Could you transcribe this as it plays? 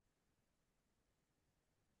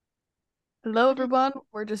Hello, everyone.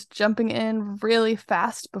 We're just jumping in really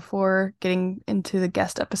fast before getting into the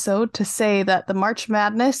guest episode to say that the March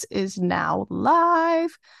Madness is now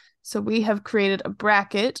live. So we have created a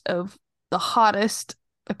bracket of the hottest,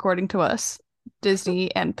 according to us,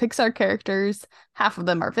 Disney and Pixar characters. Half of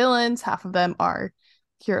them are villains, half of them are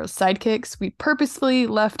hero sidekicks. We purposefully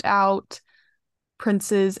left out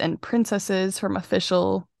princes and princesses from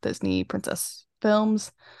official Disney princess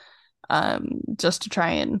films, just to try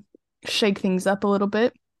and shake things up a little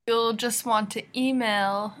bit. You'll just want to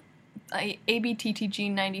email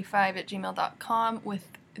abttg95@gmail.com with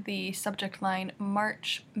the subject line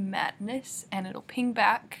March Madness, and it'll ping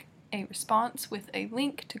back a response with a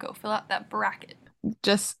link to go fill out that bracket.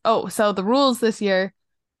 So the rules this year,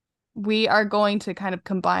 we are going to kind of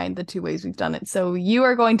combine the two ways we've done it. So you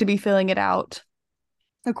are going to be filling it out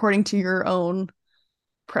according to your own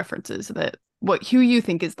preferences of it, who you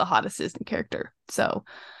think is the hottest Disney character. So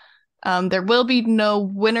there will be no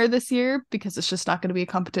winner this year because it's just not going to be a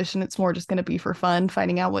competition. It's more just going to be for fun,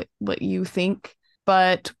 finding out what you think.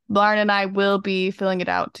 But Lauren and I will be filling it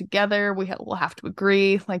out together. We'll have to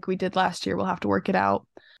agree like we did last year. We'll have to work it out.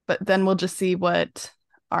 But then we'll just see what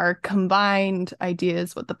our combined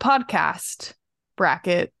ideas, what the podcast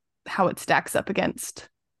bracket, how it stacks up against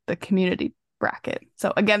the community bracket.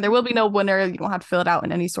 So again, there will be no winner. You don't have to fill it out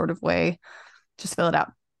in any sort of way. Just fill it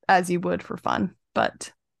out as you would for fun.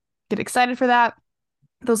 But get excited for that.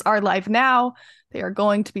 Those are live now. They are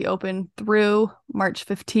going to be open through March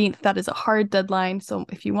 15th. That is a hard deadline. So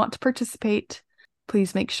if you want to participate,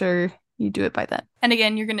 please make sure you do it by then. And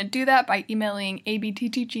again, you're going to do that by emailing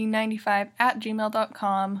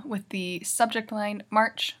abttg95@gmail.com with the subject line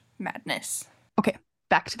March Madness. Okay,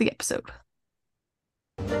 back to the episode.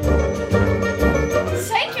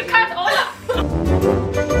 Thank you, Kat Olaf!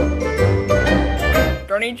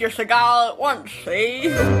 Don't eat your cigar at once, see?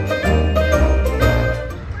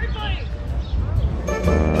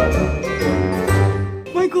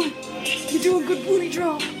 Michael, you do a good booty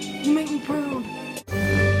drop. You make me proud.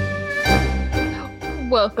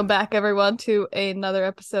 Welcome back, everyone, to another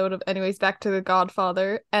episode of Anyways Back to the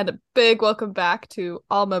Godfather, and a big welcome back to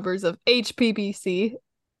all members of HPBC,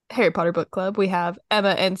 Harry Potter Book Club. We have Emma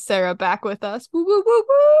and Sarah back with us. Woo, woo, woo,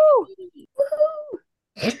 woo!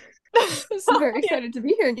 I'm very excited to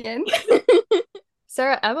be here again.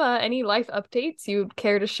 Sarah, Emma, any life updates you'd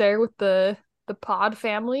care to share with the pod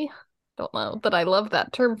family? Don't know that I love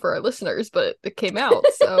that term for our listeners, but it came out,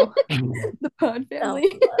 so. The pod family.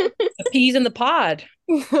 The peas in the pod.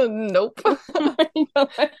 Nope.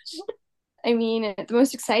 I mean, the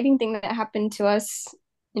most exciting thing that happened to us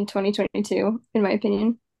in 2022, in my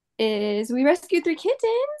opinion, is we rescued 3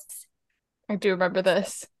 kittens. I do remember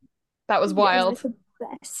this. That was It wild. was the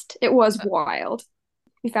best. It was wild.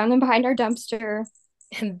 We found them behind our dumpster.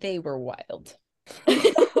 And they were wild.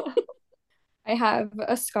 I have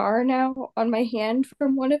a scar now on my hand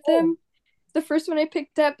from one of them. The first one I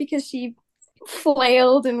picked up because she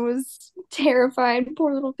flailed and was terrified.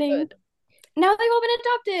 Poor little thing. Good. Now they've all been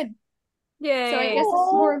adopted. Yay. So I guess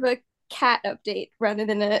it's more of a cat update rather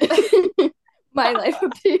than a my life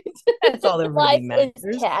update. That's all that really Life matters.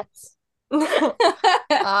 is cats.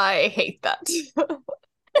 I hate that.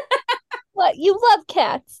 What? You love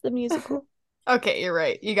Cats, the musical. Okay, you're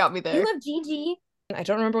right. You got me You there. love Gigi. I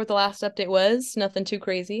don't remember what the last update was. Nothing too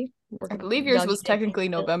crazy. I believe yours was technically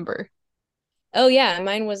November. Oh yeah,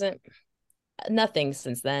 mine wasn't. Nothing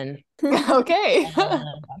since then. Okay. I'm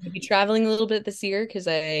gonna be traveling a little bit this year because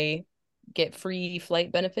I get free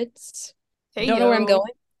flight benefits. Hey, Don't know where I'm yo.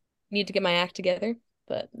 going. Need to get my act together,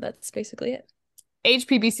 but that's basically it.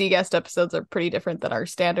 HPBC guest episodes are pretty different than our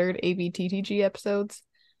standard ABTTG episodes.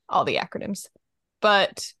 All the acronyms.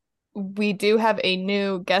 But we do have a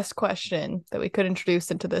new guest question that we could introduce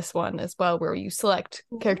into this one as well, where you select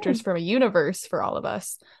characters from a universe for all of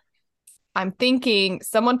us. I'm thinking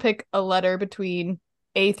someone pick a letter between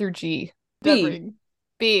A through G. B.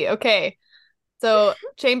 B, okay. So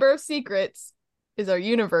Chamber of Secrets is our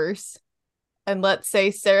universe. And let's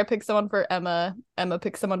say Sarah picks someone for Emma, Emma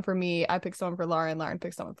picks someone for me, I pick someone for Lauren, Lauren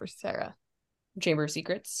picks someone for Sarah. Chamber of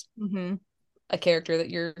Secrets. Mm-hmm. A character that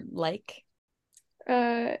you're like.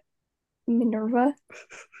 Minerva.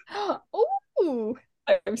 Oh,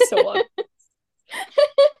 I'm so on.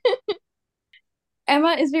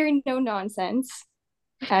 Emma is very no nonsense,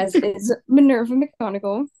 as is Minerva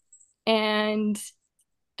McGonagall, and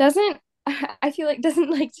doesn't like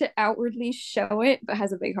to outwardly show it, but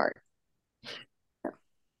has a big heart.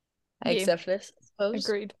 I accept this, I suppose.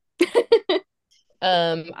 Agreed.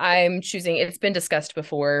 I'm choosing, it's been discussed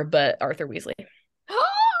before, but Arthur Weasley.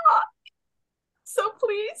 So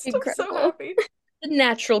pleased. I'm so Incredible. happy. the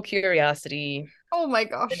natural curiosity, Oh my the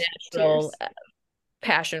gosh. natural Tears.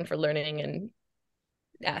 passion for learning and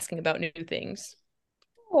asking about new things.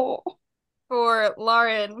 Oh. For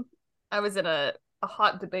Lauren, I was in a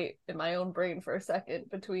hot debate in my own brain for a second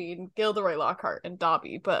between Gilderoy Lockhart and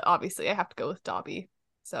Dobby, but obviously I have to go with Dobby.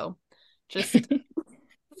 So just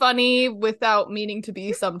funny without meaning to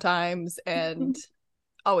be sometimes, and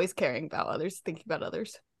always caring about others, thinking about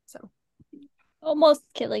others. So Almost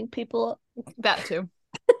killing people that too.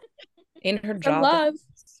 In her for job. love.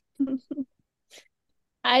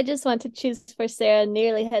 I just want to choose for Sarah,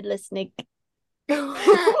 Nearly Headless Nick.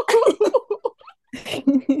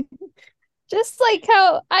 Just like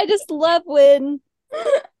how I just love when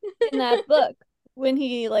in that book when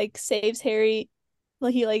he like saves Harry,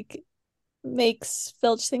 well, he like makes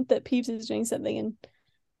Filch think that Peeves is doing something, and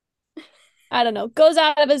I don't know, goes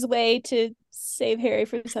out of his way to save Harry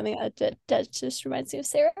from something. That just reminds me of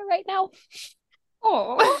Sarah right now.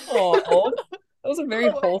 Oh, those are very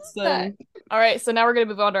wholesome. All right, so now we're going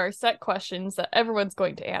to move on to our set questions that everyone's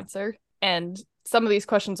going to answer. And some of these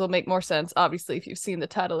questions will make more sense, obviously, if you've seen the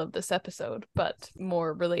title of this episode, but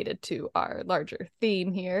more related to our larger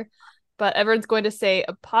theme here. But everyone's going to say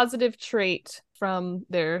a positive trait from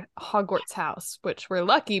their Hogwarts house, which we're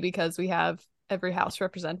lucky because we have every house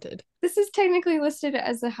represented. This is technically listed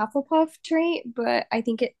as a Hufflepuff trait, but I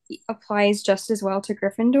think it applies just as well to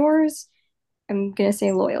Gryffindors. I'm gonna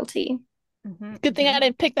say loyalty. Good thing I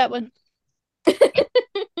didn't pick that one. Feel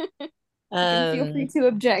free to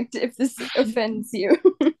object if this offends you.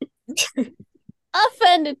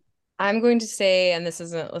 Offended. I'm going to say, and this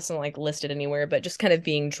isn't like listed anywhere, but just kind of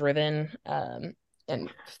being driven and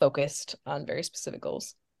focused on very specific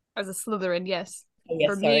goals. As a Slytherin, yes. Oh, yes,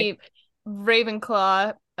 For sorry. me,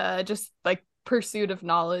 Ravenclaw, just like pursuit of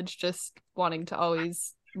knowledge, just wanting to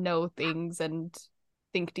always know things and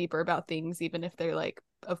think deeper about things, even if they're like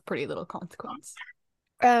of pretty little consequence.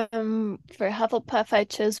 For Hufflepuff, I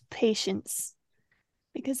chose patience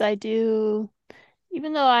because I do,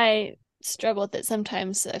 even though I struggle with it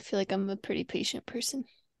sometimes, I feel like I'm a pretty patient person.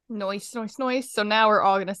 Nice. So now we're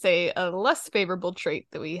all going to say a less favorable trait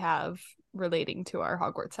that we have relating to our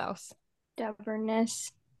Hogwarts house.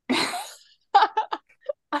 Stubbornness.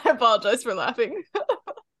 I apologize for laughing.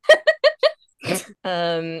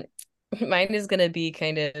 Mine is gonna be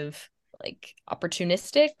kind of like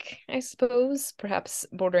opportunistic, I suppose, perhaps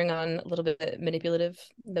bordering on a little bit manipulative,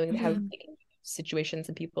 knowing how to take situations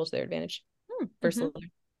and people to their advantage.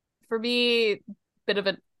 Personally, for me, bit of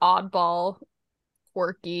an oddball,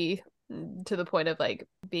 quirky, to the point of like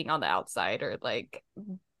being on the outside or like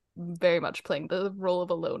very much playing the role of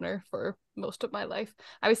a loner for most of my life.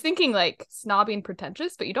 I was thinking like snobby and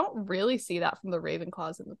pretentious, but you don't really see that from the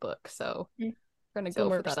Ravenclaws in the book, so we're gonna go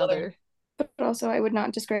for that other. But also, I would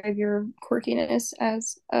not describe your quirkiness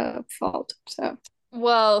as a fault. So,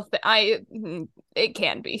 well, it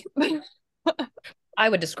can be. I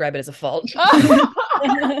would describe it as a fault.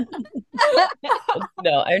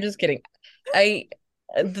 No, I'm just kidding.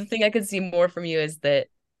 The thing I could see more from you is that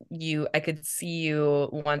I could see you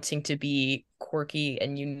wanting to be quirky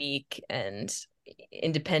and unique and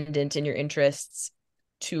independent in your interests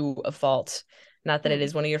to a fault. Not that it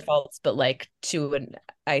is one of your faults, but like to an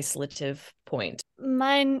isolative point.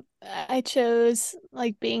 Mine, I chose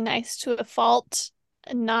like being nice to a fault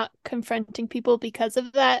and not confronting people because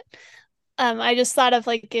of that. I just thought of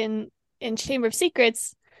like in Chamber of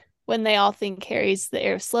Secrets when they all think Harry's the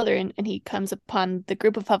heir of Slytherin and he comes upon the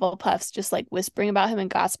group of Hufflepuffs just like whispering about him and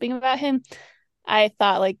gossiping about him. I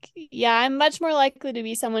thought like, yeah, I'm much more likely to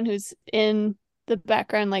be someone who's in the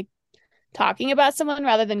background like talking about someone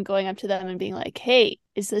rather than going up to them and being like, hey,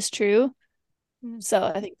 is this true? So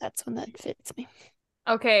I think that's one that fits me.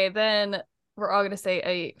 Okay, then we're all going to say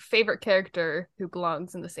a favorite character who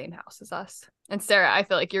belongs in the same house as us. And Sarah, I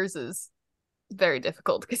feel like yours is very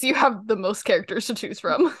difficult because you have the most characters to choose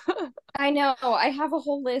from. I know. I have a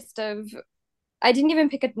whole list of. I didn't even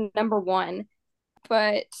pick a number one,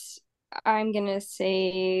 but I'm going to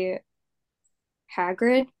say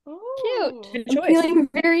Hagrid. Cute. Good I'm choice. feeling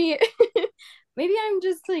very. Maybe I'm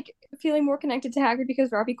just like feeling more connected to Hagrid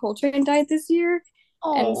because Robbie Coltrane died this year.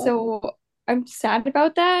 And so I'm sad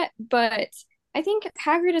about that. But I think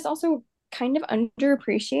Hagrid is also kind of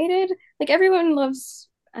underappreciated. Like everyone loves,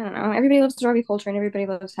 I don't know, everybody loves Robbie Coltrane, everybody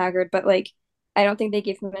loves Hagrid, but like I don't think they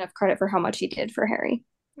give him enough credit for how much he did for Harry.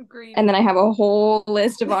 Agreed. And then I have a whole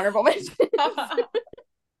list of honorable mentions.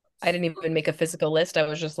 I didn't even make a physical list. I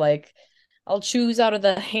was just like, I'll choose out of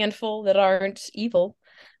the handful that aren't evil.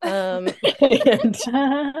 And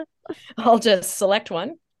I'll just select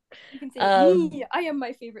one. You can say, me, I am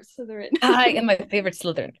my favorite Slytherin. I am my favorite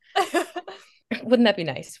Slytherin. Wouldn't that be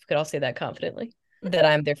nice if we could all say that confidently? That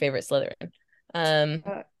I'm their favorite Slytherin. Um,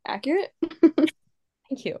 Accurate.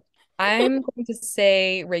 Thank you. I'm going to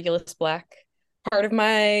say Regulus Black. Part of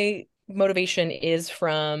my motivation is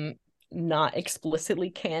from not explicitly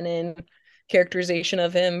canon characterization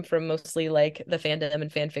of him from mostly like the fandom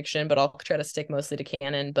and fan fiction, but I'll try to stick mostly to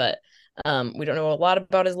canon. But we don't know a lot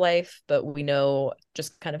about his life, but we know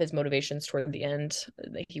just kind of his motivations toward the end.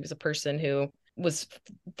 Like he was a person who was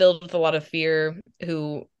filled with a lot of fear,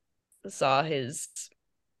 who saw his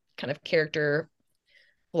kind of character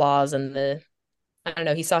flaws and I don't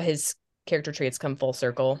know, he saw his character traits come full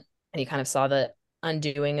circle, and he kind of saw the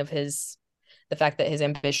undoing of the fact that his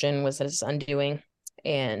ambition was his undoing,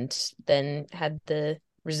 and then had the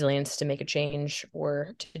resilience to make a change or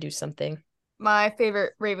to do something. My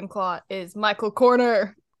favorite Ravenclaw is Michael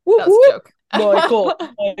Corner. Whoop, That was a joke. Michael.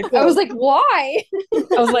 I was like, why?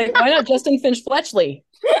 I was like, why not Justin Finch Fletchley?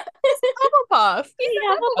 Hufflepuff.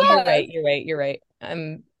 Oh, you're right.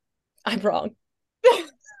 I'm wrong.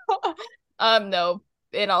 No,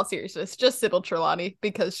 in all seriousness, just Sybil Trelawney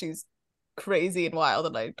because she's crazy and wild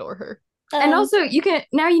and I adore her. And also you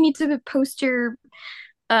need to post your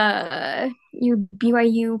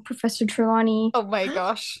BYU Professor Trelawney. Oh my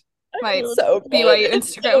gosh. My So BYU good.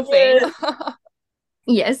 Instagram So fame.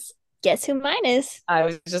 Yes. Guess who mine is? I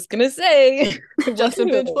was just gonna say Justin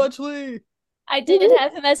Finch Fletchley. I did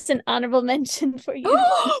have him as an honorable mention for you.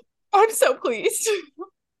 I'm so pleased.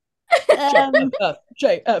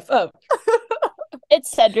 JFF. It's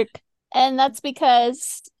Cedric. And that's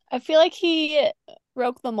because I feel like he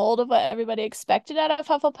broke the mold of what everybody expected out of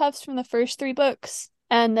Hufflepuffs from the first 3 books.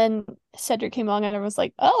 And then Cedric came along and everyone was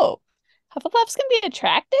like, oh, Hufflepuffs can be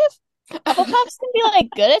attractive? Hufflepuffs can be like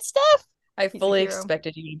good at stuff? I He's a fully hero.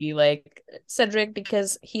 expected you to be like Cedric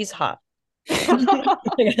because he's hot. Because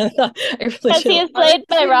he is played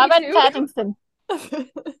by Robert Pattinson.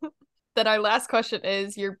 Then our last question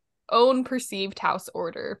is your own perceived house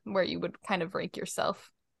order, where you would kind of rank yourself.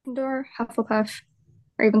 Gryffindor, Hufflepuff,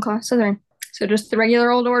 Ravenclaw, Slytherin. So just the regular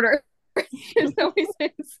old order. It always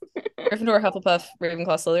is. Gryffindor, Hufflepuff,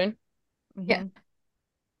 Ravenclaw, Slytherin. Yeah.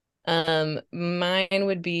 Mine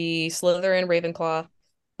would be Slytherin, Ravenclaw,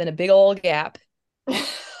 then a big old gap, and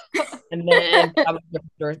then probably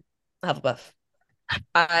Gryffindor, Hufflepuff.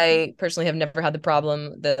 I personally have never had the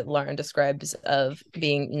problem that Lauren describes of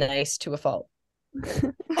being nice to a fault.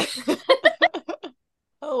 I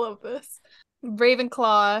love this.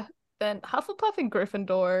 Ravenclaw, then Hufflepuff and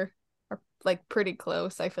Gryffindor are like pretty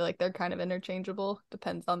close. I feel like they're kind of interchangeable,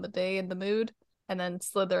 depends on the day and the mood. And then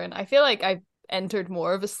Slytherin, I feel like I've entered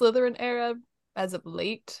more of a Slytherin era as of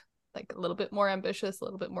late, like a little bit more ambitious, a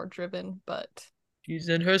little bit more driven, but She's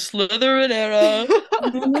in her Slytherin era.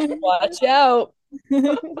 Watch out.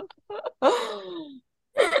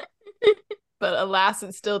 but alas,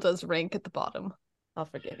 it still does rank at the bottom. I'll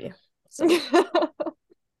forgive you. Somehow.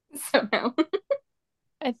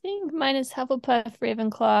 I think mine is Hufflepuff,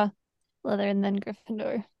 Ravenclaw, Slytherin, then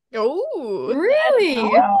Gryffindor. Oh, Really?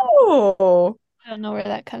 Oh, I don't know where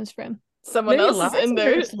that comes from. someone maybe else lots is in of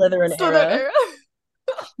there. her Slytherin era.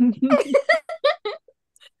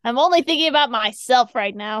 I'm only thinking about myself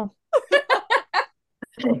right now.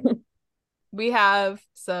 We have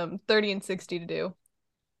some 30 and 60 to do.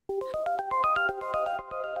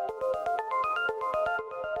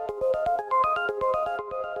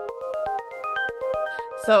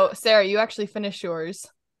 So, Sarah, you actually finished yours.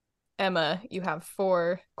 Emma, you have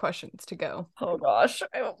 4 questions to go. Oh gosh,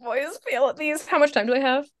 I always fail at these. How much time do I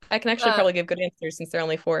have? I can actually probably give good answers since they're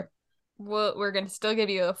only 4. We're going to still give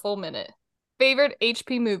you a full minute. Favorite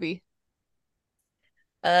HP movie?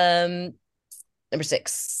 Number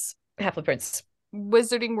 6, Half-Blood Prince.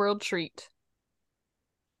 Wizarding World treat?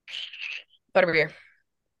 Butterbeer.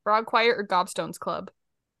 Frog Choir or Gobstones Club?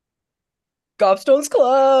 Gobstones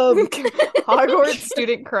Club. Hogwarts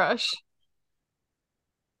student crush?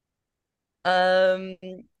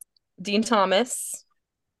 Dean Thomas.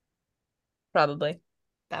 Probably.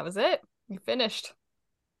 That was it. You finished.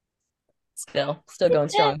 Still going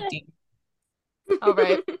strong. Dean. All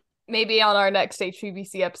right. Maybe on our next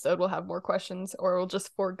HPVC episode, we'll have more questions, or we'll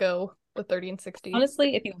just forego the 30 and 60.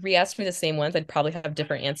 Honestly, if you re-asked me the same ones, I'd probably have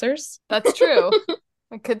different answers. That's true.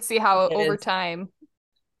 I could see how It over is. time.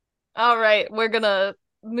 All right, we're gonna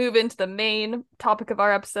move into the main topic of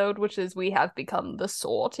our episode, which is we have become the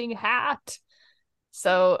Sorting Hat.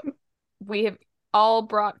 So we have all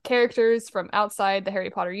brought characters from outside the Harry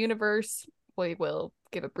Potter universe. We will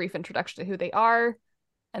give a brief introduction to who they are,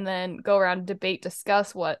 and then go around and debate,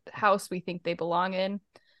 discuss what house we think they belong in.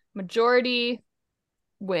 Majority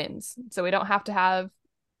wins. So we don't have to have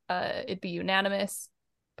it be unanimous,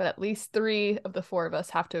 but at least 3 of the 4 of us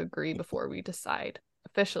have to agree before we decide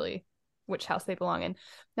officially which house they belong in.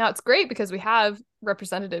 Now it's great because we have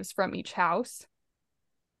representatives from each house.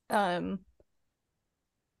 So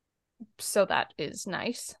that is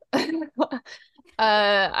nice.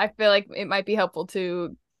 I feel like it might be helpful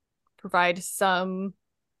to provide some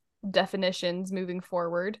definitions moving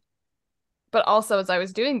forward. But also, as I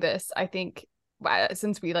was doing this, I think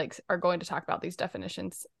since we are going to talk about these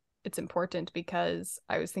definitions, it's important because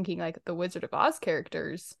I was thinking like the Wizard of Oz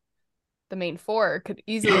characters, the main 4, could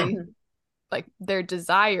easily like their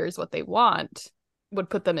desires, what they want, would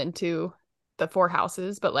put them into the 4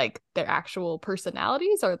 houses, but like their actual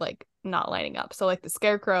personalities are like not lining up. So like the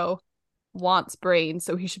Scarecrow wants brains,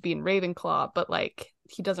 so he should be in Ravenclaw, but like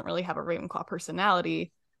he doesn't really have a Ravenclaw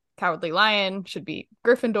personality. Cowardly Lion should be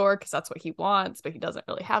Gryffindor because that's what he wants, but he doesn't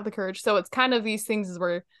really have the courage. So it's kind of these things as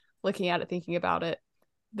we're looking at it, thinking about it.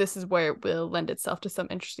 This is where it will lend itself to some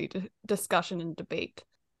interesting discussion and debate,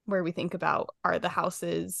 where we think about, are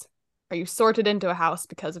you sorted into a house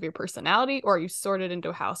because of your personality, or are you sorted into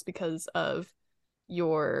a house because of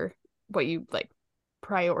what you like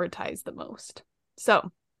prioritize the most? So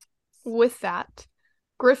with that,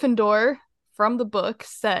 Gryffindor from the book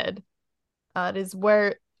said it is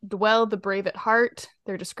where dwell the brave at heart.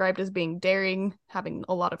 They're described as being daring, having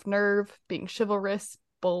a lot of nerve, being chivalrous,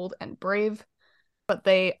 bold, and brave. But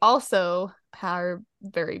they also are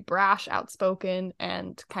very brash, outspoken,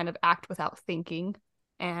 and kind of act without thinking.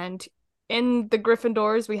 And in the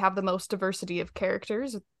Gryffindors, we have the most diversity of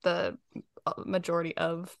characters. The majority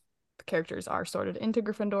of the characters are sorted into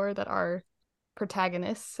Gryffindor that are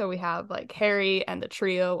protagonists. So we have like Harry and the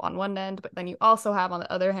trio on one end, but then you also have on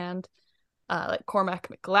the other hand like Cormac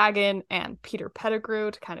McLaggen and Peter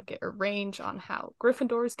Pettigrew to kind of get a range on how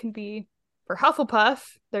Gryffindors can be. For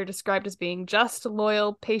Hufflepuff, they're described as being just,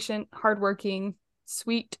 loyal, patient, hardworking,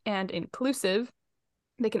 sweet, and inclusive.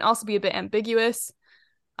 They can also be a bit ambiguous,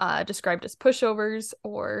 described as pushovers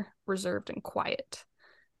or reserved and quiet.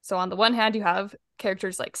 So on the one hand, you have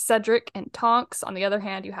characters like Cedric and Tonks. On the other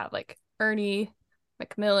hand, you have like Ernie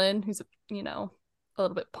Macmillan, who's, a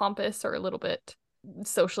little bit pompous or a little bit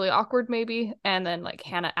socially awkward maybe, and then like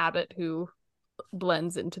Hannah Abbott, who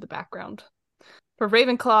blends into the background. For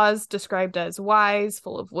Ravenclaws, described as wise,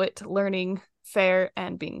 full of wit, learning, fair,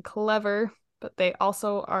 and being clever, but they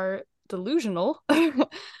also are delusional,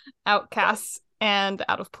 outcasts, and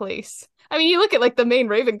out of place. I mean, you look at like the main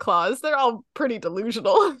Ravenclaws, they're all pretty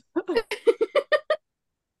delusional.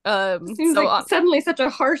 Seems like suddenly such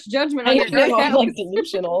a harsh judgment on your like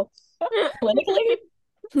delusional. Clinically?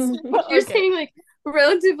 You're saying like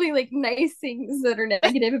relatively like nice things that are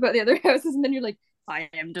negative about the other houses, and then you're like, I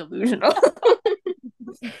am delusional.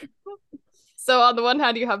 So on the one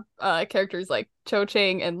hand, you have characters like Cho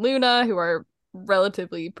Chang and Luna, who are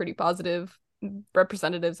relatively pretty positive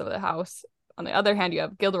representatives of the house. On the other hand, you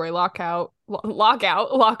have Gilderoy Lockhart,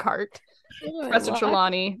 Professor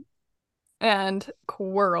Trelawney, and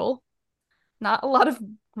Quirrell. Not a lot of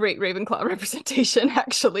great Ravenclaw representation,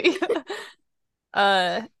 actually.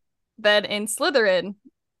 Then in Slytherin,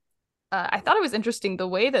 I thought it was interesting the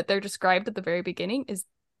way that they're described at the very beginning is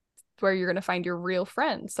where you're going to find your real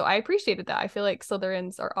friends. So I appreciated that. I feel like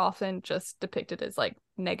Slytherins are often just depicted as like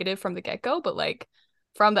negative from the get-go, but like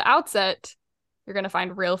from the outset, you're going to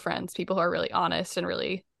find real friends, people who are really honest and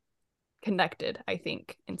really connected, I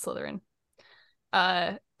think, in Slytherin.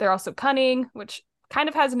 They're also cunning, which kind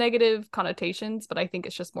of has negative connotations, but I think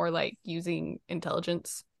it's just more like using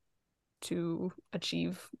intelligence to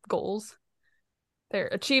achieve goals. They're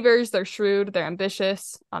achievers, they're shrewd, they're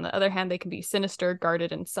ambitious. On the other hand, they can be sinister,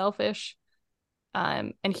 guarded, and selfish.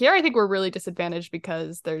 And here I think we're really disadvantaged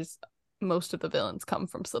because most of the villains come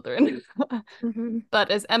from Slytherin. Mm-hmm. But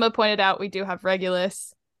as Emma pointed out, we do have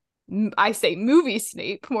Regulus. I say movie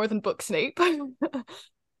Snape more than book Snape.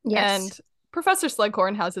 Yes. And Professor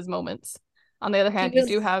Slughorn has his moments. On the other hand, you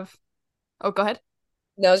do have... Oh, go ahead.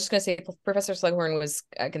 No, I was just gonna say Professor Slughorn was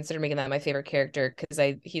I consider making that my favorite character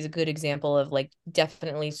because he's a good example of like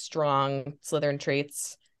definitely strong Slytherin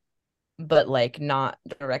traits, but like not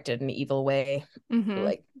directed in an evil way. Mm-hmm.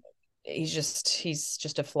 Like he's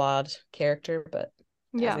just a flawed character, but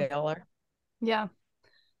yeah, as they all are. Yeah.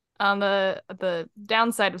 On the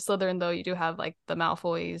downside of Slytherin, though, you do have like the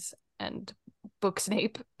Malfoys and Book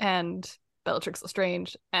Snape and Bellatrix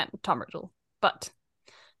Lestrange and Tom Riddle. But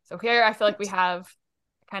so here I feel like we have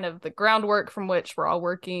kind of the groundwork from which we're all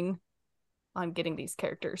working on getting these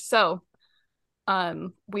characters. So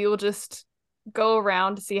we will just go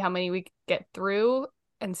around to see how many we get through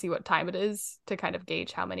and see what time it is to kind of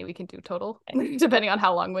gauge how many we can do total, depending on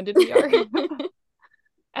how long-winded we are.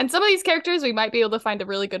 And some of these characters we might be able to find a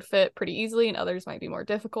really good fit pretty easily, and others might be more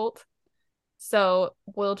difficult. So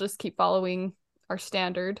we'll just keep following our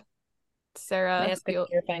standard. Sarah, Can I ask a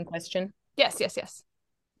clarifying question? Yes.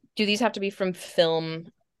 Do these have to be from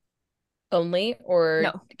film only, or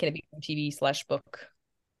No. can it be from TV/book?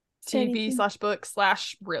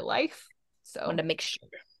 TV/book/real life. So Wanted to make sure.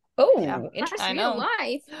 Oh, Yeah. interesting. I know.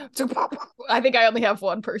 Life. So, I think I only have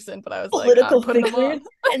one person, but I was Political like, I'm putting them on. figures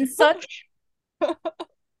and such.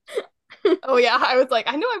 Oh yeah, I was like,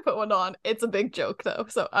 I know I put one on. It's a big joke though,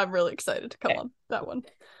 so I'm really excited to come Okay. on that one.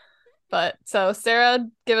 But so Sarah,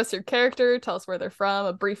 give us your character, tell us where they're from,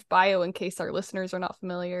 a brief bio in case our listeners are not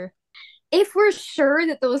familiar. If we're sure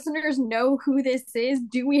that the listeners know who this is,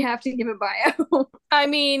 do we have to give a bio? I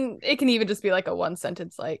mean, it can even just be like a one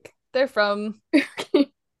sentence, like they're from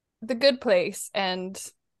the good place, and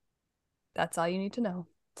that's all you need to know.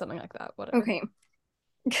 Something like that. Whatever. Okay.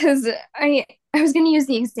 Because I was gonna use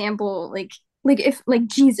the example like if like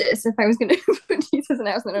Jesus, if I was gonna put Jesus in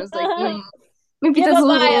house, and I was like, maybe Give that's a a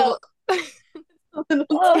bio. little, a little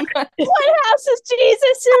too much. What house is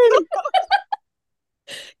Jesus in?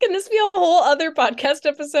 Can this be a whole other podcast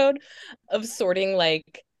episode of sorting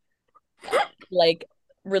like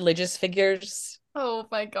religious figures? Oh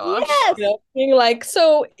my gosh. Yes. You know, being like,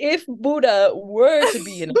 so if Buddha were to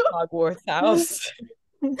be in a Hogwarts house,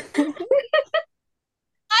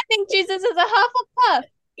 I think Jesus is a Hufflepuff.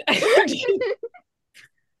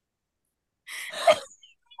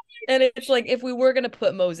 and it's like if we were gonna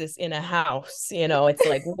put Moses in a house, you know, it's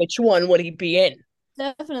like which one would he be in?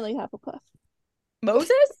 Definitely Hufflepuff.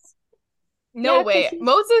 Moses? No Yeah, way. 'cause he's-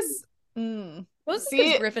 Moses. Moses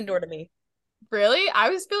See- is Gryffindor to me. Really? I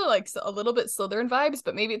was feeling like a little bit Slytherin vibes,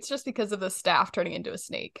 but maybe it's just because of the staff turning into a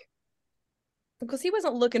snake. Because he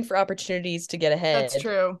wasn't looking for opportunities to get ahead. That's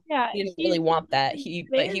true. Yeah, He didn't really want that. But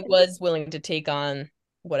he was willing to take on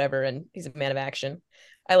whatever, and he's a man of action.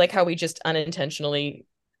 I like how we just unintentionally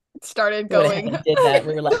Started went ahead going. and did that.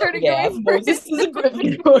 We were like, Started yeah, going Moses is a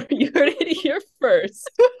Gryffindor. You heard it here first.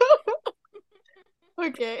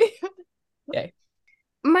 Okay.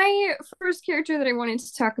 My first character that I wanted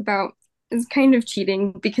to talk about is kind of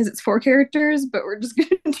cheating because it's 4 characters, but we're just gonna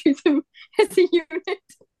do them as a unit.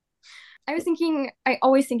 I was thinking, I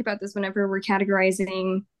always think about this whenever we're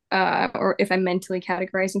categorizing, or if I'm mentally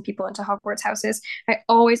categorizing people into Hogwarts houses. I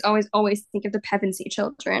always think of the Pevensey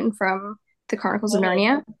children from the Chronicles of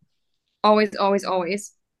Narnia. Always.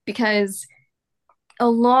 Because a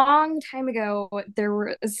long time ago, there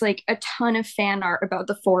was like a ton of fan art about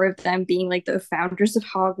the 4 of them being like the founders of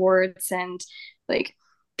Hogwarts, and like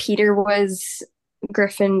Peter was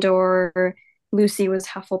Gryffindor, Lucy was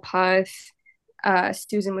Hufflepuff,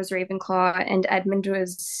 Susan was Ravenclaw, and Edmund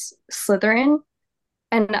was Slytherin.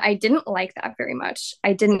 And I didn't like that very much.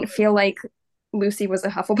 I didn't feel like Lucy was a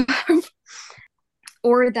Hufflepuff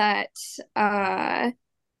or that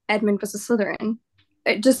Edmund was a Slytherin.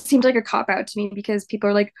 It just seemed like a cop-out to me because people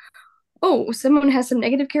are like, oh, someone has some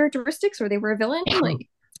negative characteristics or they were a villain, like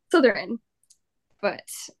Slytherin. But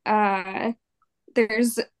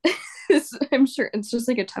there's this, I'm sure it's just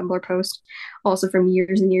like a Tumblr post also from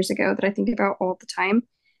years and years ago that I think about all the time.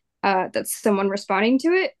 That's someone responding to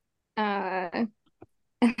it. And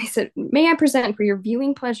they said, may I present for your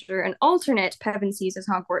viewing pleasure an alternate Pevensies as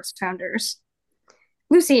Hogwarts founders.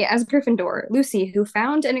 Lucy as Gryffindor. Lucy, who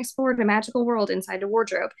found and explored a magical world inside a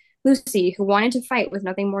wardrobe. Lucy, who wanted to fight with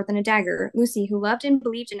nothing more than a dagger. Lucy, who loved and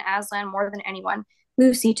believed in Aslan more than anyone.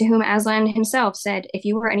 Lucy, to whom Aslan himself said, if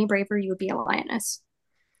you were any braver, you would be a lioness.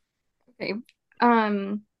 Okay.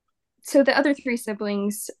 So the other 3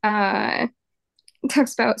 siblings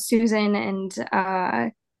talks about Susan and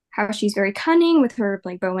how she's very cunning with her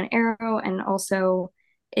like bow and arrow, and also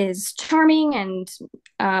is charming and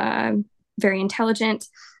very intelligent.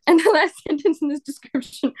 And the last sentence in this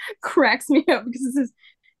description cracks me up because it says,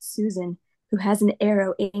 Susan, who has an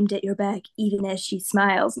arrow aimed at your back even as she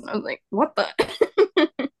smiles. And I was like, what the?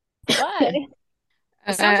 Why?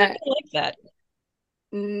 It sounds like I like that.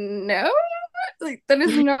 No, like that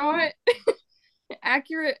is not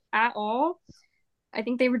accurate at all. I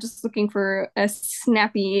think they were just looking for a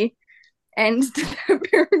snappy end to that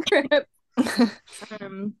paragraph.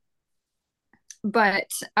 But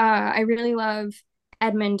I really love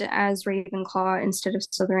Edmund as Ravenclaw instead of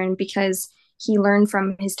Slytherin because he learned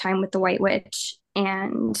from his time with the White Witch,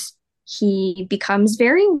 and he becomes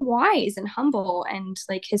very wise and humble, and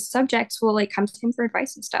like his subjects will like come to him for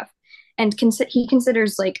advice and stuff. And he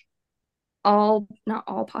considers like not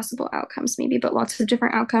all possible outcomes maybe, but lots of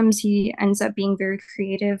different outcomes. He ends up being very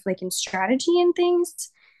creative like in strategy and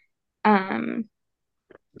things. And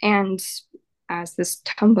as this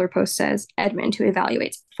Tumblr post says, Edmund, who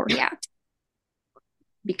evaluates before he acts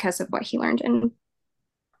because of what he learned in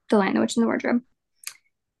The Lion, the Witch, and the Wardrobe.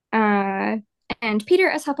 And Peter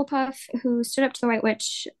as Hufflepuff, who stood up to the White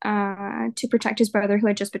Witch to protect his brother who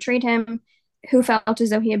had just betrayed him, who felt as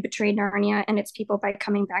though he had betrayed Narnia and its people by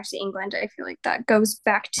coming back to England. I feel like that goes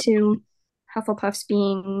back to Hufflepuffs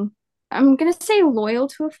being, I'm going to say, loyal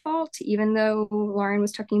to a fault, even though Lauren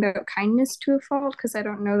was talking about kindness to a fault, because I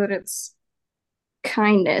don't know that it's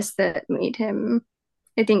kindness that made him,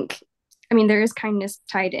 I mean, there is kindness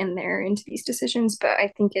tied in there into these decisions, but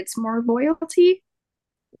I think it's more loyalty.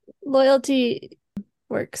 Loyalty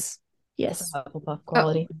works. Yes. Hufflepuff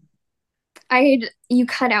quality. You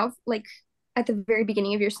cut out like at the very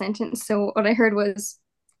beginning of your sentence, so what I heard was,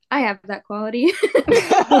 I have that quality.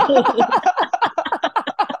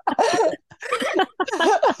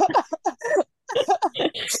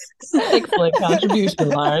 Excellent contribution,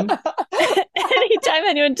 Lauren. Anytime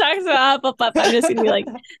anyone talks about Hufflepuff, I'm just gonna be like,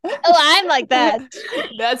 oh, I'm like that.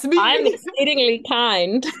 That's me. I'm exceedingly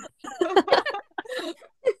kind.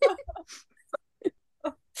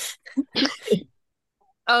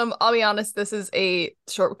 I'll be honest, this is a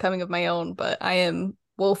shortcoming of my own, but I am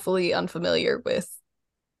woefully unfamiliar with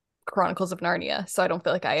Chronicles of Narnia, so I don't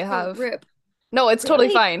feel like I have. Rip. No, it's totally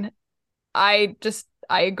Really? fine. I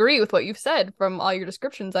agree with what you've said from all your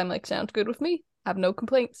descriptions. I'm like, sounds good with me. I have no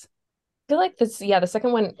complaints. I feel like this,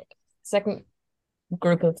 the second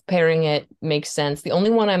group of pairing it makes sense. The only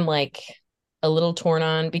one I'm like a little torn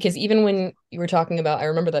on, because even when you were talking about, I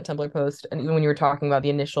remember that Tumblr post, and even when you were talking about the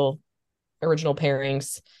initial original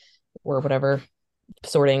pairings or whatever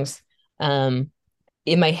sortings, in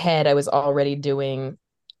my head I was already doing,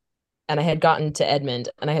 and I had gotten to Edmund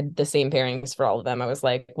and I had the same pairings for all of them. I was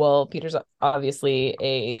like, well, Peter's obviously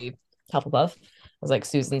a Hufflepuff. I was like,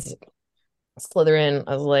 Susan's Slytherin.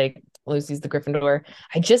 I was like, Lucy's the Gryffindor.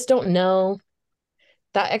 I just don't know.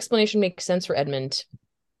 That explanation makes sense for Edmund,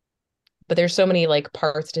 but there's so many like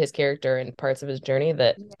parts to his character and parts of his journey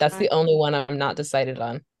that that's the only one I'm not decided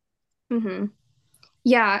on. Mm-hmm.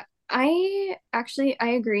 Yeah, I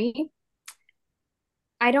agree.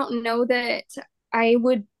 I don't know that I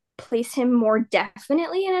would place him more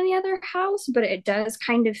definitely in any other house, but it does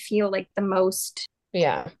kind of feel like the most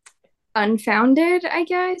unfounded, I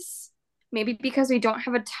guess. Maybe because we don't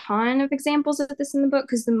have a ton of examples of this in the book,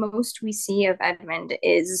 because the most we see of Edmund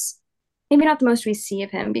is maybe not the most we see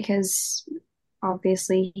of him, because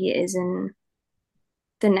obviously he is in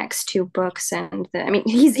the next two books, and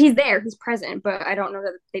he's there, he's present, but I don't know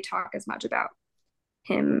that they talk as much about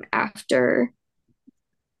him after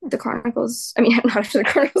the Chronicles. I mean, not after the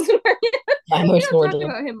Chronicles of Narnia. We don't talk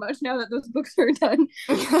about him much now that those books are done.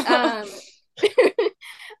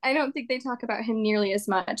 I don't think they talk about him nearly as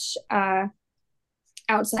much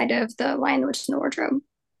outside of the Lion, the Witch, and the Wardrobe.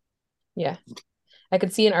 Yeah, I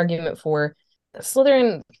could see an argument for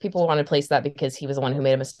Slytherin. People want to place that because he was the one who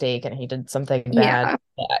made a mistake and he did something bad.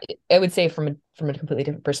 I would say from a completely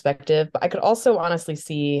different perspective, but I could also honestly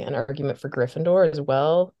see an argument for Gryffindor as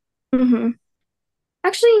well. Mm-hmm.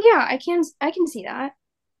 Actually, yeah, I can see that.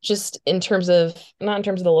 Just in terms of, not in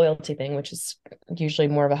terms of the loyalty thing, which is usually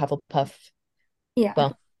more of a Hufflepuff. Yeah.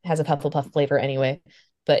 Well, has a Hufflepuff flavor anyway,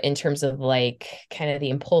 but in terms of like kind of the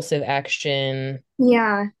impulsive action,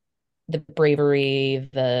 yeah, the bravery,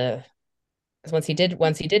 once he did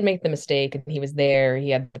make the mistake and he was there, he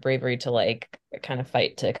had the bravery to like kind of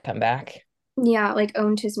fight to come back. Yeah, like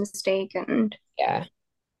owned his mistake, and yeah,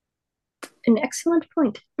 an excellent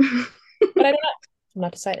point. But I'm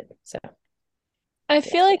not decided. So I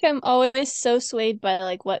feel like I'm always so swayed by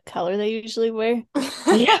like what color they usually wear.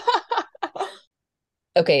 Yeah.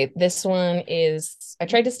 Okay, this one is, I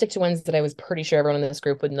tried to stick to ones that I was pretty sure everyone in this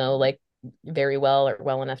group would know like very well or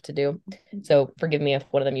well enough to do. So forgive me if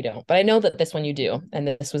one of them you don't, but I know that this one you do. And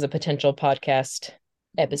this was a potential podcast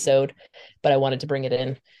episode, but I wanted to bring it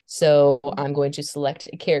in. So I'm going to select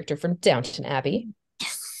a character from Downton Abbey.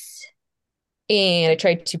 Yes. And I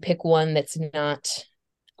tried to pick one that's not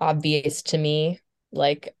obvious to me,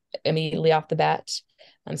 like immediately off the bat.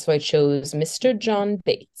 So I chose Mr. John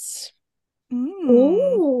Bates.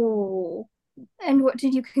 Ooh. And what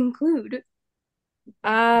did you conclude?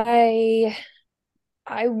 I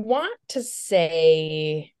want to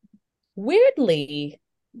say, weirdly,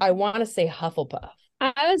 I want to say Hufflepuff.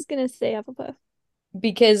 I was gonna say Hufflepuff.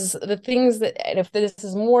 Because the things that, and if this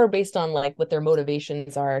is more based on like what their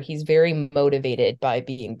motivations are, he's very motivated by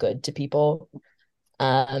being good to people,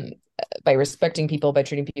 by respecting people, by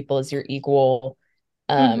treating people as your equal.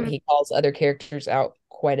 He calls other characters out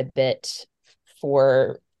quite a bit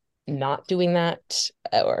for not doing that,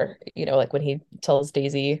 or like when he tells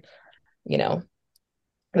Daisy you know,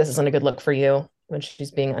 this isn't a good look for you when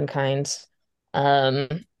she's being unkind. Um,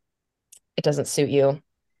 it doesn't suit you.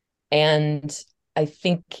 And I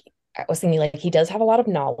think I was thinking like he does have a lot of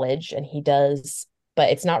knowledge and he does, but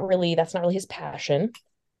that's not really his passion.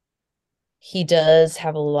 He does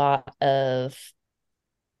have a lot of,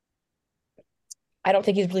 I don't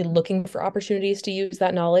think he's really looking for opportunities to use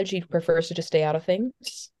that knowledge. He prefers to just stay out of things.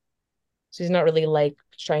 So he's not really like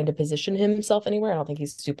trying to position himself anywhere. I don't think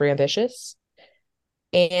he's super ambitious.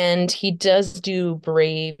 And he does do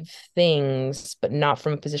brave things, but not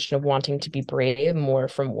from a position of wanting to be brave, more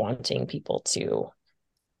from wanting people to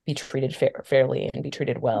be treated fairly and be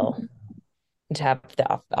treated well and to have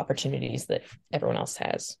the opportunities that everyone else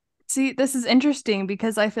has. See, this is interesting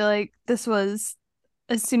because I feel like this was,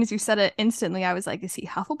 as soon as you said it instantly, I was like, is he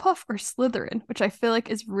Hufflepuff or Slytherin? Which I feel like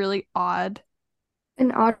is really odd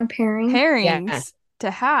An odd pairing. pairings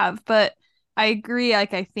to have. But I agree.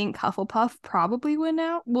 Like, I think Hufflepuff probably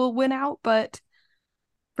will win out. But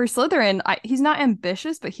for Slytherin, he's not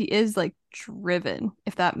ambitious, but he is like driven,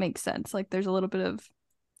 if that makes sense. Like, there's a little bit of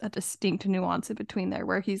a distinct nuance in between there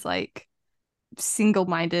where he's like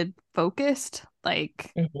single-minded focused.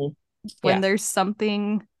 Like, when there's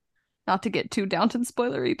something, not to get too Downton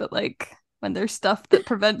spoilery, but like when there's stuff that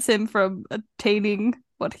prevents him from attaining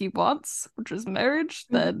what he wants, which is marriage,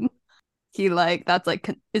 then he like that's like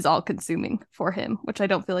is all consuming for him, which I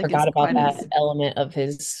don't feel like Forgot is about quite that as element of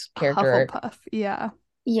his character arc. Hufflepuff. Yeah.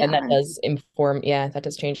 And that does that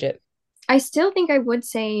does change it. I still think I would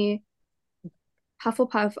say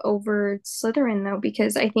Hufflepuff over Slytherin though,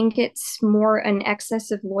 because I think it's more an excess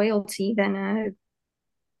of loyalty than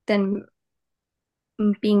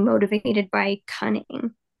being motivated by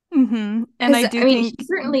cunning. And I do think he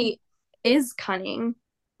certainly is cunning.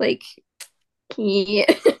 Like he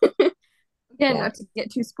again, not to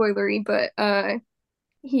get too spoilery, but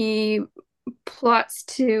he plots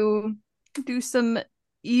to do some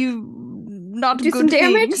not do good some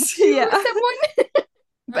damage things. to someone.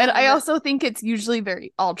 But I also think it's usually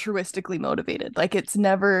very altruistically motivated. Like, it's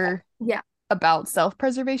never about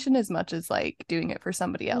self-preservation as much as like doing it for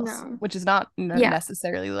somebody else, which is not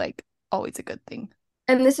necessarily like always a good thing.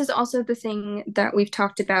 And this is also the thing that we've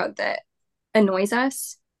talked about that annoys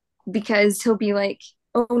us, because he'll be like,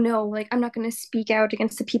 oh no, like I'm not going to speak out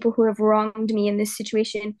against the people who have wronged me in this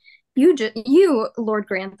situation. You, Lord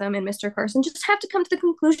Grantham and Mr. Carson, just have to come to the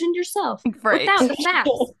conclusion yourself without the facts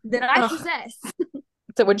that I possess.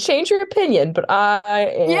 So it would change your opinion, but I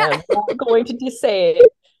am not going to just say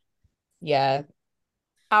it. Yeah.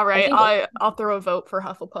 All right, I'll throw a vote for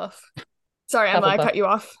Hufflepuff. Sorry, Emma, I cut you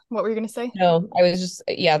off. What were you going to say? No, I was just,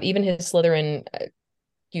 even his Slytherin,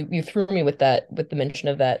 you threw me with the mention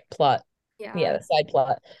of that plot. Yeah, the side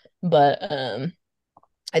plot. But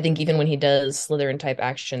I think even when he does Slytherin type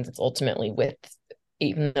actions, it's ultimately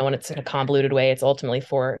even though when it's in a convoluted way, it's ultimately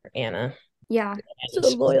for Anna. Yeah. So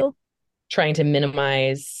loyal. Trying to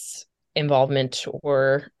minimize involvement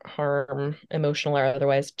or harm, emotional or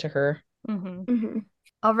otherwise, to her.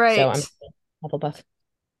 All right. So I'm Hufflepuff.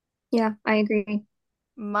 Yeah, I agree.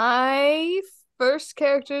 My first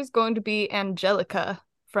character is going to be Angelica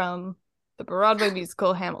from the Broadway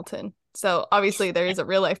musical Hamilton. So obviously there is a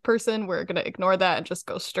real life person. We're going to ignore that and just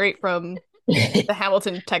go straight from the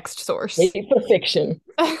Hamilton text source. For fiction.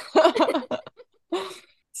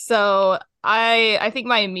 So I think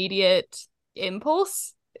my immediate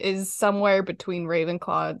impulse is somewhere between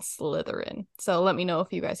Ravenclaw and Slytherin. So let me know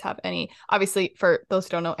if you guys have any. Obviously, for those who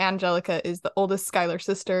don't know, Angelica is the oldest Schuyler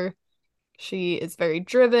sister. She is very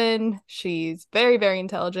driven. She's very, very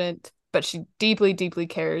intelligent, but she deeply, deeply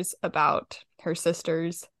cares about her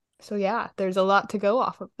sisters. So yeah, there's a lot to go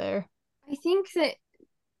off of there. I think that,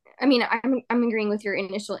 I'm agreeing with your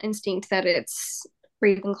initial instinct that it's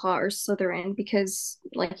Ravenclaw or Slytherin, because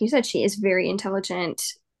like you said, she is very intelligent.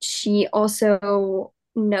 She also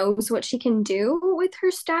knows what she can do with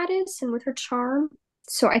her status and with her charm.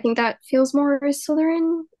 So I think that feels more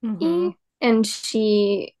Slytherin-y. And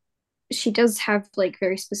she does have like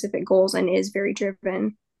very specific goals and is very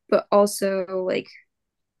driven, but also like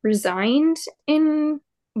resigned in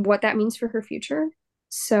what that means for her future.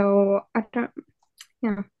 So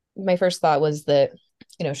My first thought was that,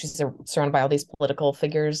 she's surrounded by all these political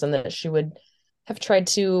figures and that she would have tried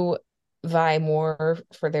to vie more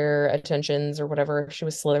for their attentions or whatever. If she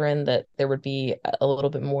was Slytherin, that there would be a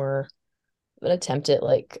little bit more of an attempt at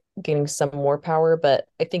like getting some more power. But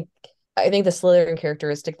I think the Slytherin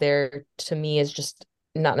characteristic there to me is just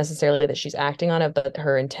not necessarily that she's acting on it, but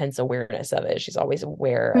her intense awareness of it. She's always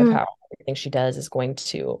aware of how everything she does is going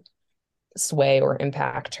to sway or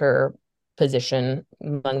impact her position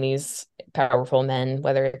among these powerful men,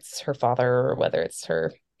 whether it's her father or whether it's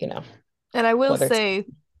her, you know, And I will whether it's say,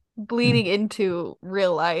 bleeding into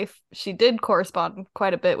real life, she did correspond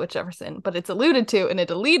quite a bit with Jefferson, but it's alluded to in a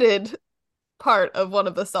deleted part of one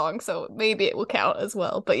of the songs, so maybe it will count as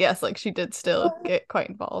well. But yes, like she did still get quite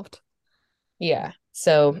involved. yeah.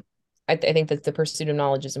 So I think that the pursuit of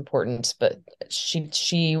knowledge is important, but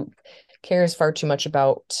she cares far too much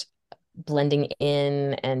about blending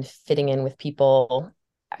in and fitting in with people,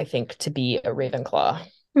 I think, to be a Ravenclaw.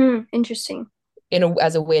 Interesting.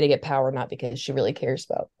 As a way to get power, not because she really cares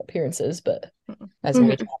about appearances, but as a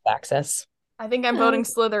way to have access. I think I'm voting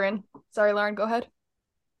Slytherin. Sorry, Lauren, go ahead.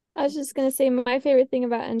 I was just gonna say my favorite thing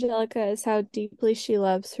about Angelica is how deeply she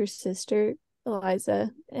loves her sister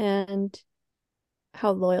Eliza and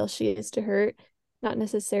how loyal she is to her. Not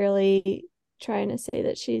necessarily trying to say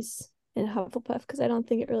that she's in Hufflepuff because I don't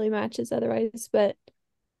think it really matches otherwise, but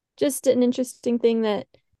just an interesting thing that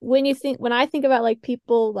when I think about like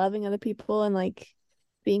people loving other people and like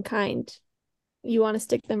being kind, you want to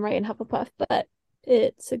stick them right in Hufflepuff, but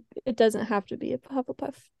it doesn't have to be a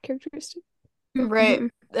Hufflepuff characteristic. Right.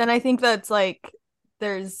 And I think that's like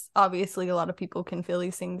there's obviously a lot of people can feel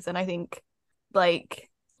these things, and I think like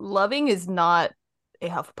loving is not a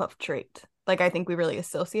Hufflepuff trait. Like I think we really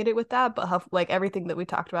associate it with that, but like everything that we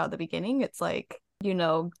talked about at the beginning, it's like, you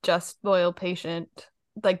know, just, loyal, patient.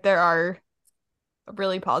 Like there are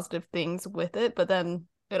really positive things with it, but then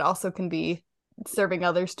it also can be serving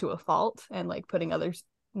others to a fault and like putting others'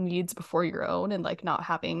 needs before your own and like not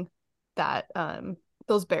having that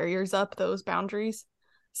those barriers up, those boundaries.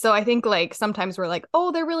 So I think like sometimes we're like,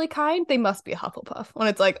 oh, they're really kind, they must be a Hufflepuff. When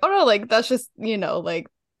it's like, oh no, like that's just, you know, like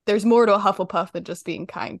there's more to a Hufflepuff than just being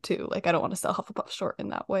kind too. Like I don't want to sell Hufflepuff short in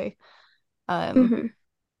that way.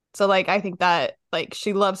 So like I think that like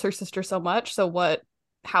she loves her sister so much. So what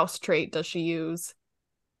house trait does she use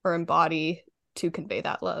or embody to convey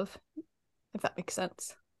that love? If that makes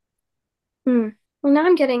sense. Well, now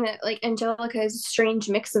I'm getting that like Angelica is a strange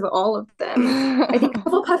mix of all of them. I think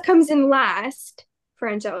Hufflepuff comes in last for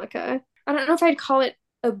Angelica. I don't know if I'd call it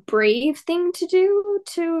a brave thing to do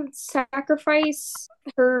to sacrifice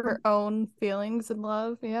her own feelings and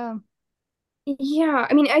love. Yeah. Yeah,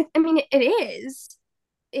 I mean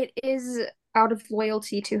it is out of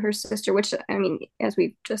loyalty to her sister, which I mean, as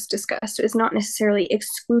we've just discussed, is not necessarily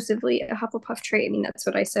exclusively a Hufflepuff trait. I mean, that's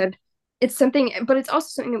what I said. It's something, but it's also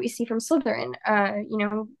something that we see from Slytherin. You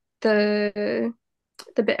know, the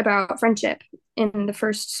bit about friendship in the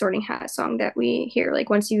first Sorting Hat song that we hear.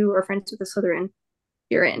 Like, once you are friends with a Slytherin,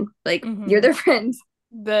 you're in. Like, you're their friends.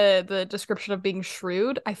 The description of being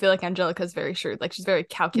shrewd, I feel like Angelica is very shrewd. Like she's very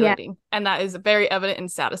calculating, and that is very evident in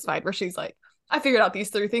Satisfied, where she's like, I figured out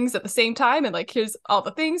these 3 things at the same time, and like here's all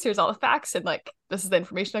the things, here's all the facts, and like this is the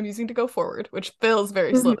information I'm using to go forward, which feels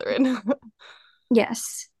very Slytherin.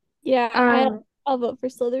 Yes. Yeah, I'll vote for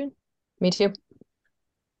Slytherin. Me too.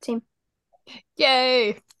 Same.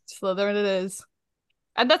 Yay, Slytherin it is.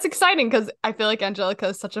 And that's exciting because I feel like Angelica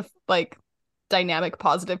is such a like dynamic,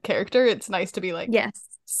 positive character. It's nice to be like, yes,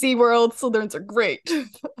 SeaWorld, Slytherins are great.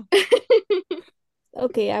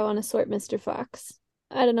 Okay, I want to sort Mr. Fox.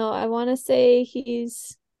 I don't know. I want to say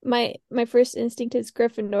he's my first instinct is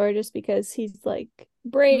Gryffindor, just because he's like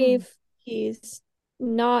brave. He's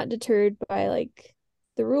not deterred by like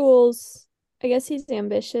the rules. I guess he's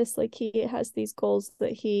ambitious. Like he has these goals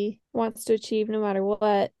that he wants to achieve no matter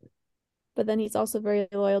what. But then he's also very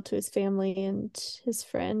loyal to his family and his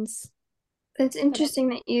friends. It's interesting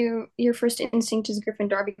that your first instinct is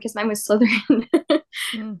Gryffindor, because mine was Slytherin.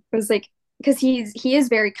 It was like, because he is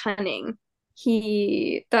very cunning.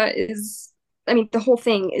 The whole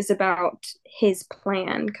thing is about his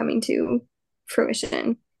plan coming to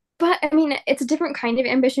fruition. But I mean, it's a different kind of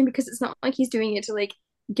ambition, because it's not like he's doing it to like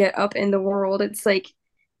get up in the world. It's like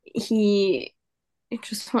he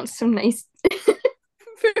just wants some nice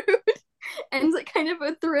food and like kind of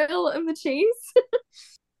a thrill of the chase.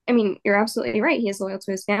 I mean, you're absolutely right. He is loyal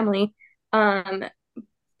to his family.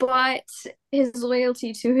 But his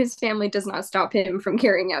loyalty to his family does not stop him from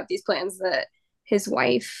carrying out these plans that his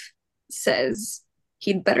wife says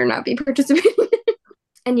he'd better not be participating in.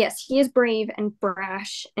 And yes, he is brave and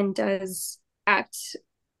brash and does act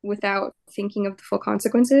without thinking of the full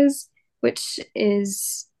consequences, which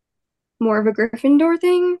is more of a Gryffindor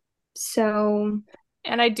thing. So,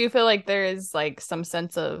 and I do feel like there is like some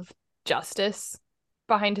sense of justice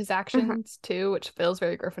behind his actions too, which feels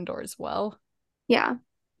very Gryffindor as well. Yeah,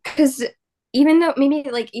 because even though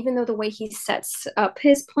the way he sets up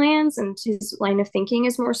his plans and his line of thinking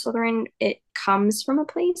is more Slytherin, it comes from a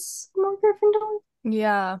place more Gryffindor.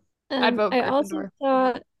 Yeah, I'd vote Gryffindor. I also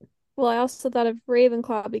thought Well, I also thought of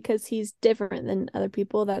Ravenclaw because he's different than other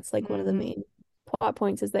people. That's like one of the Mhm. main plot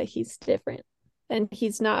points is that he's different. And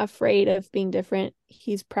he's not afraid of being different.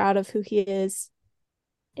 He's proud of who he is.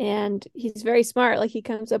 And he's very smart. Like he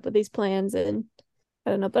comes up with these plans and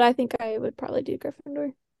I don't know, but I think I would probably do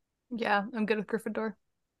Gryffindor. Yeah, I'm good with Gryffindor.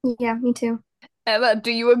 Yeah, me too. Emma,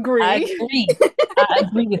 do you agree? I agree. I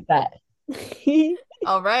agree with that.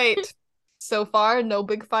 All right. So far, no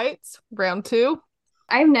big fights. Round 2.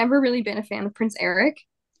 I've never really been a fan of Prince Eric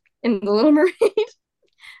in The Little Mermaid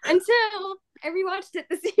until I rewatched it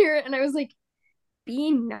this year and I was like,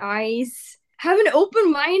 be nice. Have an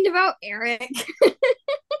open mind about Eric.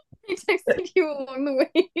 I texted you along the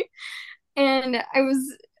way. And I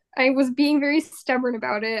was being very stubborn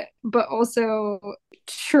about it, but also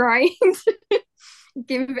trying to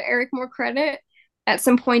give Eric more credit. At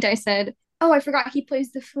some point I said, "Oh, I forgot he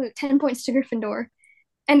plays the flute. 10 points to Gryffindor."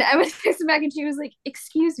 And Emma texted back and she was like,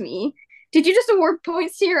 "Excuse me. Did you just award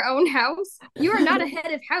points to your own house? You are not a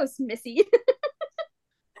head of house, Missy."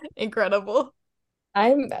 Incredible.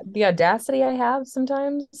 I'm the audacity I have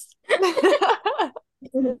sometimes.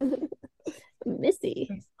 Missy.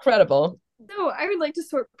 Incredible. So I would like to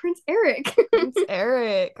sort Prince Eric. Prince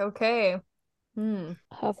Eric. Okay.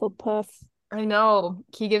 Hufflepuff. I know.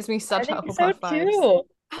 He gives me I such think so Hufflepuff vibes. too.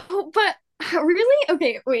 Oh, but really?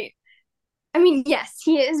 Okay, wait. I mean, yes,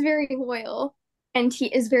 he is very loyal and he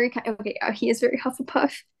is very kind. Okay, he is very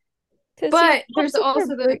Hufflepuff. But there's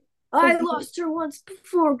also the I lost her once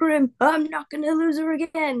before, Grim. I'm not gonna lose her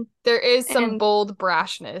again. There is some And- bold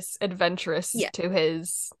brashness, adventurous Yeah. to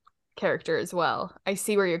his character as well. I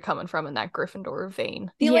see where you're coming from in that Gryffindor vein.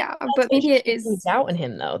 Feel like Yeah, that's but what maybe it stands is. out in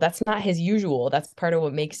him though. That's not his usual. That's part of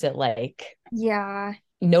what makes it like Yeah,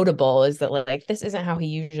 notable is that like this isn't how he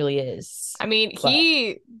usually is. I mean, But-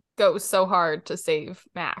 he goes so hard to save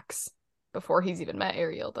Max before he's even met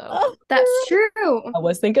Ariel, though. Oh, that's true. I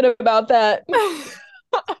was thinking about that.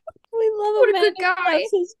 We love What him. a good guy. That's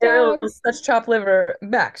his Ariel dog. was such chopped liver.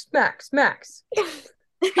 Max.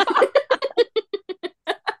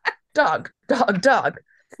 Dog.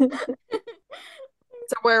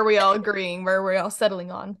 So where are we all agreeing? Where are we all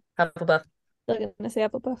settling on? Hufflepuff. Still gonna say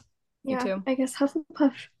Hufflepuff. Me Yeah, too. I guess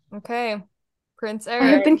Hufflepuff. Okay. Prince I have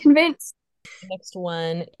Eric. been convinced. The next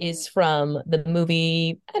one is from the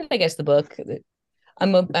movie and I guess the book.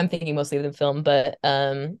 I'm thinking mostly of the film, but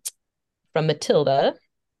from Matilda,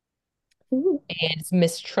 Ooh. and it's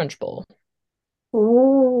Miss Trunchbull.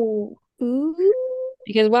 Ooh. Ooh.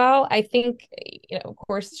 Because while I think, of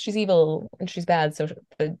course, she's evil and she's bad, so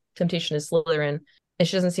the temptation is Slytherin, and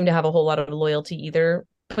she doesn't seem to have a whole lot of loyalty either.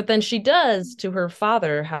 But then she does to her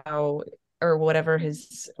father, or whatever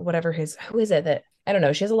his, who is it that, I don't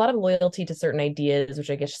know, she has a lot of loyalty to certain ideas, which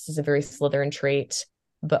I guess is a very Slytherin trait,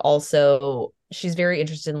 but also she's very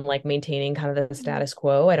interested in like maintaining kind of the status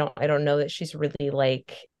quo. I don't know that she's really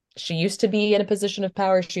like, she used to be in a position of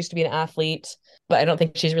power, she used to be an athlete, but I don't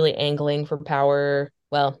think she's really angling for power.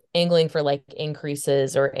 Well, angling for like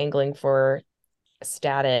increases or angling for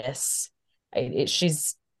status. I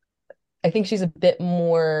think she's a bit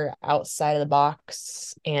more outside of the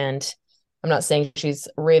box, and I'm not saying she's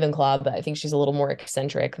Ravenclaw, but I think she's a little more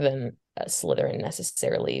eccentric than a Slytherin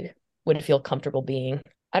necessarily would feel comfortable being.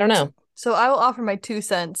 I don't know. So I will offer my 2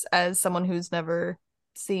 cents as someone who's never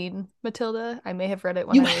seen Matilda. I may have read it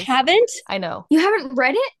when You I was. haven't? I know. You haven't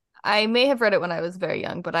read it? I may have read it when I was very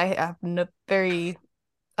young, but I have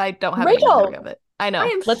I don't have Rachel! any memory of it. I know. I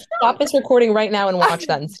am Let's stop this recording right now and watch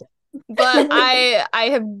that instead. But I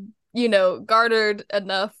have, garnered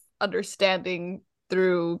enough understanding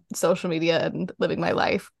through social media and living my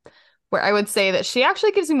life where I would say that she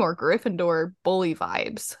actually gives me more Gryffindor bully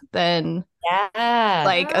vibes than Yeah.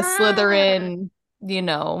 like a Slytherin,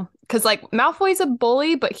 because like Malfoy's a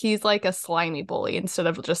bully, but he's like a slimy bully instead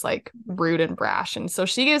of just like rude and brash. And so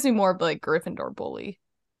she gives me more of like Gryffindor bully.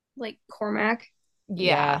 Like Cormac.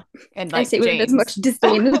 Yeah. And I like say with as James. much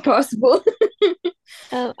disdain as possible.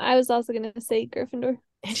 I was also gonna say Gryffindor.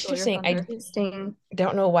 Interesting. I thunder. Disdain.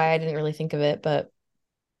 don't know why I didn't really think of it, but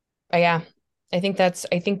yeah, I think that's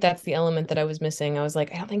the element that I was missing. I was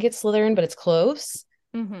like, I don't think it's Slytherin, but it's close.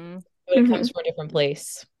 Mm-hmm. But it Mhm. comes from a different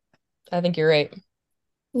place. I think you're right.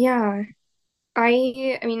 Yeah.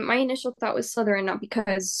 I mean, my initial thought was Slytherin, not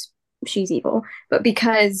because she's evil, but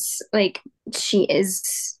because like she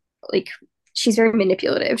is like she's very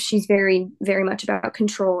manipulative. She's very, very much about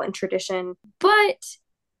control and tradition, but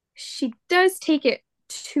she does take it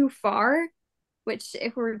too far, which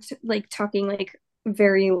if we're like talking like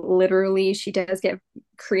very literally, she does get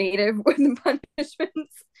creative with the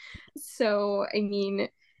punishments. So, I mean,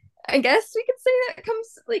 I guess we could say that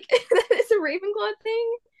comes like that is a Ravenclaw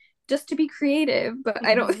thing. just to be creative, but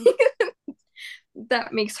I don't Mhm. think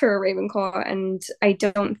that makes her a Ravenclaw, and I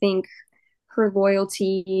don't think her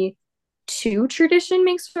loyalty to tradition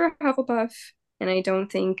makes her a Hufflepuff, and I don't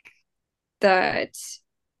think that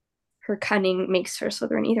her cunning makes her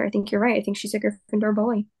Slytherin either. I think you're right. I think she's a Gryffindor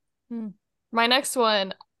bully. My next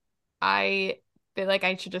one, I feel like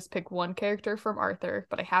I should just pick one character from Arthur,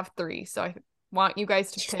 but I have three, so I want you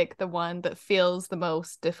guys to pick the one that feels the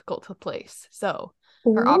most difficult to place. So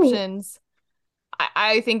her Ooh. options,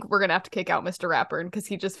 I think we're gonna have to kick out Mr. Rapper because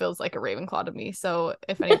he just feels like a Ravenclaw to me. So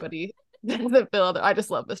if anybody doesn't feel I just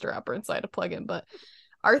love Mr. Rapper, so I had to plug in. But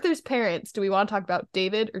Arthur's parents, do we want to talk about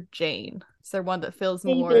David or Jane? Is there one that feels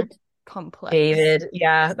more David. complex? David.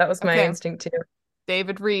 Yeah, that was my Okay. instinct too.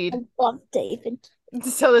 David Reed. I love David.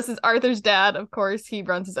 So this is Arthur's dad. Of course, he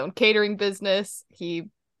runs his own catering business. He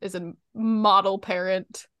is a model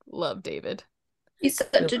parent. Love David. He's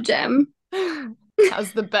such a gem.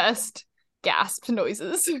 Has the best gasp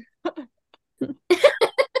noises.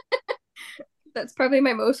 That's probably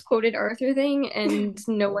my most quoted Arthur thing, and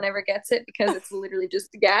no one ever gets it because it's literally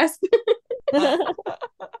just a gasp.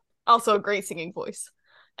 Also a great singing voice.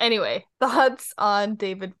 Anyway, thoughts on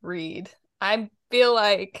David Reed. I feel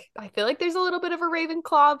like there's a little bit of a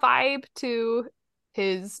Ravenclaw vibe to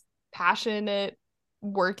his passionate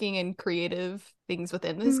working and creative things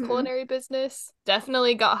within his culinary business.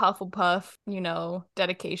 Definitely got Hufflepuff,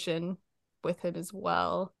 dedication with him as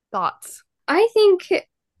well. Thoughts? I think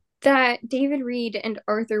that David Reed and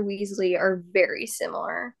Arthur Weasley are very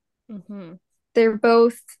similar. Mm-hmm. They're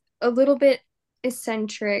both a little bit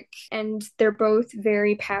eccentric, and they're both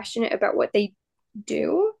very passionate about what they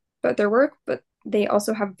do, about their work, but they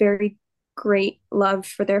also have very great love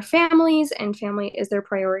for their families, and family is their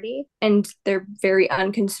priority, and they're very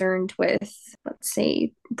unconcerned with, let's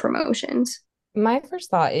say, promotions. My first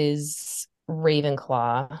thought is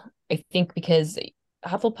Ravenclaw. I think because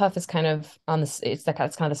Hufflepuff is kind of on this, it's kind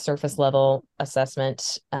of the surface level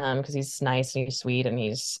assessment, because he's nice and he's sweet and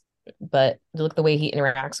but look the way he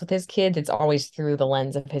interacts with his kids, it's always through the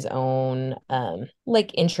lens of his own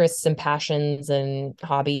like interests and passions and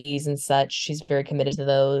hobbies and such. He's very committed to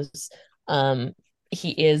those.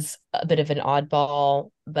 He is a bit of an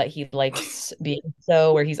oddball, but he likes being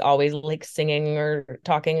so, where he's always like singing or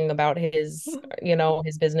talking about his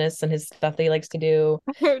business and his stuff that he likes to do.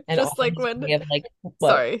 And Just like when we have like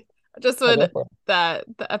sorry. Just Oh, when go for it.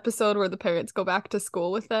 the episode where the parents go back to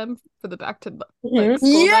school with them for the back to Mhm.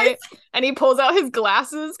 school Yes! night, and he pulls out his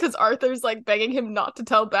glasses because Arthur's like begging him not to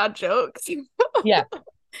tell bad jokes. Yeah.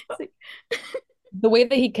 It's like, The way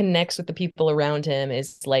that he connects with the people around him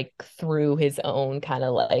is like through his own kind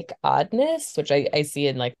of like oddness, which I see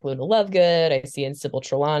in like Luna Lovegood, I see in Sybil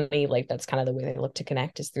Trelawney. Like that's kind of the way they look to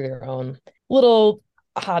connect, is through their own little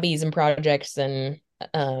hobbies and projects. And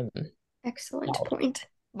excellent point.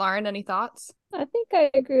 Lauren, any thoughts? I think I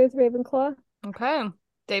agree with Ravenclaw. Okay.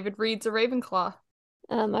 David Reed's a Ravenclaw.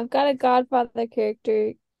 I've got a Godfather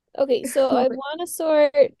character. Okay, so I want to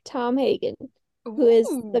sort Tom Hagen, who is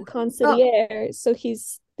the Ooh. consigliere. So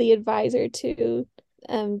he's the advisor to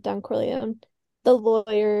Don Corleone, the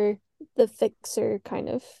lawyer, the fixer, kind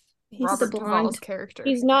of. He's Robert the Duvall's blonde. character.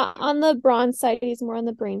 He's not on the bronze side, he's more on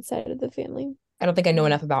the brain side of the family. I don't think I know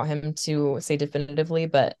enough about him to say definitively,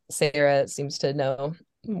 but Sarah seems to know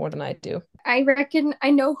more than I do. I reckon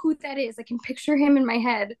I know who that is. I can picture him in my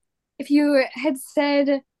head. If you had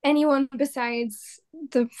said anyone besides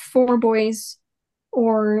the four boys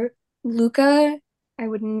or Luca, I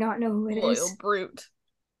would not know who it Loyal is. brute.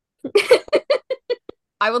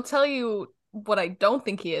 I will tell you what I don't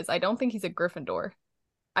think he is. I don't think he's a Gryffindor.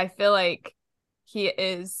 I feel like he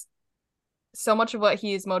is so much of what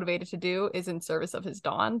he is motivated to do is in service of his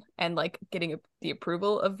Dawn and like getting the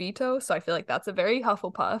approval of Vito. So I feel like that's a very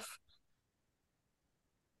Hufflepuff.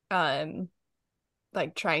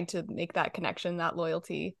 Like trying to make that connection, that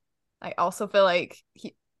loyalty. I also feel like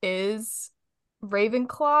he is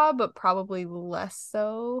Ravenclaw, but probably less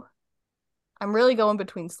so. I'm really going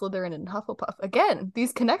between Slytherin and Hufflepuff. Again,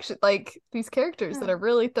 these connections, like these characters that are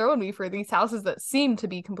really throwing me for these houses that seem to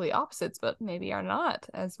be complete opposites, but maybe are not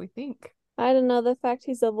as we think. I don't know, the fact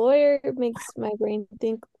he's a lawyer makes my brain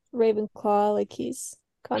think Ravenclaw, like he's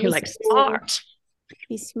condescending.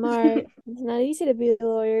 He's smart. It's not easy to be a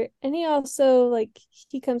lawyer. And he also, like,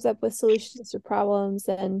 he comes up with solutions to problems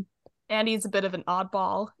and he's a bit of an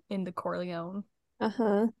oddball in the Corleone.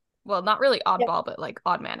 uh-huh. Well, not really oddball, but like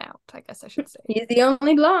odd man out, I guess I should say. He's the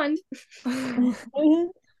only blonde.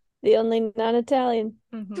 The only non-Italian.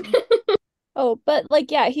 Mhm. Oh, but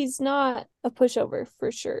like, yeah, he's not a pushover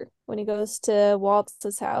for sure. When he goes to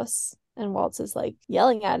Waltz's house and Waltz is like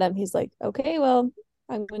yelling at him, he's like, okay, well,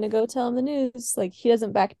 I'm gonna go tell him the news. Like, he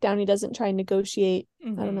doesn't back down. He doesn't try and negotiate. I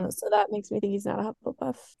don't know. So that makes me think he's not a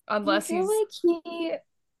Hufflepuff. Unless I feel he's like he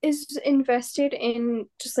is invested in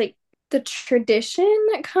just like the tradition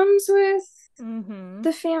that comes with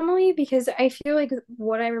the family, because I feel like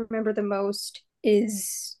what I remember the most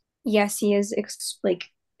is, yes, he is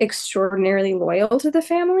extraordinarily loyal to the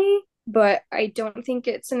family, but I don't think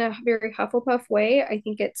it's in a very Hufflepuff way. I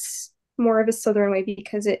think it's more of a Slytherin way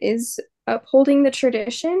because it is upholding the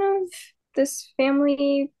tradition of this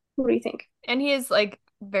family. What do you think? And he is like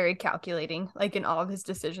very calculating, like in all of his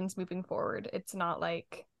decisions moving forward. It's not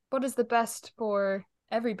like what is the best for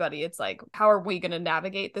everybody. It's like, how are we going to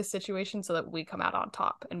navigate this situation so that we come out on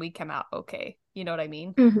top and we come out okay? You know what I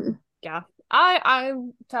mean? Yeah.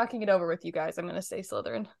 I'm talking it over with you guys. I'm going to say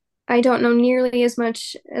Slytherin. I don't know nearly as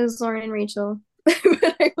much as Lauren and Rachel,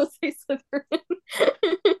 but I will say Slytherin.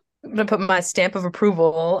 I'm gonna put my stamp of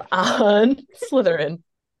approval on Slytherin.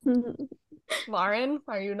 Lauren,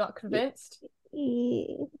 are you not convinced?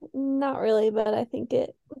 Not really, but I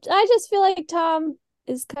just feel like Tom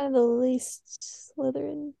is kind of the least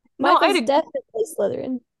Slytherin. No, Michael's definitely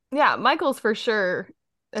Slytherin. Yeah, Michael's for sure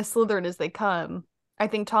as Slytherin as they come. I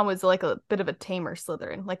think Tom was like a bit of a tamer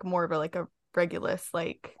Slytherin, like more of a Regulus,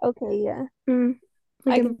 like. Okay, yeah.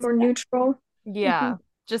 Like more neutral. Yeah,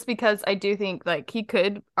 just because I do think like he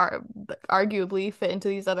could arguably fit into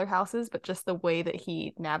these other houses, but just the way that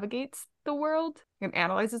he navigates the world and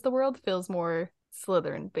analyzes the world feels more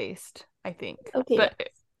Slytherin based, I think. Okay. But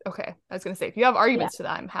okay, I was gonna say if you have arguments to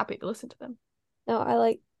that, I'm happy to listen to them. No, I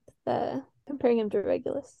like comparing him to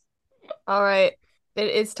Regulus. All right, it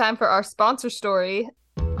is time for our sponsor story.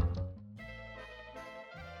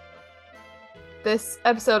 This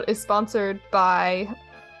episode is sponsored by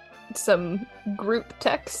some group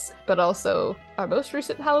texts, but also our most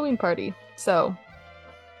recent Halloween party. So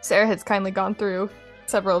Sarah has kindly gone through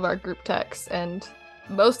several of our group texts, and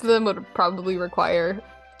most of them would probably require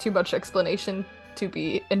too much explanation to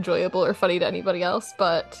be enjoyable or funny to anybody else,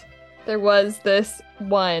 but there was this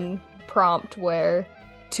one prompt where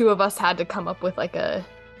two of us had to come up with like a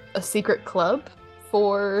secret club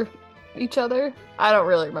for each other. I don't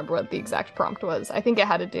really remember what the exact prompt was. I think it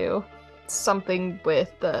had to do something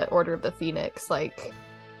with the Order of the Phoenix, like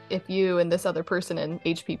if you and this other person in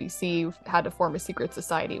HPBC had to form a secret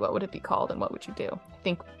society, what would it be called and what would you do? I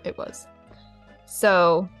think it was.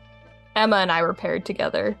 So Emma and I were paired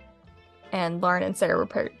together, and Lauren and Sarah were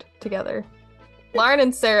paired together. Lauren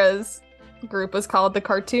and Sarah's group was called the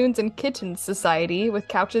Cartoons and Kittens Society, with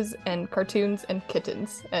couches and cartoons and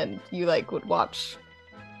kittens, and you like would watch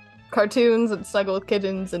cartoons and snuggle with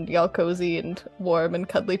kittens and be all cozy and warm and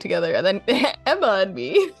cuddly together. And then Emma and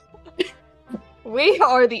me, we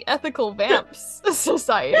are the Ethical Vamps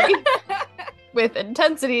Society, with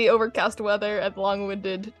intensity, overcast weather, and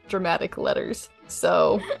long-winded dramatic letters.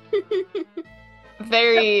 So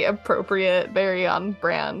very appropriate, very on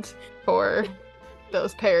brand for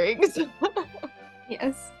those pairings.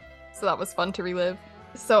 Yes. So that was fun to relive.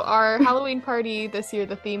 So our Halloween party this year,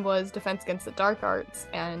 the theme was Defense Against the Dark Arts,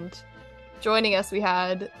 and joining us we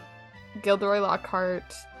had Gilderoy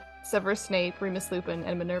Lockhart, Severus Snape, Remus Lupin,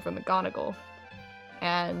 and Minerva McGonagall.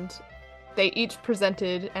 And they each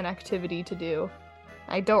presented an activity to do.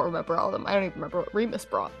 I don't remember all of them. I don't even remember what Remus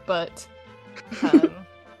brought, but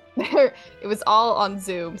it was all on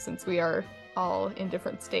Zoom since we are all in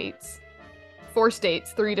different states. 4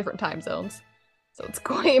 states, 3 different time zones. So it's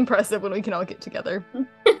quite impressive when we can all get together.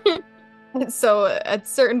 So at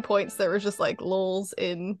certain points there was just like lulls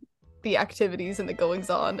in the activities and the goings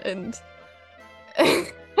on, and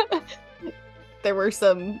there were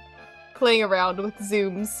some playing around with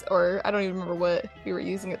Zooms, or I don't even remember what we were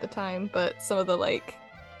using at the time, but some of the like,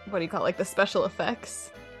 what do you call it, like the special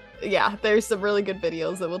effects. Yeah, there's some really good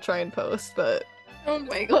videos that we'll try and post, but oh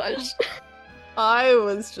my gosh. I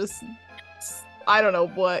was just, I don't know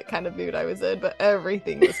what kind of mood I was in, but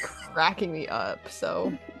everything was cracking me up,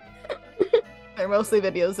 so they're mostly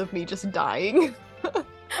videos of me just dying.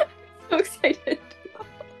 So excited.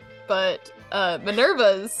 But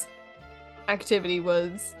Minerva's activity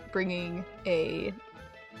was bringing a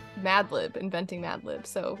Mad Lib, inventing Mad Lib.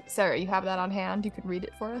 So Sarah, you have that on hand. You can read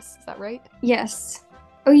it for us. Is that right? Yes.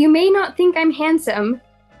 Oh, you may not think I'm handsome,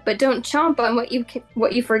 but don't chomp on what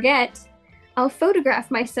you forget. I'll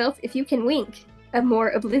photograph myself if you can wink. A more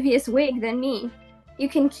oblivious wig than me. You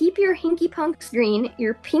can keep your hinky punks green,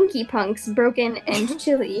 your pinky punks broken and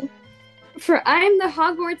chilly. For I'm the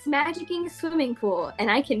Hogwarts magicking swimming pool,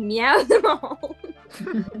 and I can meow them all.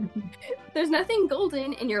 There's nothing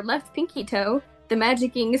golden in your left pinky toe. The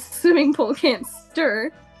magicking swimming pool can't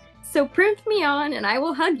stir. So primp me on, and I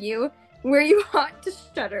will hug you. where you ought to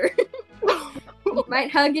shudder. You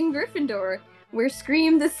might hug in Gryffindor, where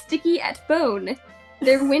scream the sticky at bone.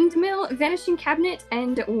 Their windmill, vanishing cabinet,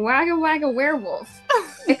 and Wagga Wagga werewolf.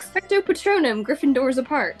 Expecto Patronum, Gryffindors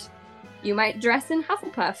apart. You might dress in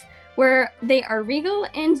Hufflepuff, where they are regal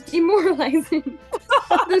and demoralizing.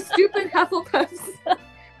 The stupid Hufflepuffs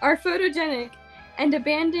are photogenic and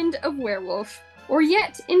abandoned of werewolf. Or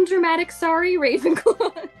yet in dramatic sorry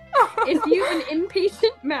Ravenclaw. If you've an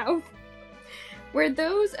impatient mouth, where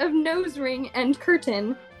those of nose ring and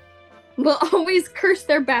curtain will always curse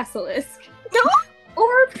their basilisk.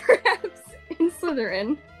 Or perhaps in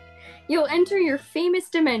Slytherin, you'll enter your famous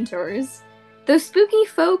Dementors. Those spooky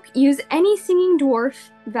folk use any singing dwarf,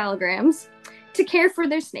 Valgrams, to care for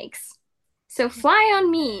their snakes. So fly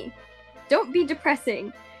on me. Don't be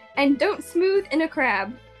depressing. And don't smooth in a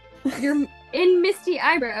crab. You're in misty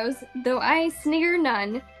eyebrows, though I snigger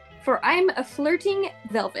none, for I'm a flirting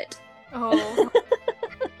velvet. Oh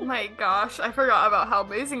my gosh, I forgot about how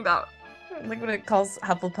amazing that. Like when it calls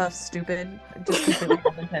Hufflepuff stupid, just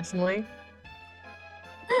completely unintentionally.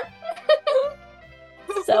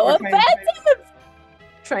 So We're offensive.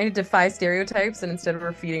 Trying to defy stereotypes, and instead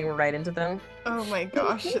we're feeding right into them. Oh my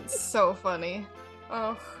gosh, it's so funny.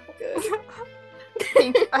 Oh, good.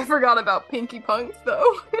 I forgot about Pinky Punk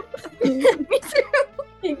though. Me too.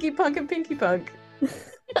 Pinky Punk and Pinky Punk.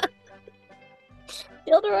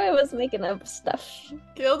 Gilderoy was making up stuff.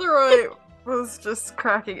 Gilderoy was just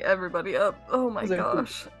cracking everybody up. Oh my Those are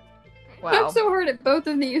gosh. I'm Wow. so hard at both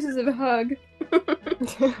of the uses of hug.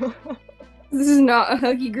 This is not a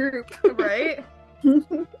huggy group. Right?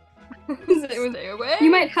 It was- Stay away.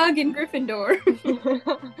 you might hug in Gryffindor.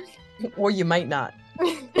 Or you might not.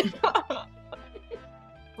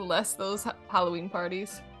 Bless those Halloween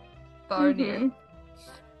parties. Far near. Mhm.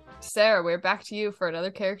 Sarah, we're back to you for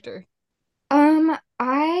another character.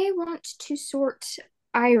 I want to sort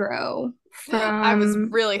Iroh from. I was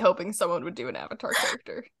really hoping someone would do an Avatar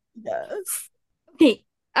character. Yes. Hey,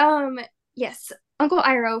 yes, Uncle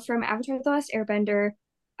Iroh from Avatar: The Last Airbender,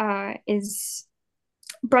 is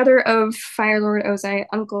brother of Fire Lord Ozai,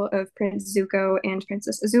 uncle of Prince Zuko and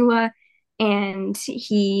Princess Azula, and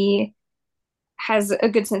he has a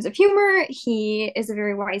good sense of humor. He is a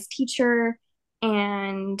very wise teacher,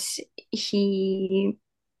 and he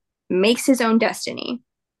makes his own destiny,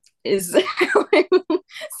 is how I will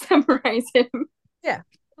summarize him.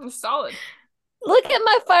 Solid. Look at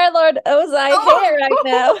my Fire Lord Ozai hair right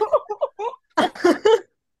now.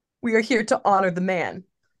 We are here to honor the man.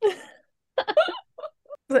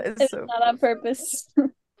 That is It's so not on purpose.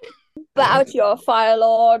 Bow to your Fire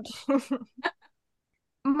Lord.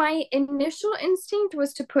 My initial instinct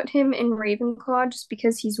was to put him in Ravenclaw just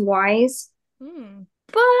because he's wise, Hmm.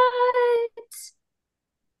 but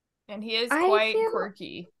And he is I quite feel-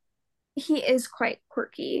 quirky. he is quite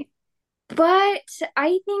quirky. But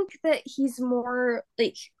I think that he's more,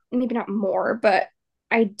 like, maybe not more, but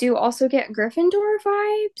I do also get Gryffindor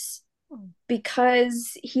vibes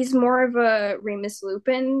because he's more of a Remus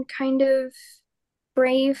Lupin kind of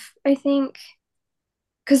brave, I think.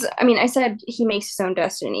 Because, I mean, I said he makes his own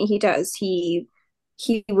destiny. He does. He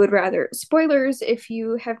would rather, spoilers, if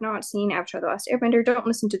you have not seen Avatar: The Last Airbender, don't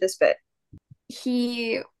listen to this bit.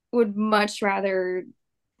 He would much rather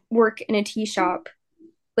work in a tea shop,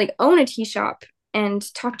 like own a tea shop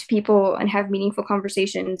and talk to people and have meaningful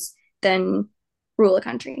conversations than rule a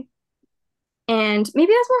country. And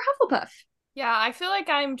maybe that's more Hufflepuff. Yeah, I feel like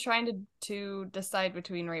I'm trying to decide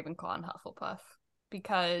between Ravenclaw and Hufflepuff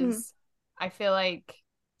because I feel like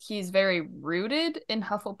he's very rooted in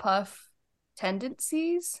Hufflepuff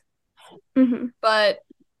tendencies, Mm-hmm. but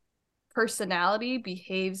personality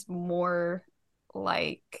behaves more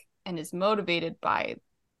like and is motivated by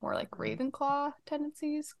more like Ravenclaw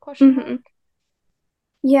tendencies, question Mhm. mark.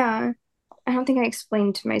 Yeah, I don't think I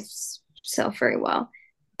explained to myself very well,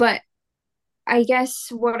 but I guess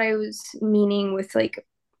what I was meaning with like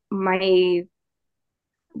my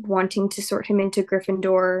wanting to sort him into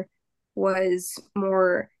Gryffindor was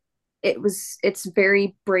more it's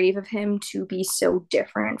very brave of him to be so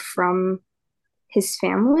different from his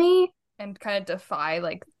family. And kind of defy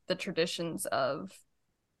like the traditions of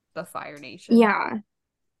the Fire Nation. Yeah.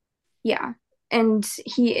 Yeah. And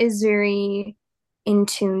he is very in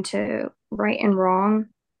tune to right and wrong,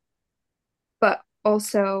 but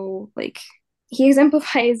also like he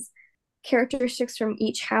exemplifies characteristics from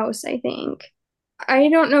each house, I think. I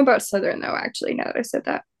don't know about Slytherin though, actually, now that I said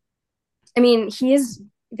that. I mean, he is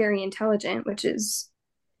very intelligent, which is,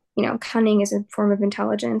 cunning is a form of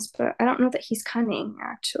intelligence, but I don't know that he's cunning,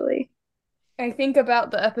 actually. I think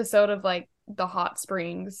about the episode of like the hot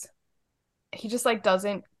springs. He just like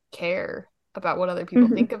doesn't care about what other people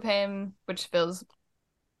Mhm. think of him, which feels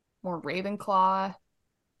more Ravenclaw.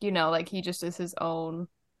 Like he just is his own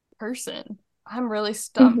person. I'm really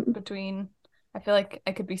stumped Mhm. between. I feel like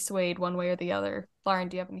I could be swayed one way or the other. Lauren,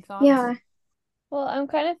 do you have any thoughts? Yeah. Well, I'm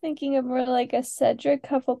kind of thinking of more like a Cedric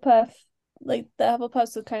Hufflepuff. Like the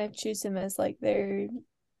Hufflepuffs would kind of choose him as like their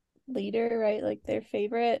leader, right? Like their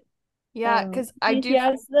favorite. Yeah, because I He do.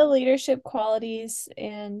 has the leadership qualities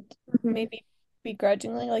and Mhm. maybe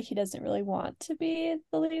begrudgingly, like he doesn't really want to be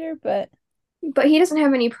the leader, but But he doesn't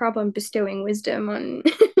have any problem bestowing wisdom on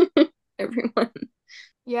everyone.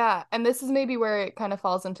 Yeah, and this is maybe where it kind of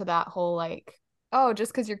falls into that whole like, oh,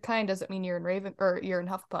 just because you're kind doesn't mean you're in Raven or you're in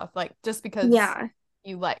Hufflepuff. Like just because Yeah.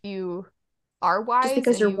 you are Just wise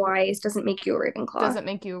because and you're you wise doesn't make you a Ravenclaw. doesn't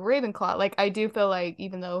make you a Ravenclaw. Like I do feel like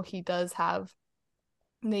even though he does have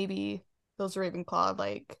maybe those Ravenclaw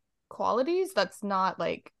like qualities, that's not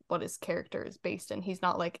like what his character is based in. He's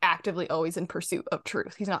not like actively always in pursuit of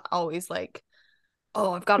truth. He's not always like,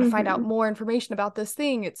 oh, I've got to find out Mhm. more information about this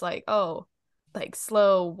thing. It's like, oh, like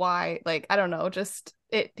slow, why, like I don't know, just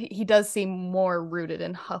he does seem more rooted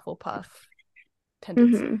in Hufflepuff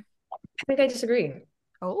tendency. Mhm. I think I disagree.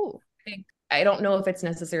 Oh, I don't know if it's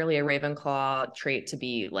necessarily a Ravenclaw trait to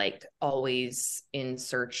be like always in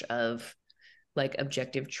search of like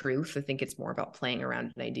objective truth. I think it's more about playing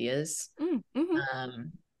around in ideas. mm-hmm.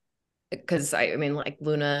 Because I mean, like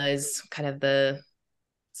Luna is kind of the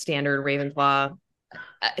standard Ravenclaw.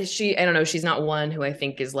 I don't know, she's not one who I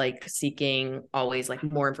think is like seeking always like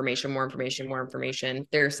more information, more information, more information.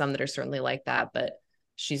 There are some that are certainly like that, but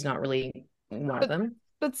she's not really one of them.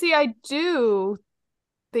 But see, I do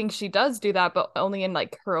think she does do that, but only in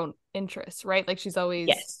like her own interests, right? Like she's always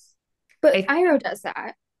Yes. But I Iroh does that.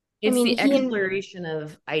 I It's mean, the exploration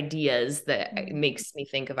of ideas that makes me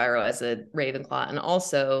think of Iroh as a Ravenclaw, and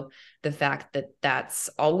also the fact that that's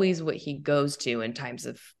always what he goes to in times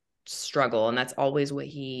of struggle, and that's always what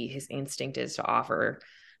his instinct is to offer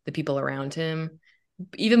the people around him,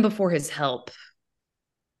 even before his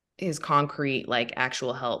concrete, like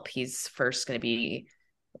actual help. He's first going to be,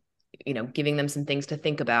 giving them some things to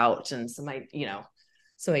think about and some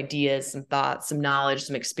ideas, some thoughts, some knowledge,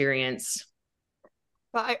 some experience.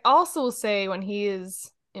 But I also say when he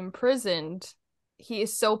is imprisoned, he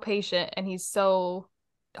is so patient and he's so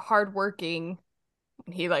hardworking.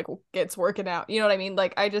 He like gets working out. You know what I mean?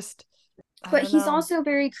 Like I but don't he's know. also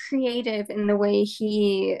very creative in the way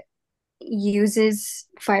he uses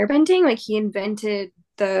firebending. Like he invented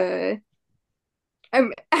the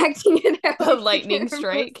I'm acting it out. The I lightning can't remember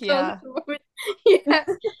what strike, it's called yeah. at the moment.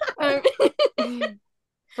 Yeah.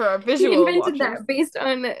 For our He visual invented watchers. that based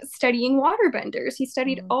on studying waterbenders. He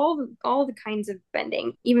studied Mm. all the kinds of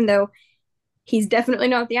bending, even though he's definitely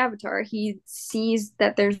not the Avatar. He sees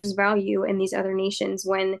that there's value in these other nations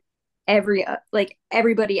when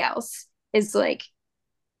everybody else is like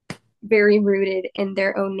very rooted in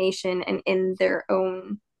their own nation and in their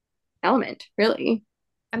own element, really.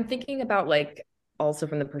 I'm thinking about like also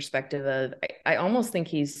from the perspective of I almost think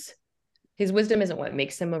his wisdom isn't what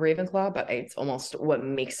makes him a Ravenclaw, but it's almost what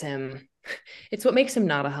makes him it's what makes him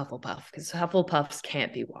not a Hufflepuff, because Hufflepuffs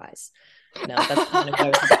can't be wise. No, that's kind of what I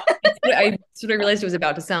was about. I sort of realized it was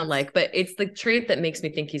about to sound like, but it's the trait that makes me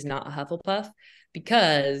think he's not a Hufflepuff,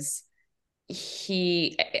 because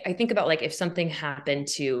I think about like if something happened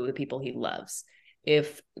to the people he loves,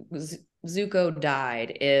 if Zuko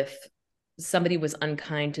died, if somebody was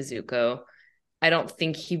unkind to Zuko, I don't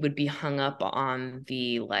think he would be hung up on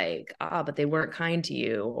the like, but they weren't kind to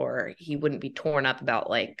you, or he wouldn't be torn up about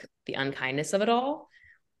like the unkindness of it all.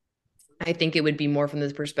 I think it would be more from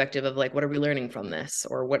this perspective of like, what are we learning from this?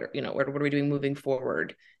 Or what are we doing moving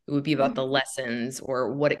forward? It would be about the lessons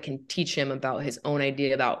or what it can teach him about his own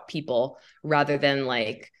idea about people, rather than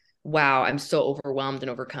like, wow, I'm so overwhelmed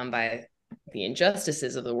and overcome by the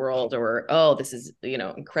injustices of the world, or, oh, this is,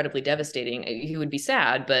 incredibly devastating. He would be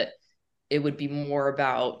sad, but it would be more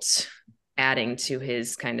about adding to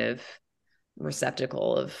his kind of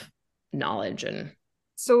receptacle of knowledge. And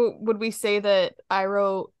So would we say that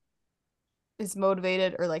Iroh is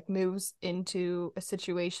motivated or like moves into a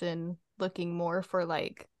situation looking more for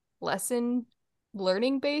like lesson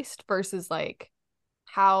learning based versus like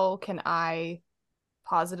how can I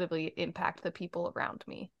positively impact the people around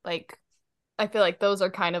me? Like I feel like those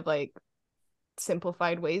are kind of like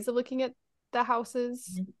simplified ways of looking at the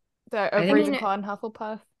houses that of I think Ravenclaw and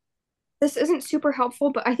Hufflepuff. This isn't super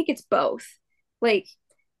helpful, but I think it's both. Like,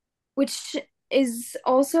 which is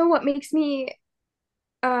also what made me,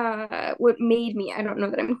 I don't know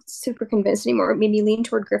that I'm super convinced anymore, it made me lean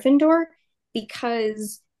toward Gryffindor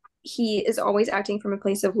because he is always acting from a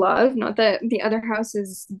place of love. Not that the other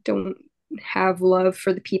houses don't have love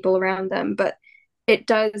for the people around them, but it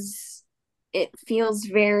does, it feels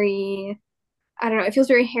very, I don't know, it feels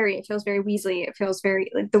very Harry, it feels very Weasley, it feels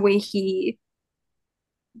very like the way he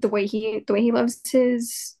loves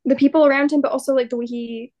the people around him, but also like the way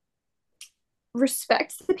he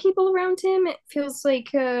respects the people around him. It feels like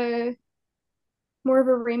more of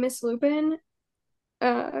a Remus Lupin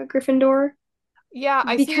Gryffindor, Yeah,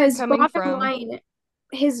 I see where you're because coming from.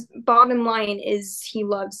 his bottom line is he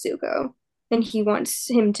loves Zuko and he wants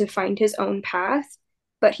him to find his own path,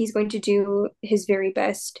 but he's going to do his very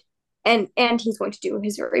best, and he's going to do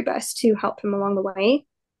his very best to help him along the way.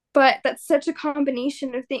 But that's such a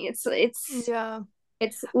combination of things. Yeah.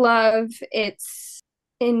 It's love, it's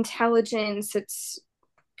intelligence, it's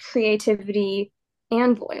creativity,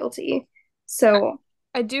 and loyalty. So,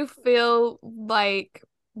 I do feel like,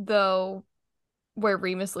 though, where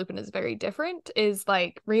Remus Lupin is very different is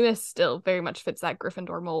like Remus still very much fits that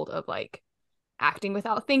Gryffindor mold of like acting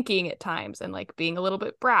without thinking at times and like being a little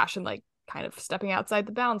bit brash and like kind of stepping outside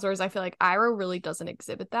the bounds. Whereas I feel like Iroh really doesn't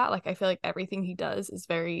exhibit that. Like I feel like everything he does is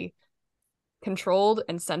very controlled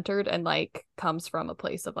and centered and like comes from a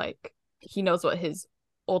place of like he knows what his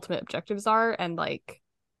ultimate objectives are and like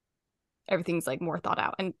everything's like more thought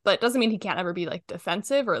out. And but it doesn't mean he can't ever be like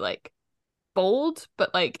defensive or like bold,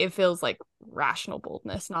 but like it feels like rational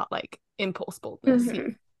boldness, not like impulse boldness.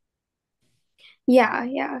 mhm. Yeah,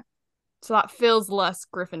 yeah. So that feels less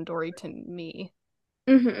Gryffindory to me.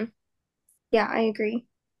 Hmm. Yeah, I agree.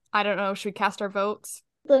 I don't know. Should we cast our votes?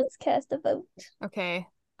 Let's cast a vote. Okay.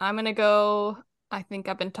 I'm gonna go. I think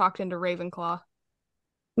I've been talked into Ravenclaw.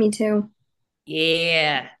 Me too.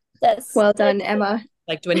 Yeah. That's Well done, Emma.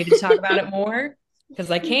 Like, do I need to talk about it more?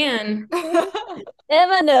 Because I can.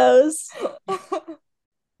 Emma knows.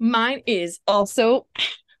 Mine is also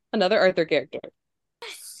another Arthur character.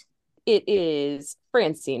 It is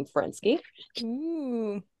Francine Frensky.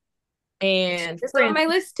 Ooh. And It's on my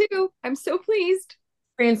list too. I'm so pleased.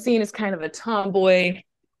 Francine is kind of a tomboy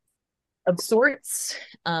of sorts.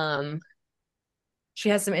 She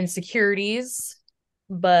has some insecurities,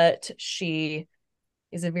 but she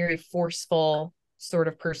is a very forceful sort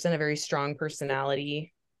of person, a very strong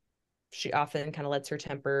personality. She often kind of lets her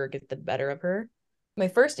temper get the better of her. My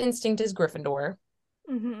first instinct is Gryffindor,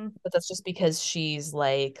 Mm-hmm. but that's just because she's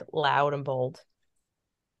like loud and bold.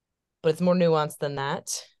 But it's more nuanced than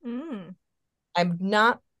that. Mm. I'm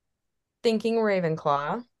not thinking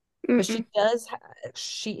Ravenclaw, but Mm-mm.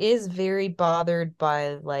 she is very bothered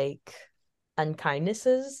by like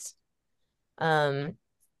unkindnesses. And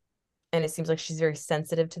it seems like she's very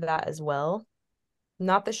sensitive to that as well.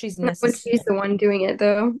 Not that she's Not when she's the one doing it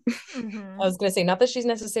though. Mm-hmm. I was gonna say not that she's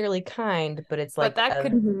necessarily kind, but it's But like that a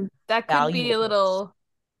could Mhm. be a valuable. little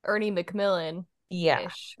Ernie Macmillan-ish. Yeah.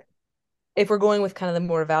 If we're going with kind of the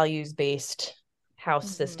more values-based house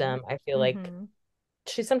Mhm. system, I feel like Mhm.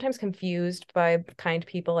 she's sometimes confused by kind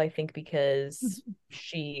people, I think, because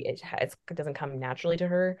it doesn't come naturally to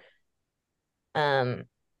her.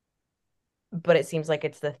 But it seems like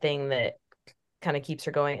it's the thing that kind of keeps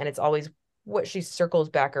her going, and it's always what she circles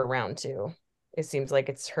back around to. It seems like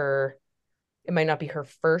it might not be her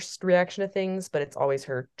first reaction to things, but it's always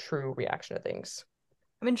her true reaction to things.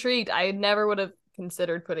 I'm intrigued. I never would have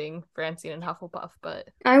considered putting Francine in Hufflepuff, but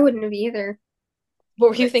I wouldn't have either. What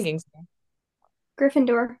were you Yes. thinking?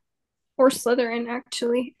 Gryffindor or Slytherin,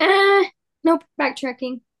 actually. Nope.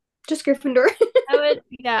 Backtracking. Just Gryffindor.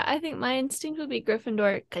 I think my instinct would be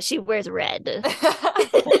Gryffindor because she wears red.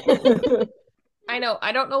 I know.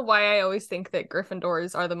 I don't know why I always think that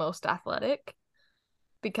Gryffindors are the most athletic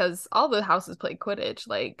because all the houses play Quidditch.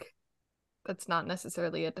 Like, that's not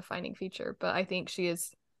necessarily a defining feature, but I think she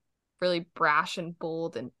is really brash and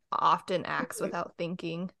bold and often acts without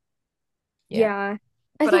thinking. Yeah.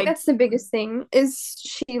 I But think I that's the biggest thing is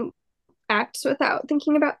she acts without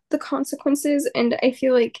thinking about the consequences, and I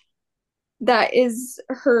feel like that is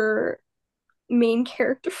her main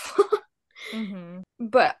character flaw. Mhm.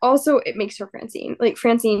 But also it makes her Francine. Like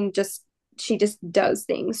Francine she just does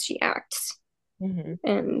things, she acts. Mhm.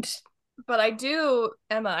 And But I do,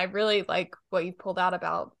 Emma, I really like what you pulled out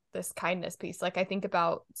about this kindness piece. Like I think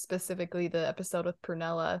about specifically the episode with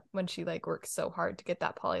Prunella when she like works so hard to get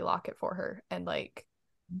that Polly Locket for her and like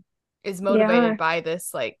is motivated yeah. by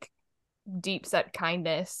this like deep set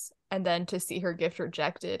kindness, and then to see her gift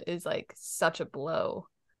rejected is like such a blow.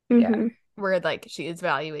 Mhm. Where like she is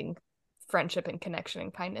valuing friendship and connection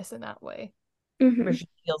and kindness in that way. Where Mhm. she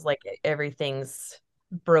feels like everything's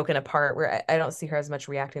broken apart, where I don't see her as much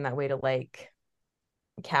reacting that way to like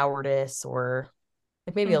cowardice or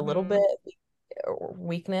like maybe a little Mhm. bit,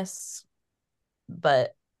 weakness,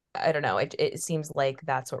 but I don't know. It seems like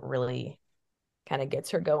that's what really kind of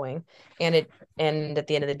gets her going, and at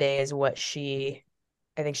the end of the day is what I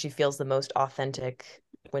think she feels the most authentic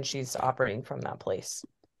when she's operating from that place.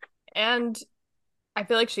 And I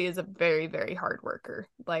feel like she is a very, very hard worker.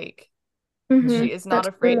 Like, Mhm, she is not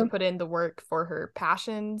that's afraid to true. put in the work for her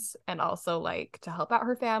passions and also like to help out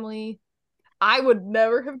her family. I would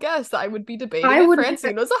never have guessed I would be debating I if wouldn't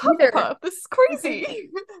Francine was a either. Hufflepuff. This is crazy.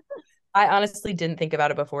 I honestly didn't think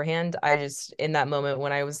about it beforehand. I just, in that moment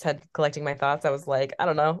when I was collecting my thoughts, I was like, I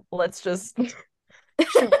don't know, let's just shoot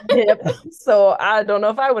from the hip. So I don't know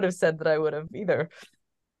if I would have said that I would have either.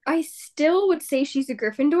 I still would say she's a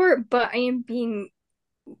Gryffindor, but I am being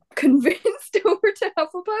convinced over to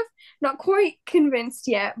Hufflepuff. Not quite convinced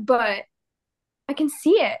yet, but I can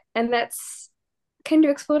see it, and that's kind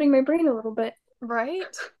of exploding my brain a little bit. Right?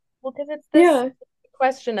 Well, because it's this Yeah.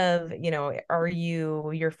 question of, are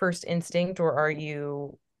you your first instinct or are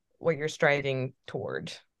you what you're striving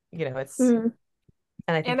toward? It's, Mm.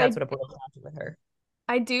 and I think And that's what it boils down to with her.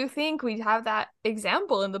 I do think we have that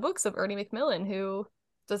example in the books of Ernie Macmillan, who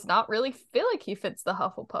does not really feel like he fits the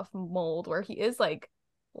Hufflepuff mold, where he is like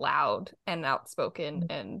loud and outspoken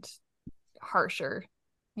and harsher,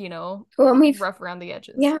 Well, and rough around the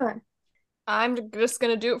edges. yeah. I'm just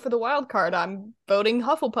gonna do it for the wild card. I'm voting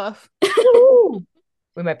Hufflepuff.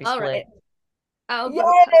 We might be All split. right. I'll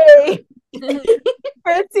Yay!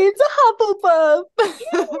 Francine's a Hufflepuff.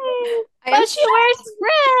 But she wears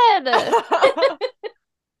red.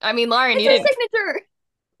 I mean, Lauren, It's you her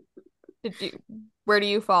didn't. signature. Where do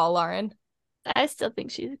you fall, Lauren? I still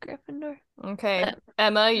think she's a Gryffindor. Okay, But-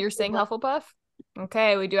 Emma, you're saying Hufflepuff.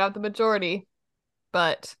 Okay, we do have the majority,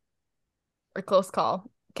 but a close call.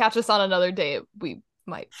 Catch us on another day. We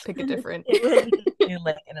might pick a different. It will be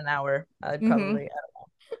like in an hour. I'd Mhm. probably.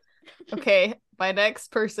 Okay, my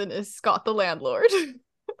next person is Scott the landlord.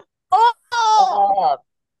 Oh,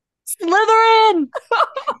 Slytherin!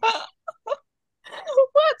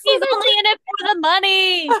 What? He's only in it for the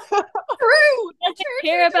money. True. He doesn't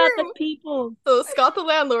care about the people. So Scott the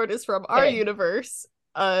landlord is from our Okay. universe.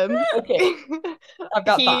 Okay. I've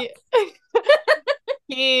got thoughts.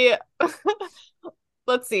 he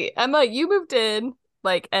let's see. Emma, you moved in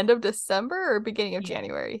like end of December or beginning of Yeah.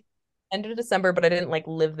 January? End of December, but I didn't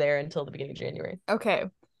live there until the beginning of January. Okay.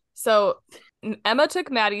 So Emma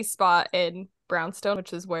took Maddie's spot in Brownstone,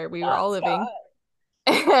 which is where we were all living.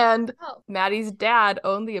 And Maddie's dad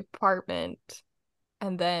owned the apartment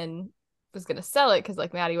and then was gonna sell it because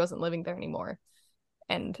like Maddie wasn't living there anymore.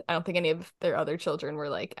 And I don't think any of their other children were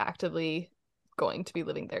like actively going to be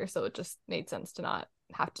living there. So it just made sense to not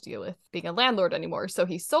have to deal with being a landlord anymore. So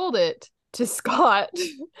he sold it to Scott,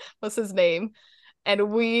 was his name.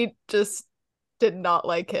 And we just did not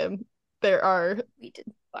like him. There are We did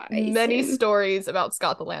buy many him. stories about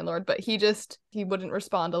Scott the landlord, but he wouldn't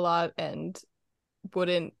respond a lot and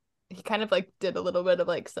he kind of like did a little bit of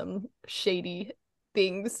like some shady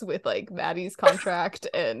things with like Maddie's contract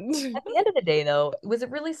and At the end of the day, though, was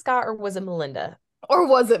it really Scott or was it Melinda? or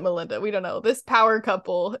was it Melinda? We don't know. This power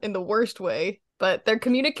couple in the worst way, but their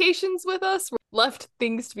communications with us left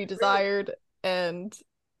things to be desired. And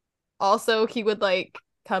also he would like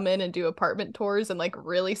come in and do apartment tours and like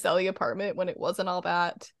really sell the apartment when it wasn't all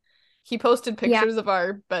that. He posted pictures of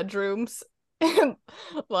our bedrooms and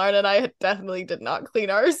Lauren and I definitely did not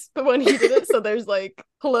clean ours when he did it. So there's like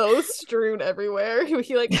clothes strewn everywhere.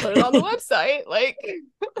 He like put it on the website. Like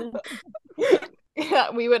yeah,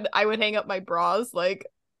 I would hang up my bras like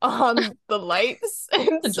on the lights.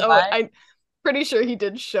 And so I'm pretty sure he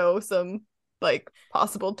did show some like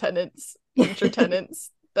possible tenants, future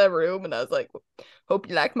tenants, the room, and I was like, hope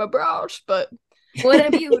you like my bras. But What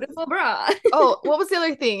a beautiful bra. oh, what was the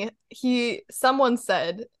other thing? Someone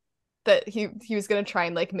said that he was gonna try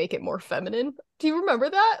and like make it more feminine. Do you remember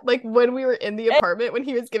that? Like when we were in the apartment when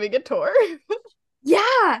he was giving a tour?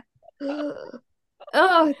 Yeah.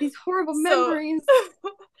 Oh, these horrible memories.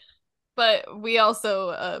 But we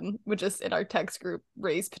also would just in our text group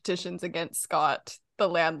raise petitions against Scott, the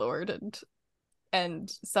landlord,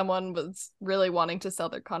 and someone was really wanting to sell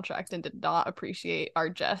their contract and did not appreciate our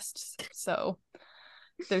jests. So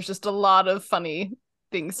there's just a lot of funny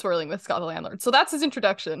things swirling with Scott the landlord. So that's his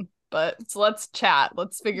introduction. But so let's chat.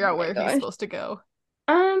 Let's figure out where he's supposed to go.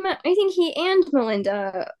 I think he and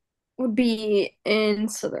Melinda would be in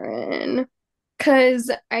Slytherin. Cause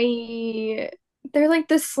they're like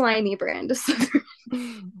the slimy brand of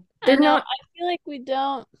Slytherin. They're not. I feel like we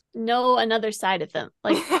don't know another side of them.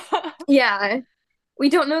 Like, Yeah. We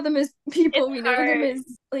don't know them as people. It's We know them hard. as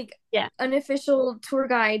like Yeah. unofficial tour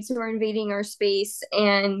guides who are invading our space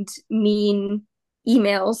and mean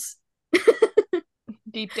emails.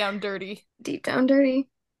 Deep down dirty. Deep down dirty.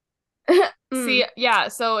 See, yeah,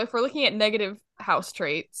 so if we're looking at negative house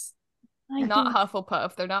traits, I not think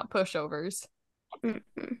Hufflepuff, they're not pushovers. Mm-mm.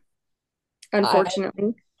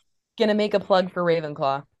 Unfortunately. Gonna make a plug for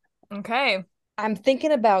Ravenclaw. Okay. I'm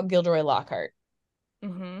thinking about Gilderoy Lockhart.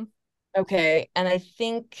 Mm-hmm. Okay, and I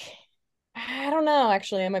think I don't know.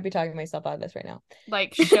 Actually, I might be talking myself out of this right now.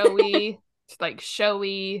 Like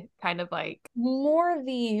showy, kind of like More of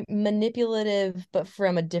the manipulative, but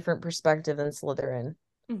from a different perspective than Slytherin.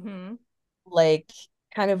 mm-hmm. Like,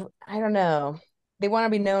 kind of, I don't know. They want to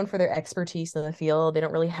be known for their expertise in the field. They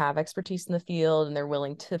don't really have expertise in the field, and they're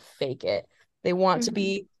willing to fake it. They want to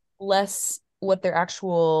be less what their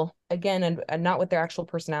actual, again, and not what their actual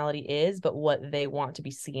personality is, but what they want to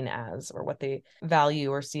be seen as, or what they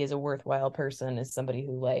value or see as a worthwhile person is somebody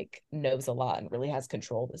who like knows a lot and really has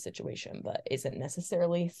control of the situation, but isn't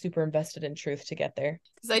necessarily super invested in truth to get there.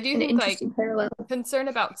 Because I do An think like interesting parallel. concern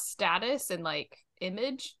about status and like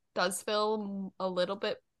image does feel a little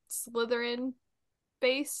bit Slytherin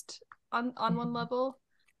based on one level,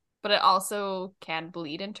 but it also can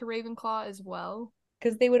bleed into Ravenclaw as well.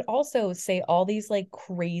 Because they would also say all these like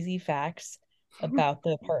crazy facts about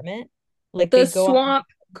the apartment. Like The they'd go on swamp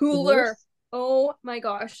cooler. tours, Oh my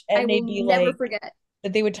gosh. and I they'd will be never like forget.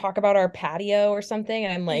 that they would talk about our patio or something,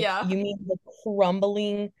 and I'm like, Yeah. you mean the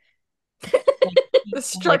crumbling The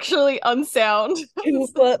structurally unsound. 2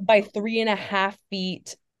 foot by 3.5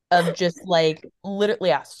 feet of just like literally,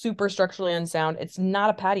 yeah, super structurally unsound. It's not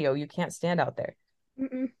a patio. You can't stand out there.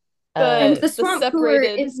 Mm-mm. The And the the swamp cooler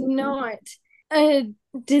separated is not a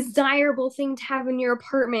desirable thing to have in your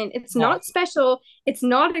apartment. It's No. not special. It's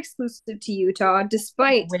not exclusive to Utah,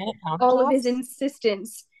 despite Granite all of his countertops.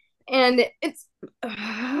 insistence. And it's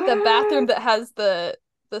the bathroom that has the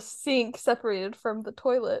sink separated from the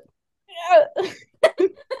toilet. I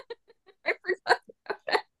forgot.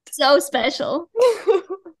 so special.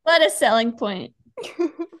 What a selling point.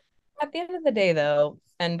 At the end of the day, though,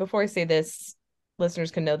 and before I say this,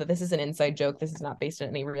 listeners can know that this is an inside joke. This is not based on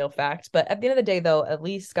any real fact. But at the end of the day, though, at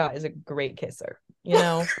least Scott is a great kisser. You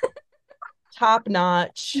know, top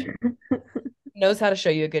notch, knows how to show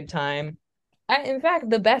you a good time. In fact,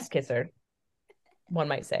 the best kisser, one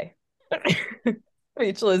might say.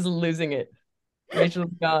 Rachel is losing it.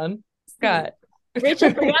 Rachel's gone. Scott.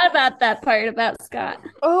 Rachel forgot about that part about Scott.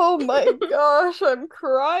 Oh my gosh, I'm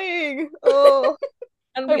crying. Oh,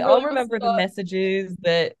 And I we all really was remember the not- messages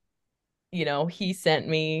that, you know, he sent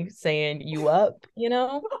me saying, you up, you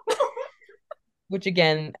know? Which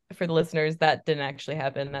again, for the listeners, that didn't actually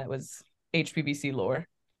happen. That was HBBC lore.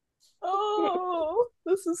 oh,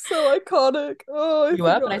 this is so iconic. Oh, I You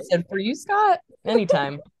up? And I forgot. said, for you, Scott,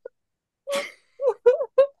 anytime.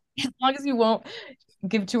 As long as you won't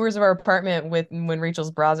give tours of our apartment with when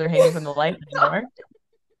Rachel's bras are hanging from the light anymore.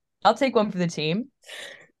 I'll take one for the team.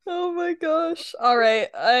 Oh my gosh. All right.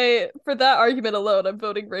 For that argument alone, I'm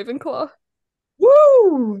voting Ravenclaw.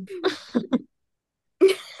 Woo!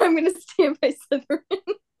 I'm gonna stand by Slytherin.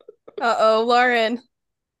 Uh-oh, Lauren.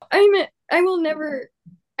 I will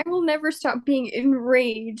never stop being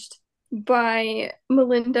enraged by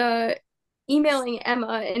Melinda emailing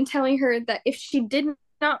Emma and telling her that if she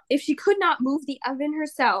could not move the oven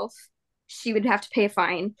herself, she would have to pay a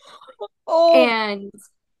fine. Oh, And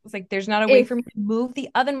It's like there's not a way If- for me to move the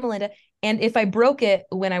oven, Melinda. And if I broke it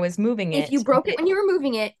when I was moving it, if you broke it when you were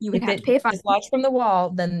moving it, you would if have it to pay a fine. dislodged from the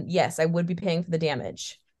wall, then yes, I would be paying for the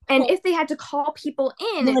damage. And if they had to call people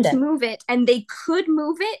in Melinda. to move it and they could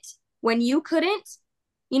move it when you couldn't,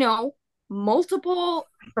 you know, multiple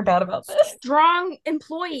Forgot about this. strong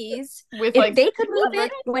employees, with if like they could move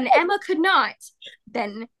it when Emma could not,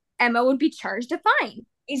 then Emma would be charged a fine.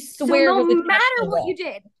 I So swear it no was attached to matter the what wall. you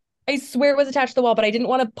did, I swear it was attached to the wall, but I didn't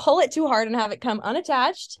want to pull it too hard and have it come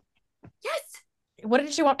unattached. yes. What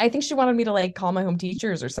did she want? I think she wanted me to like call my home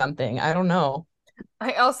teachers or something. I don't know.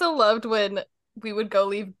 I also loved when we would go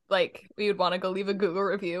leave we would want to go leave a Google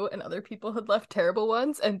review and other people had left terrible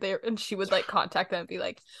ones and she would like contact them and be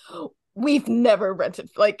like, we've never rented,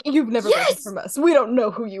 like you've never rented Yes! from us. We don't know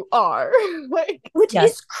who you are. Like Which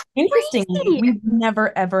Yes. is Interestingly, crazy. we've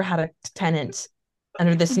never ever had a tenant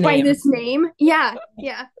under this by name. this name. Yeah.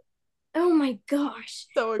 Oh my gosh.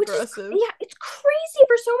 so Which is, aggressive. yeah, it's crazy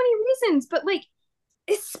for so many reasons, but like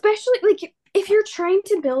especially like if you're trying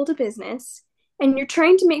to build a business and you're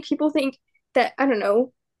trying to make people think that, I don't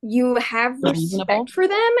know, you have Reasonable. respect for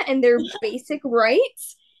them and their basic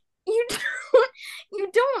rights, you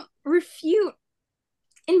don't refute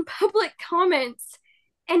in public comments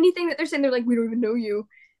anything that they're saying. They're like, we don't even know you.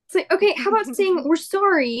 It's like, okay, how about saying we're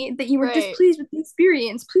sorry that you were Right. displeased with the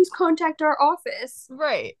experience. Please contact our office.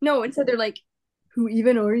 Right. No, instead they're like, who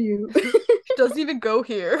even are you? Doesn't even go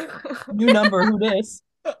here. New number, who this?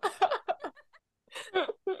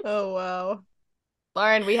 Oh wow.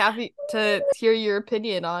 Lauren, we have to hear your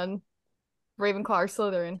opinion on Ravenclaw or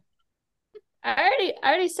Slytherin. I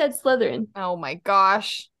already said Slytherin. Oh my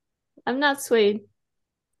gosh. I'm not swayed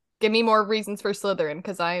Give me more reasons for Slytherin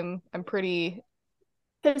because I'm pretty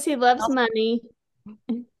because he loves money.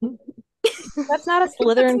 That's not a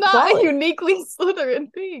Slytherin It's not a quality. uniquely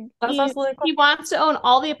Slytherin thing. That's not a Slytherin He wants to own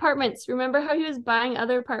all the apartments. Remember how he was buying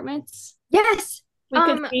other apartments? Yes. We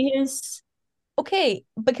could see his. Okay,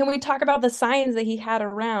 but can we talk about the signs that he had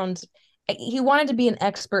around? He wanted to be an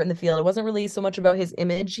expert in the field. It wasn't really so much about his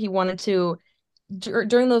image. He wanted to,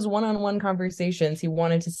 during those one-on-one conversations, he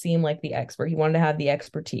wanted to seem like the expert. He wanted to have the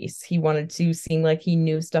expertise. He wanted to seem like he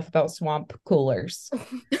knew stuff about swamp coolers.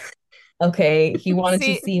 Okay, he wanted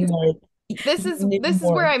to seem like This he is knew where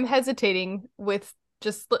more. I'm hesitating with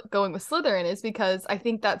just going with Slytherin is because I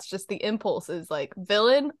think that's just the impulse is like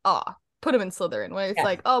villain, put him in Slytherin. When it's Yeah.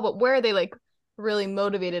 like, oh, but where are they like really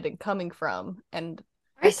motivated and coming from? And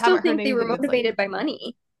I just still haven't heard think they were anything that's, like- motivated by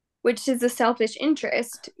money, which is a selfish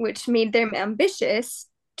interest, which made them ambitious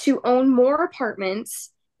to own more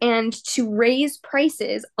apartments and to raise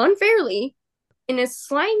prices unfairly in a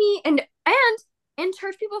slimy and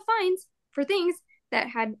charge people fines for things that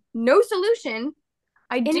had no solution.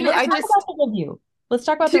 I And do. it I was just Talk about the review. Let's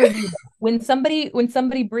talk about the review. When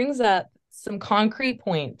somebody brings up some concrete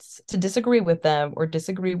points to disagree with them or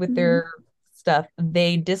disagree with their stuff,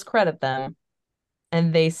 they discredit them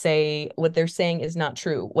and they say what they're saying is not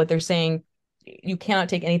true. What they're saying, you cannot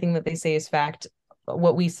take anything that they say as fact.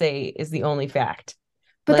 What we say is the only fact.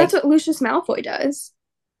 But Like, that's what Lucius Malfoy does.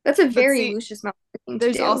 That's a very see, Lucius Malfoy thing to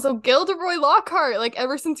there's do. also Gilderoy Lockhart. Like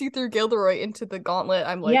ever since you threw Gilderoy into the gauntlet,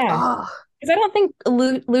 I'm like, Yeah. because I don't think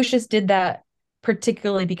Lucius did that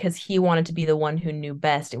particularly because he wanted to be the one who knew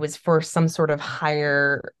best. It was for some sort of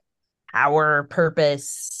higher power purpose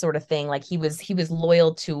sort of thing. Like he was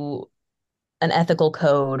loyal to an ethical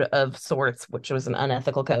code of sorts, which was an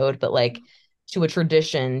unethical code, but like to a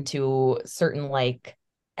tradition, to certain like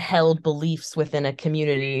held beliefs within a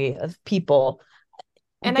community of people.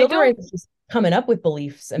 And Gilderoy was just coming up with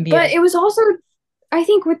beliefs and being But it was also, I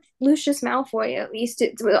think with Lucius Malfoy, at least,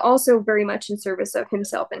 it was also very much in service of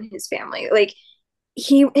himself and his family. Like,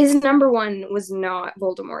 his number one was not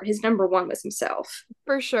Voldemort. His number one was himself.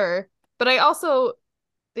 For sure. But I also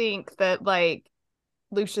think that like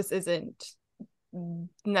Lucius isn't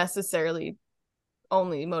necessarily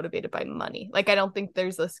only motivated by money. Like I don't think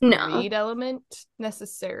there's this No. greed element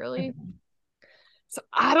necessarily. So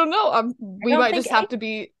I don't know. We don't might think just have to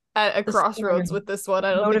be at a the crossroads story with this one.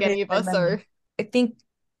 I don't think any of motivated us by money. are. I think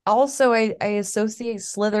also I associate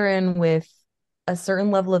Slytherin with a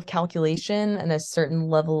certain level of calculation and a certain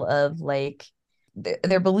level of like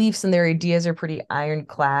their beliefs and their ideas are pretty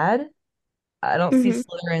ironclad. I don't see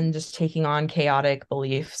Slytherin just taking on chaotic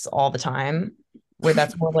beliefs all the time, where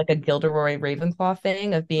that's more like a Gilderoy Ravenclaw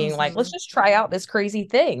thing of being like, let's just try out this crazy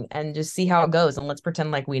thing and just see how it goes and let's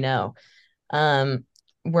pretend like we know.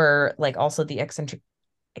 Where like also the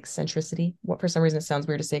eccentricity, what for some reason it sounds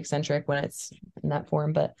weird to say eccentric when it's in that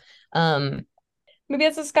form, but maybe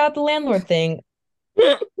it's a Scott the landlord thing.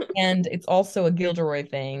 And it's also a Gilderoy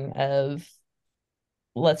thing of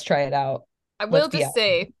let's try it out. I will just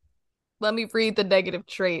say, let me read the negative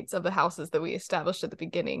traits of the houses that we established at the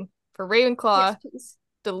beginning. For Ravenclaw, Yes,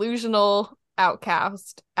 delusional,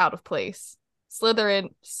 outcast, out of place. Slytherin,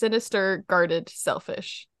 sinister, guarded,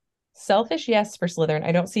 selfish. Selfish, yes, for Slytherin.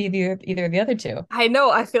 I don't see either of the other two. I know,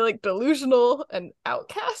 I feel like delusional and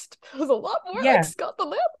outcast was a lot more like Scott the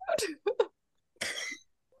landlord.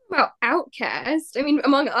 Well, outcast. I mean,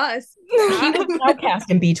 among us. He was an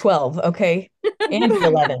outcast in B12, okay? And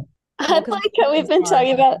B11. I like how we've been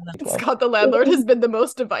talking about Scott the landlord has been the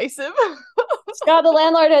most divisive. Scott the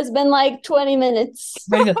landlord has been like 20 minutes.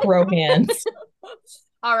 Ready to throw hands.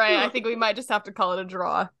 All right, I think we might just have to call it a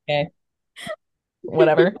draw. Okay.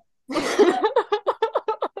 Whatever. It's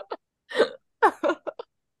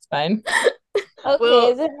fine.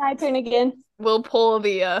 Okay, is it my turn again? We'll pull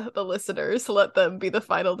the listeners, let them be the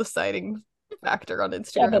final deciding factor on Yeah,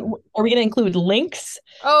 Instagram. but are we going to include links?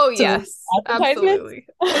 Oh to yes, advertisements? absolutely.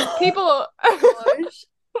 People.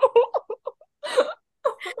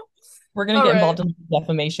 We're going to get involved in the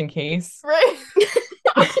defamation case. Right.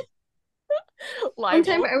 One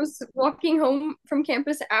time I was walking home from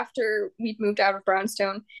campus after we'd moved out of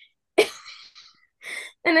Brownstone,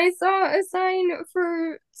 and I saw a sign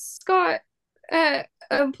for Scott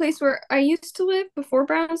a place where I used to live before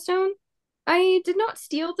Brownstone. I did not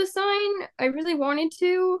steal the sign. I really wanted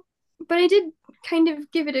to, but I did kind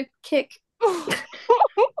of give it a kick.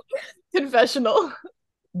 Confessional.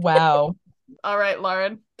 Wow. All right,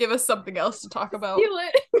 Lauren, give us something else to talk about. Steal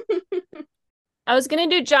it. I was gonna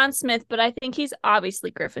do John Smith, but I think he's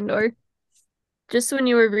obviously Gryffindor. Just when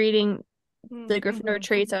you were reading the Gryffindor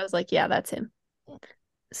traits, I was like, yeah, that's him.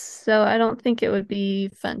 So I don't think it would be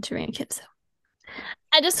fun to rank him. So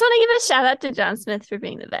I just want to give a shout out to John Smith for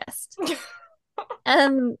being the best.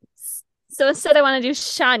 So instead I want to do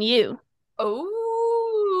Shan Yu.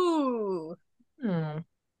 Oh. Hmm. I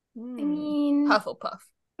mean, Hufflepuff.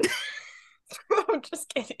 I'm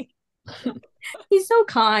just kidding. he's so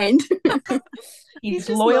kind. He's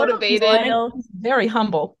just loyal, motivated. loyal, very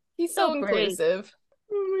humble. He's so So brave. inclusive.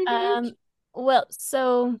 Oh my gosh. Well,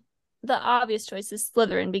 so the obvious choice is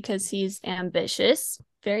Slytherin because he's ambitious,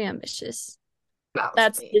 very ambitious.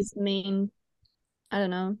 That's his main, I don't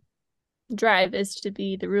know, drive is to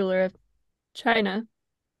be the ruler of China.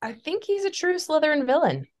 I think he's a true Slytherin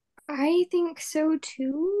villain. I think so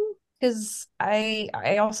too. Because I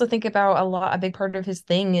also think about a big part of his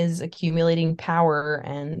thing is accumulating power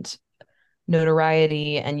and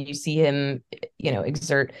notoriety, and you see him,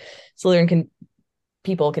 exert.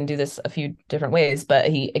 People can do this a few different ways, but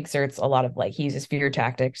he exerts a lot of he uses fear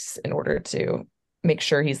tactics in order to make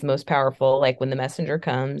sure he's the most powerful. Like when the messenger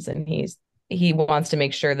comes, and he wants to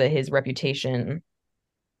make sure that his reputation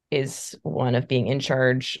is one of being in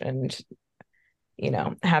charge and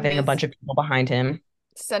having a bunch of people behind him.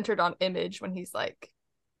 Centered on image when he's like,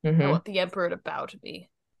 Mhm. I want the emperor to bow to me.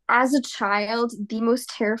 As a child, the most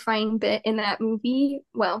terrifying bit in that movie,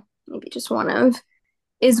 well, maybe just one of,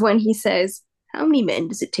 is when he says, "How many men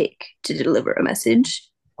does it take to deliver a message?"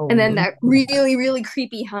 And then that really, really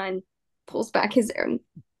creepy Hun pulls back his hair and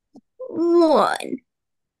one.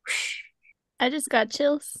 I just got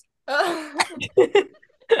chills.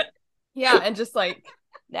 Yeah, and just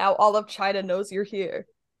now all of China knows you're here.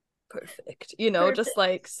 Perfect. Just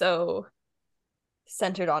so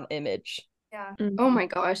centered on image. Yeah. Mhm. Oh my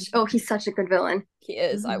gosh. Oh, he's such a good villain. He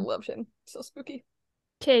is. I Mhm. loved him. So spooky.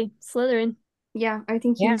 Okay, Slytherin. Yeah, I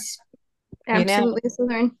think Yeah. he's absolutely a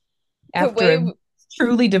Slytherin. After way a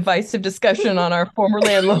truly divisive discussion on our former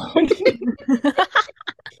landlord,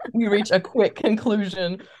 we reach a quick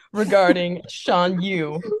conclusion regarding Shan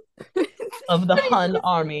Yu of the Han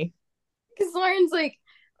army. Because Lauren's like,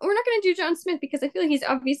 we're not going to do John Smith because I feel like he's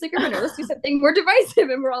obviously Gryffindor. Let's do something more divisive.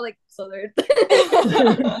 And we're all like,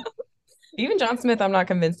 Slytherin. Even John Smith, I'm not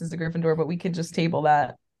convinced is a Gryffindor, but we could just table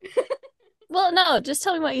that. Well, no, just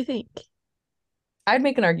tell me what you think. I'd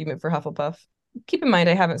make an argument for Hufflepuff. Keep in mind,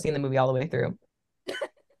 I haven't seen the movie all the way through.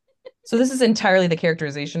 So this is entirely the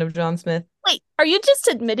characterization of John Smith. Wait, are you just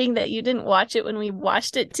admitting that you didn't watch it when we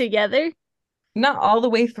watched it together? Not all the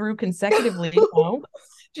way through consecutively, no.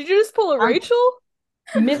 Did you just pull a Rachel?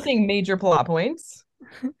 Missing major plot points.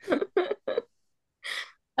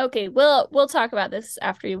 Okay, we'll talk about this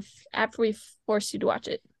after we force you to watch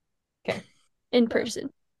it. Okay. In person.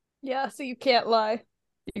 Yeah, so you can't lie.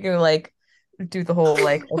 You're gonna do the whole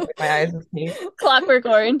open my eyes and see. Clockwork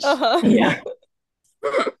Orange. Uh-huh. Yeah.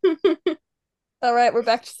 All right, we're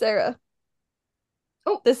back to Sarah.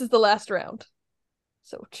 Oh, this is the last round.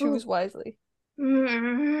 So choose wisely.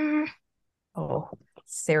 Oh,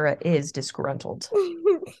 Sarah is disgruntled.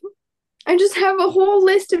 I just have a whole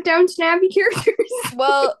list of Downton Abbey characters.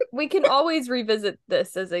 Well, we can always revisit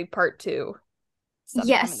this as a part 2. sometime in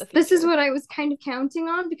Yes, the this is future. what I was kind of counting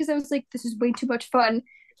on because I was like, this is way too much fun.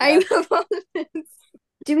 I love all of this.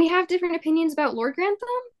 Do we have different opinions about Lord Grantham?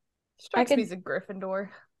 Strikes I could- me as a Gryffindor.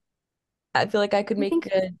 I feel like I could I make think-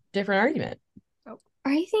 a different argument.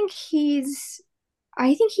 I think he's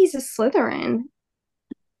a Slytherin.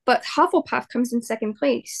 But Hufflepuff comes in second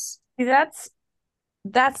place See, that's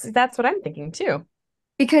what I'm thinking too.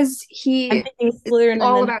 because I'm he thinking is Slytherin and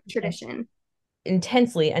all then about tradition.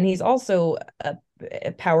 intensely, and he's also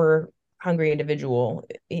a power-hungry individual.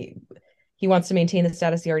 He wants to maintain the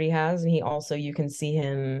status he already has, and you can see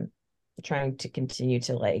him trying to continue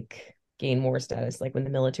to gain more status, like when the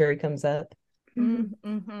military comes up.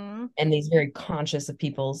 Mm-hmm. And he's very conscious of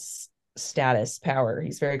people's status, power.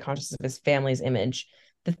 He's very conscious of his family's image.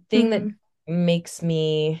 The thing that makes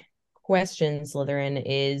me question Slytherin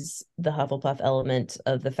is the Hufflepuff element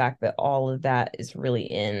of the fact that all of that is really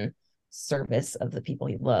in service of the people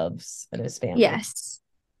he loves and his family. Yes.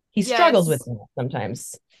 He struggles Yes. with that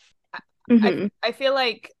sometimes. Mhm. I feel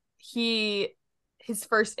like his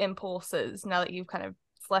first impulses, now that you've kind of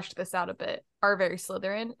fleshed this out a bit, are very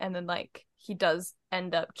Slytherin, and then he does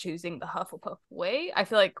end up choosing the Hufflepuff way. I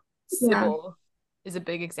feel like Sybil is a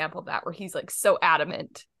big example of that, where he's like so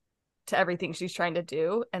adamant to everything she's trying to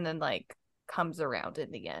do and then like comes around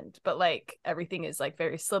in the end. But like everything is like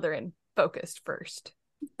very Slytherin focused first.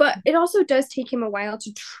 But it also does take him a while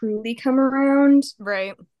to truly come around,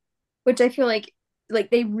 Right. which I feel like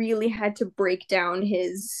they really had to break down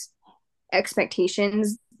his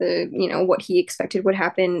expectations, what he expected would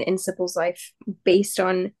happen in Sybil's life based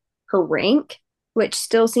on her rank, which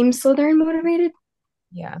still seems Slytherin motivated.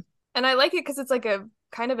 Yeah. And I like it because it's like a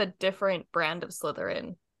kind of a different brand of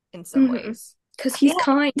Slytherin in some ways. Because he's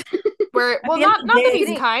kind. Where, well, the end of not the that day-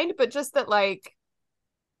 he's kind, but just that like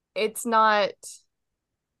it's not,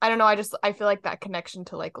 I don't know, I feel like that connection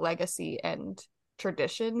to like legacy and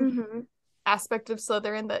tradition aspect of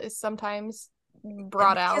Slytherin that is sometimes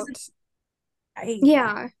brought out.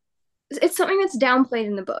 Yeah. It's something that's downplayed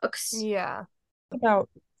in the books. Yeah. About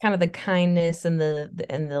kind of the kindness and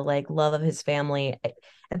the like love of his family.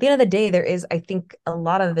 At the end of the day, there is, I think, a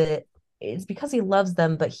lot of it is because he loves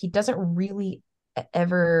them, but he doesn't really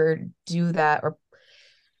ever do that, or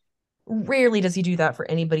rarely does he do that for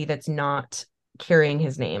anybody that's not carrying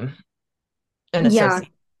his name and associated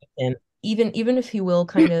with him. Even if he will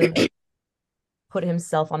kind of put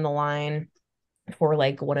himself on the line for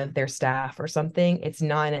like one of their staff or something, it's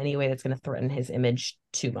not in any way that's going to threaten his image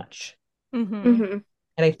too much. And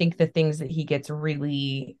I think the things that he gets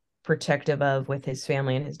really protective of with his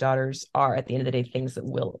family and his daughters are, at the end of the day, things that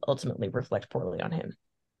will ultimately reflect poorly on him.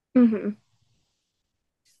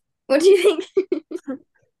 What do you think?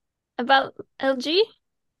 About LG?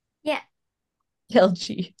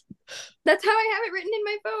 LG. That's how I have it written in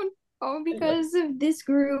my phone. All because of this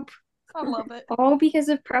group. I love it. All because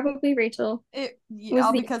of probably Rachel.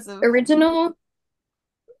 All because of original.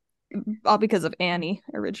 All because of Annie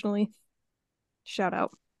originally. Shout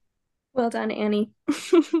out. Well done, Annie.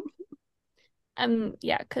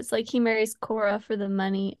 Yeah, because like he marries Cora for the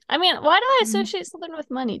money. I mean, why do I associate Slytherin with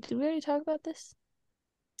money? Did we already talk about this?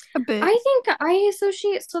 A bit. I think I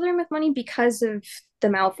associate Slytherin with money because of the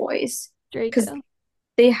Malfoys. Because Draco.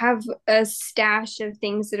 they have a stash of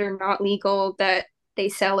things that are not legal that they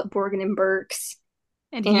sell at Borgin and Burke's.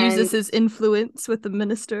 And he uses his influence with the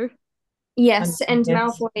minister. Yes, and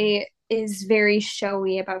Yes. Malfoy is very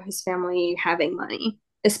showy about his family having money,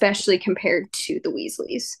 especially compared to the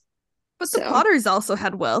Weasleys. But the Potters also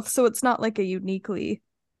had wealth, so it's not like a uniquely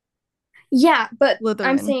Yeah, but Slytherin.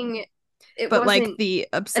 I'm saying it but like wasn't the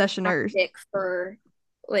obsession or tactic for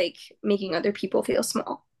like making other people feel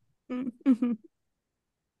small.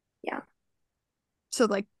 Yeah. So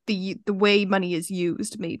like the way money is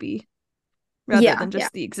used, maybe, rather than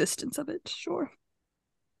just the existence of it. Sure.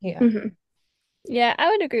 Yeah. Yeah, I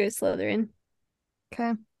would agree with Slytherin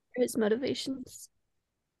Okay. for his motivations.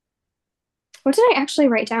 What did I actually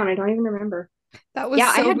write down? I don't even remember. That was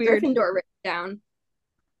I so had weird. Gryffindor written down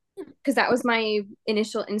because that was my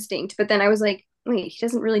initial instinct. But then I was like, wait, he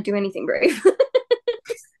doesn't really do anything brave.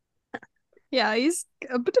 Yeah, he's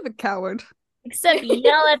a bit of a coward. Except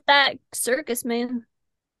yell at that circus man.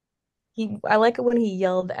 I like it when he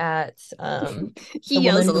yelled at He the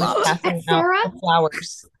yells woman a who was lot. passing At out Sarah? the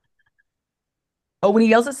flowers. Oh, when he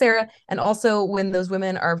yells at Sarah, and also when those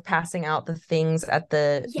women are passing out the things at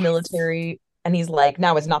the military, and he's like,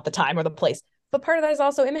 now is not the time or the place. But part of that is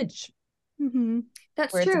also image.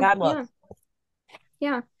 That's where true. it's bad luck.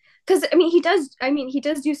 Yeah. Because he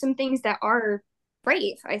does do some things that are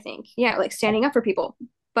brave, I think. Yeah, like standing up for people.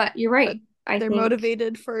 But you're right. They're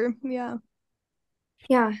motivated for Yeah.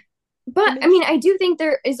 But I mean, I do think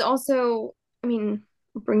there is also, bringing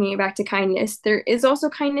it back to kindness, there is also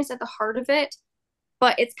kindness at the heart of it,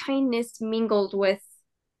 but it's kindness mingled with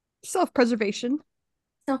self-preservation.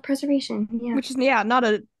 Yeah. Which is not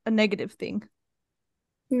a negative thing.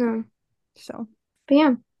 No. So. But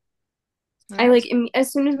yeah. I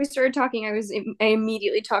as soon as we started talking, I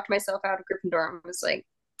immediately talked myself out of Gryffindor and was like,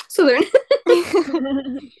 Slytherin.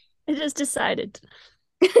 I just decided.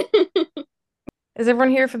 Is everyone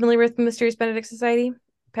here familiar with the Mysterious Benedict Society?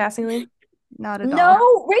 Passingly? Not at all.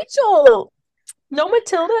 No, Rachel! No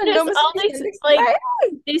Matilda, There's no all Mysterious these Benedict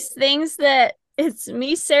these things that it's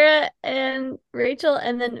me, Sarah, and Rachel,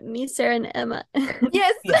 and then me, Sarah, and Emma.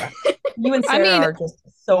 Yes. Yeah. You and Sarah are just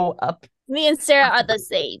so up. Me and Sarah are the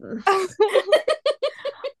same.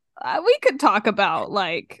 We could talk about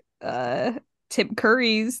like Tim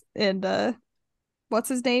Curry's and what's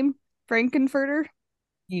his name? Frankenfurter?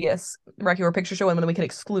 Yes. Rocky Horror Picture Show, and then we could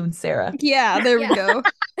exclude Sarah. Yeah, there we go.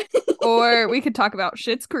 Or we could talk about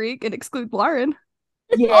Schitt's Creek and exclude Lauren.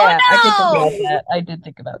 Yeah, I did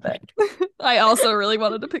think about that. I also really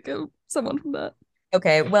wanted to pick someone from that.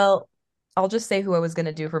 Okay, well, I'll just say who I was going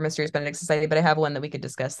to do for Mysterious Benedict Society, but I have one that we could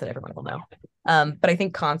discuss that everyone will know. But I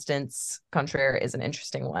think Constance Contraire is an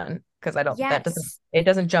interesting one because it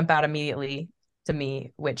doesn't jump out immediately to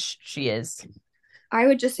me which she is. I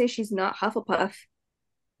would just say she's not Hufflepuff.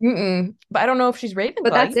 But I don't know if she's Ravenclaw.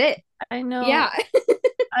 But that's it. I know. Yeah.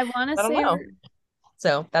 I want to I don't say know. her.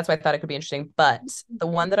 So that's why I thought it could be interesting. But the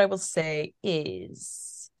one that I will say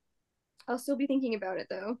is I'll still be thinking about it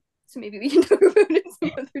though. So maybe we can talk about it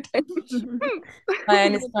some other time.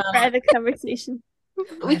 mine is Private conversation.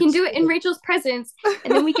 We can do it in Rachel's presence,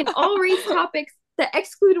 and then we can all raise topics that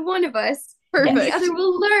exclude one of us, and the Perfect. other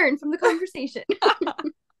will learn from the conversation.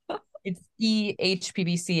 it's the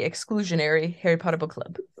HPBC Exclusionary Harry Potter Book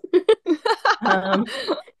Club.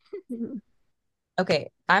 Okay,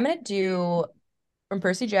 I'm gonna do from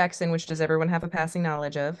Percy Jackson, which does everyone have a passing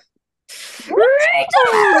knowledge of?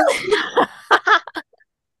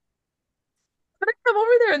 Come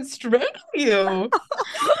over there and strangle you.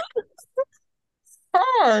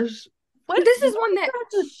 Gosh. What? This is one that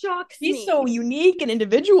shocks He's me. so unique and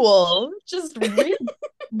individual. Just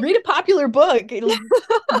read a popular book. It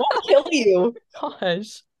won't kill you.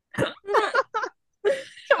 Gosh. Come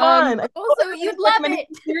on. Also, you'd love it.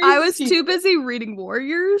 I was too busy reading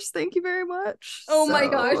Warriors. Thank you very much. Oh my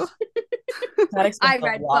gosh. That explains I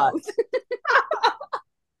a read lot. both.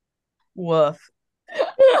 Woof.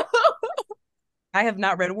 I have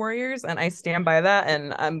not read Warriors, and I stand by that,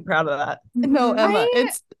 and I'm proud of that. No, Emma,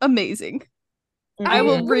 it's amazing. I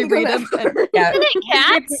will reread them. Yeah. Isn't it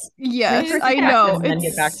cats? Yes, Read I Percy know. Jackson and then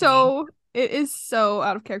get back It's to me. it is so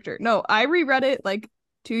out of character. No, I reread it like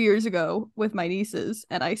 2 years ago with my nieces,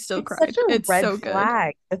 and I still cried. Such a It's red so good.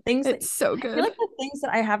 flag. The things that It's so I feel good. like the things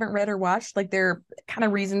that I haven't read or watched, like there are kind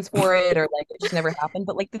of reasons for it, or like it just never happened.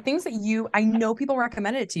 But like the things that I know people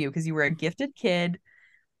recommended it to you because you were a gifted kid.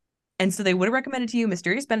 And so they would have recommended to you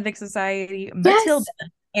Mysterious Benedict Society, Matilda,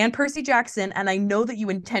 and Percy Jackson. And I know that you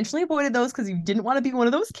intentionally avoided those because you didn't want to be one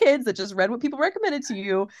of those kids that just read what people recommended to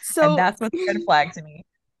you. So And that's what's a red flag to me.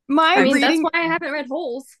 my I mean, that's reading, why I haven't read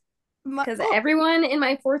Holes, because oh, everyone in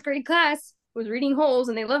my 4th grade class was reading Holes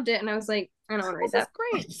and they loved it, and I was like, I don't want to read that.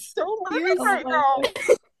 great. So Here's- right now.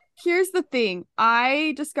 Here's the thing.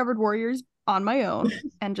 I discovered Warriors on my own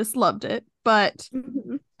and just loved it. But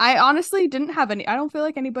I honestly didn't have I don't feel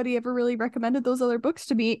like anybody ever really recommended those other books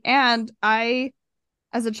to me. And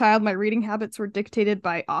as a child, my reading habits were dictated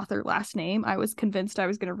by author last name. I was convinced I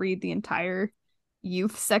was going to read the entire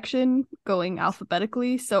youth section going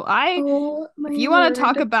alphabetically. So if you want to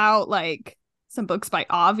talk about like some books by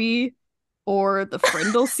Avi or the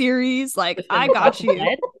Frindle series, like I got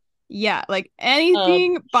you. Yeah, like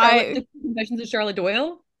anything by Confessions of Charlotte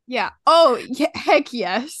Doyle. Yeah. Oh, yeah, heck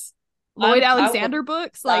yes. Lloyd I will Alexander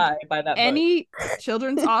books, like by that any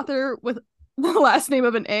children's author with the last name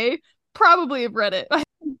of an A probably have read it.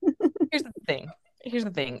 Here's the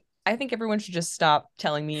thing. I think everyone should just stop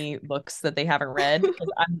telling me books that they haven't read because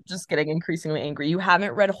I'm just getting increasingly angry. You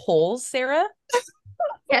haven't read Holes, Sarah?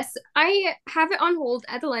 Yes, I have it on hold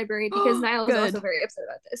at the library because Niall is Good. also very upset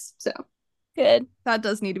about this. So Good. That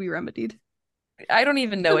does need to be remedied. I don't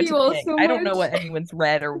even know what You all to pick. so I don't know much. what anyone's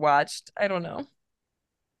read or watched. I don't know.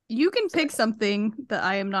 You can pick something that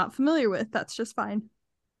I am not familiar with. That's just fine.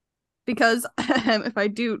 Because if I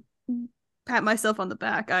do pat myself on the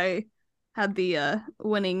back, I had the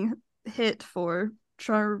winning hit for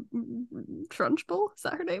Trunchbull. Is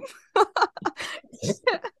that her name?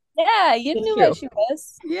 Yeah, you It's knew true. what she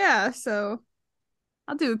was. Yeah, so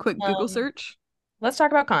I'll do a quick Google search. Let's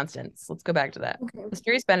talk about Constance. Let's go back to that. Okay.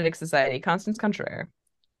 Mysterious Benedict Society, Constance Contraire.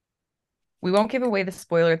 We won't give away the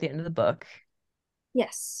spoiler at the end of the book,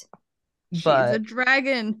 yes, She's a but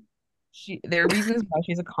dragon. there are reasons why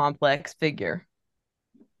she's a complex figure.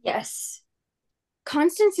 yes.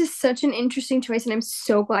 Constance is such an interesting choice, and I'm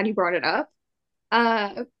so glad you brought it up.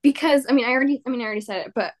 Because I already said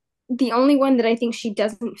it, but the only one that I think she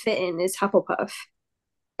doesn't fit in is Hufflepuff.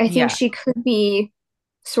 I think Yeah. she could be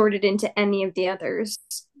sorted into any of the others,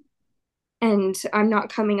 and I'm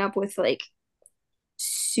not coming up with like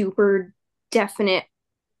super definite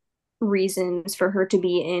reasons for her to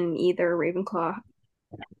be in either Ravenclaw,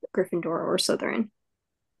 Gryffindor, or Slytherin.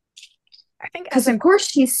 I think Because of course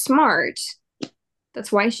she's smart.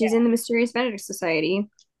 That's why she's in the Mysterious Benedict Society.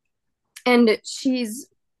 And she's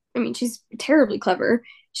terribly clever.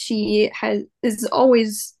 She is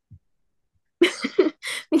always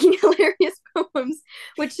making hilarious poems,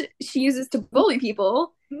 which she uses to bully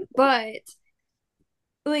people. But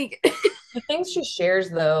like the things she shares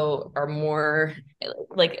though are more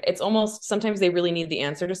like it's almost sometimes they really need the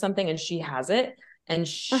answer to something and she has it. And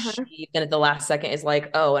she then at the last second is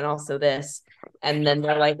like, oh, and also this. And then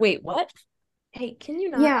they're like, wait, what? Hey, can you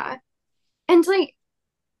not? Yeah. And like,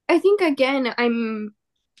 I think again, I'm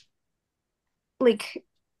like,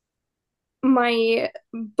 my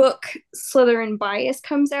book Slytherin bias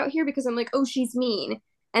comes out here because I'm like, oh, she's mean.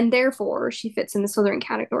 And therefore she fits in the Slytherin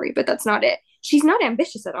category, but that's not it. She's not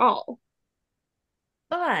ambitious at all.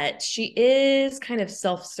 But she is kind of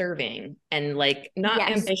self-serving and like not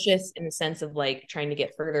Yes. ambitious in the sense of like trying to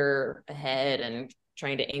get further ahead and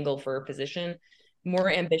trying to angle for a position.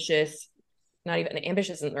 More ambitious, not even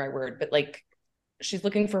ambitious isn't the right word, but like she's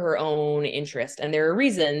looking for her own interest. And there are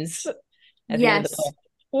reasons at the end of the Yes. book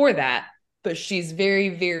for that, but she's very,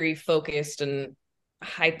 very focused and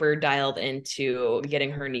hyper dialed into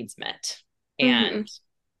getting her needs met and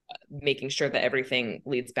making sure that everything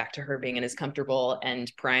leads back to her being in as comfortable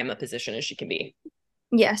and prime a position as she can be.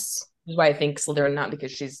 Yes. Which is why I think Slytherin, not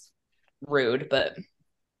because she's rude, but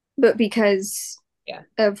because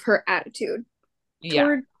of her attitude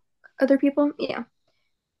toward other people. Yeah.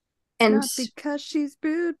 And not because she's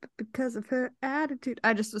rude, but because of her attitude.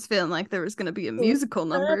 I just was feeling like there was going to be a musical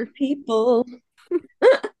number. People.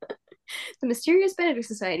 The Mysterious Benedict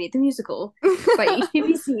Society, the musical by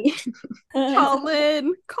HBBC.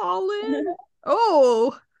 Colin.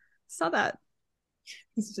 Oh, saw that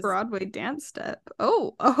Just Broadway dance step.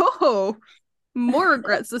 Oh, more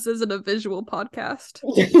regrets this isn't a visual podcast.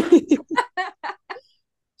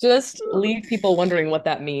 just leave people wondering what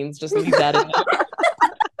that means. Just leave that in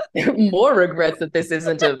there. More regrets that this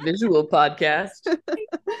isn't a visual podcast.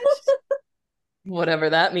 Whatever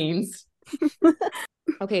that means.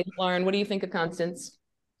 Okay, Lauren, what do you think of Constance?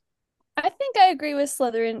 I think I agree with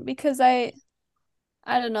Slytherin because I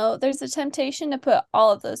don't know, there's a temptation to put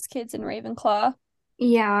all of those kids in Ravenclaw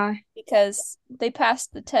Yeah. because they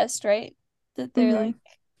passed the test, right? That they're like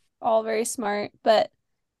all very smart. But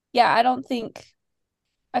yeah,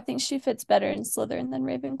 I think she fits better in Slytherin than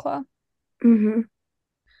Ravenclaw.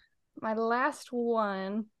 My last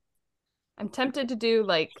one, I'm tempted to do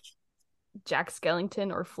like Jack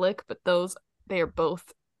Skellington or Flick, but they are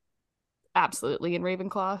both absolutely in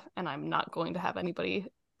Ravenclaw, and I'm not going to have anybody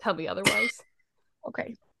tell me otherwise.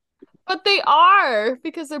 Okay. But they are,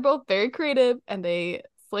 because they're both very creative, and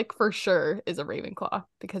Flick for sure is a Ravenclaw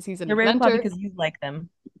because he's an You're inventor. Ravenclaw because you like them.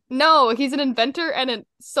 No, he's an inventor and a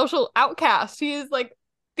social outcast. He is like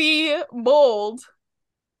the mold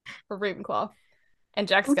for Ravenclaw. And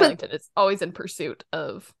Jack Skellington is always in pursuit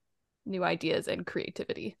of new ideas and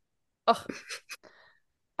creativity. Oh,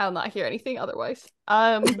 I'll not hear anything otherwise.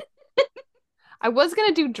 I was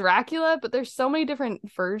gonna do Dracula, but there's so many different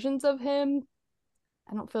versions of him.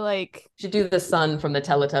 I don't feel like You should do the son from the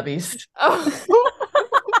Teletubbies. oh.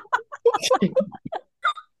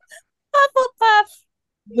 Hufflepuff.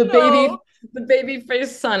 The baby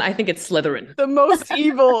faced son. I think it's Slytherin. The most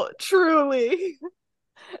evil, truly.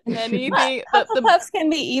 Anything that Hufflepuffs can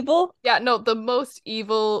be evil. Yeah, no, the most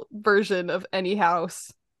evil version of any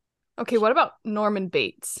house. Okay, what about Norman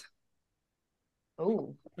Bates?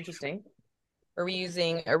 Oh, interesting. Are we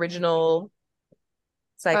using original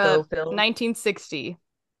Psycho film? 1960.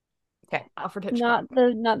 Okay. Alfred Hitchcock.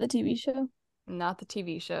 Not the TV show. Not the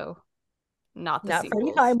TV show. Not the Not sequels.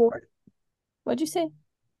 Freddie Highmore. What'd you say?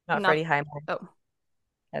 Not Freddie Highmore. Oh.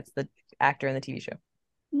 That's the actor in the TV show.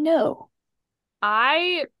 No.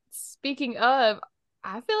 Speaking of,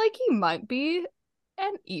 I feel like he might be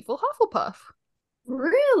an evil Hufflepuff.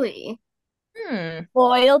 Really?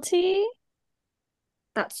 Loyalty?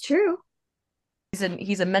 That's true.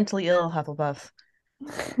 He's a mentally ill Hufflepuff.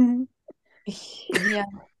 Yeah.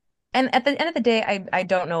 And at the end of the day, I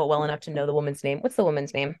don't know it well enough to know the woman's name. What's the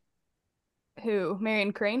woman's name? Who?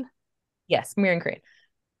 Marion Crane? Yes, Marion Crane.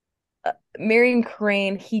 Marion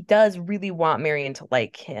Crane, he does really want Marion to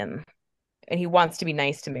like him. And he wants to be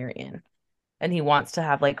nice to Marion. And he wants to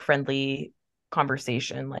have like friendly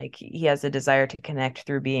conversation. Like he has a desire to connect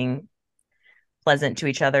through being pleasant to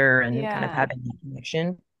each other and kind of having that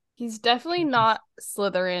connection. He's definitely not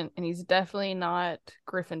Slytherin, and he's definitely not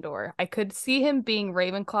Gryffindor. I could see him being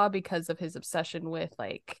Ravenclaw because of his obsession with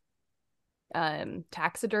like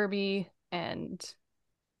taxidermy, and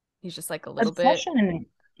he's just like a little Obsession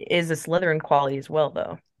is a Slytherin quality as well,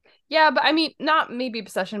 though. Yeah, but I mean, not maybe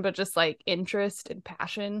obsession, but just like interest and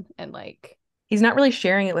passion, and like he's not really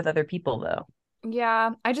sharing it with other people, though.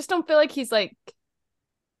 Yeah, I just don't feel like he's like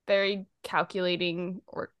very calculating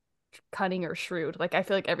or cunning or shrewd. Like I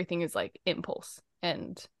feel like everything is like impulse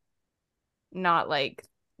and not like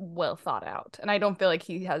well thought out. And I don't feel like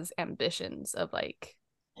he has ambitions of like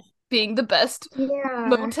being the best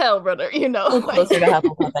motel runner, you know. Closer to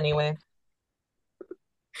Hufflepuff anyway.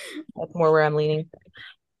 That's more where I'm leaning.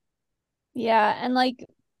 Yeah, and like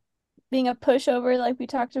being a pushover, like we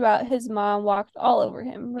talked about, his mom walked all over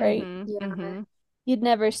him, right? Mm-hmm. He'd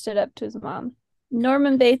never stood up to his mom.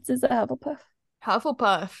 Norman Bates is a Hufflepuff.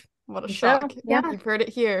 Hufflepuff. What a So, shock. Yeah. You've heard it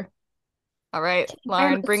here. All right, I'm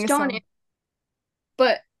Lauren, bring us some. astonished,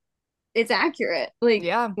 but it's accurate. Like,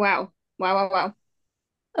 Yeah. wow. Wow, wow, wow.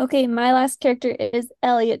 Okay, my last character is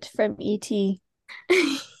Elliot from E.T.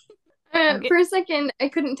 For a second, I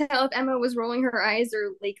couldn't tell if Emma was rolling her eyes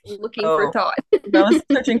or like looking for Oh, thought. I was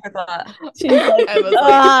searching for thought. She's like, Emma's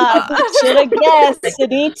like, should have guessed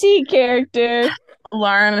an E.T. character.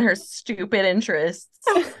 Lauren and her stupid interests.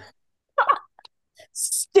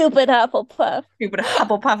 Stupid Hufflepuff. Stupid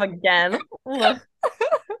Hufflepuff again. Ugh.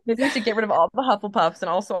 Maybe we should get rid of all the Hufflepuffs and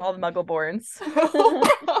also all the Muggleborns.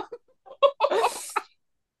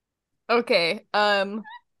 Okay.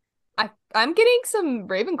 I'm getting some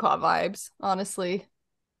Ravenclaw vibes, honestly.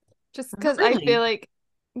 Just because I Really? feel like,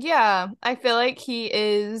 yeah, I feel like he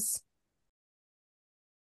is.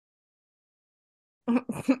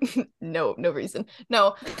 No, no reason.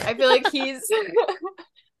 No, I feel like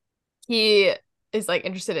he is like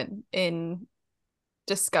interested in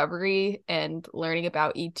discovery and learning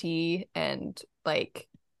about ET and like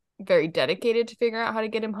very dedicated to figuring out how to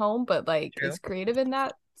get him home, but like True. is creative in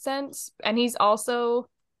that sense. And he's also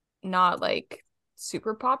not like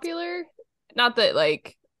super popular. Not that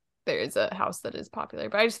like there is a house that is popular,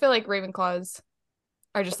 but I just feel like Ravenclaws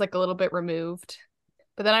are just like a little bit removed.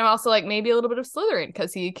 But then I'm also like maybe a little bit of Slytherin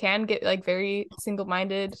because he can get like very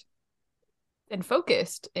single-minded and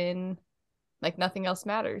focused in like nothing else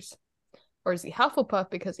matters. Or is he Hufflepuff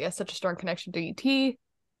because he has such a strong connection to ET?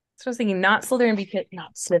 So I was thinking not Slytherin because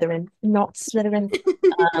not Slytherin.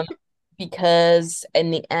 Because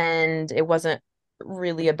in the end it wasn't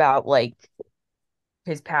really about like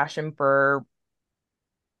his passion for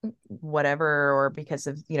whatever or because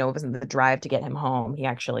of, it wasn't the drive to get him home. He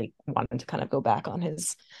actually wanted to kind of go back on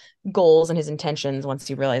his goals and his intentions once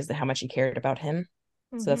he realized that how much he cared about him.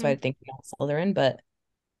 So that's why I think not Slytherin, but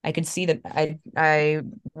I could see that I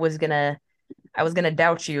was gonna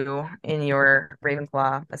doubt you in your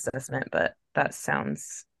Ravenclaw assessment, but that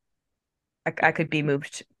sounds I could be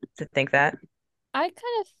moved to think that.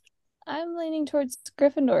 I'm leaning towards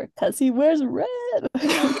Gryffindor because he wears red.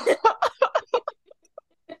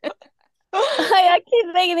 I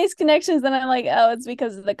keep making these connections and I'm like, oh, it's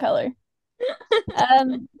because of the color.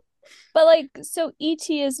 But like, so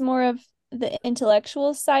E.T. is more of the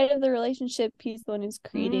intellectual side of the relationship. He's the one who's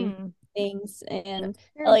creating things, and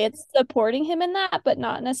Elliot's supporting him in that, but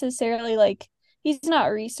not necessarily like he's not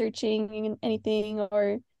researching anything,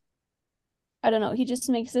 or I don't know. He just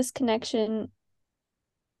makes this connection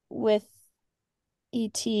with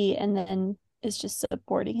E.T. and then is just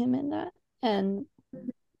supporting him in that. And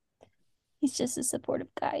he's just a supportive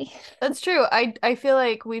guy. That's true. I feel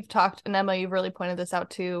like we've talked, and Emma, you've really pointed this out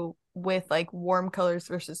too, with like warm colors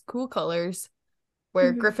versus cool colors,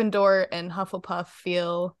 where Gryffindor and Hufflepuff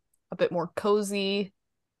feel a bit more cozy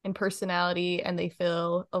in personality, and they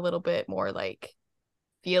feel a little bit more like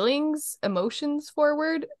feelings, emotions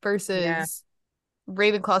forward, versus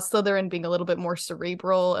Ravenclaw, Slytherin being a little bit more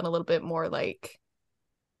cerebral and a little bit more like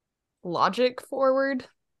logic forward.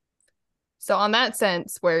 So on that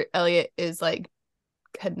sense, where Elliot is like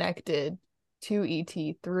connected to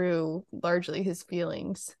ET through largely his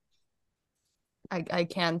feelings, I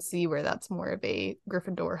can see where that's more of a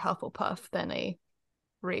Gryffindor Hufflepuff than a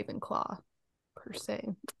Ravenclaw per se.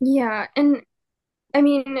 Yeah, and I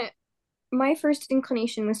mean, my first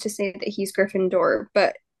inclination was to say that he's Gryffindor,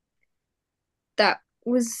 but that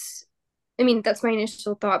was, I mean, that's my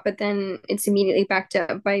initial thought, but then it's immediately backed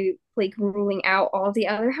up by like ruling out all the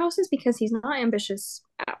other houses because he's not ambitious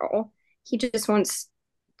at all. He just wants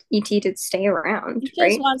ET to stay around, He right?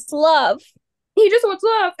 just wants love. He just wants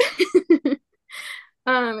love.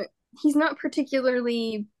 He's not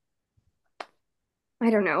particularly, I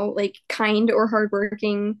don't know, like kind or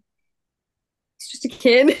hardworking. He's just a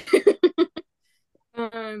kid.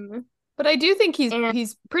 But I do think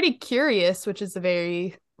he's pretty curious, which is a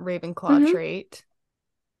very Ravenclaw trait.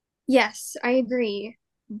 Yes, I agree.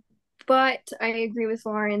 But I agree with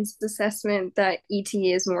Lauren's assessment that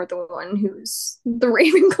E.T. is more the one who's the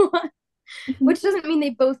Ravenclaw. Which doesn't mean they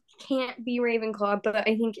both can't be Ravenclaw, but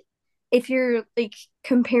I think if you're like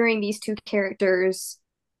comparing these two characters,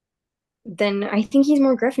 then I think he's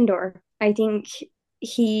more Gryffindor. I think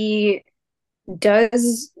he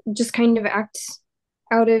does just kind of act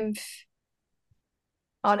out of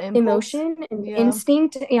On impulse. emotion and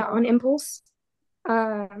instinct, on impulse.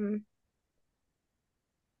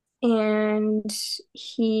 And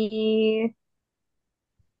he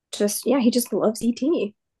he just loves ET.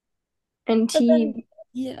 And But then,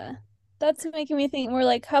 yeah, that's making me think more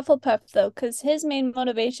like Hufflepuff though, because his main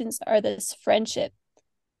motivations are this friendship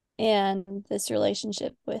and this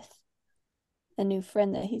relationship with a new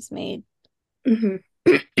friend that he's made,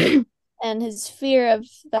 and his fear of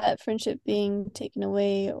that friendship being taken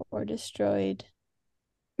away or destroyed.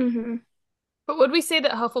 But would we say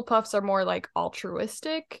that Hufflepuffs are more like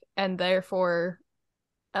altruistic and therefore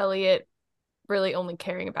Elliot really only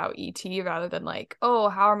caring about ET rather than like, oh,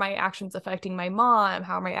 how are my actions affecting my mom?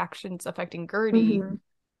 How are my actions affecting Gertie?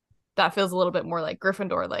 That feels a little bit more like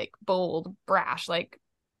Gryffindor, like bold, brash, like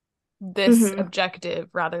this objective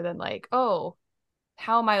rather than like, oh,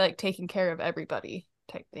 how am I like taking care of everybody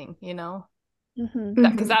type thing, you know?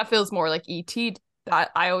 Because that feels more like ET.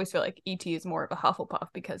 That I always feel like ET is more of a Hufflepuff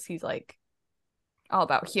because he's like all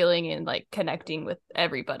about healing and like connecting with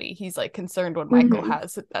everybody. He's like concerned when Michael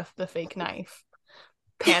has the fake knife.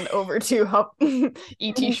 Pan over to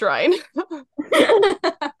ET Shrine. Oh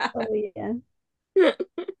yeah.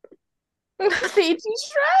 The ET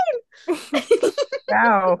Shrine.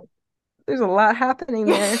 Wow. There's a lot happening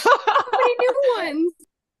there. Many new ones.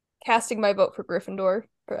 Casting my vote for Gryffindor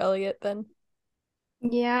for Elliot then.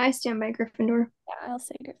 Yeah, I stand by Gryffindor. Yeah, I'll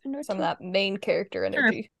say Gryffindor Some too. of that main character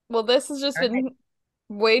energy. Sure. Well, this has just been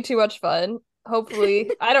way too much fun. Hopefully,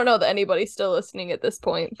 I don't know that anybody's still listening at this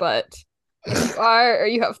point, but if you are or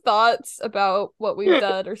you have thoughts about what we've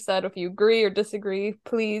done or said, if you agree or disagree,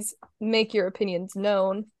 please make your opinions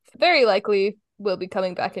known. Very likely we'll be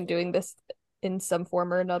coming back and doing this in some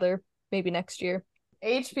form or another, maybe next year.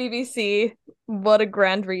 HPBC, what a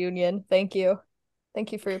grand reunion. Thank you.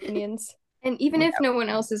 Thank you for your opinions. And even if no one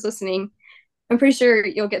else is listening, I'm pretty sure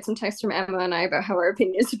you'll get some text from Emma and I about how our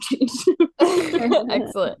opinions have changed.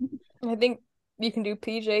 Excellent. I think you can do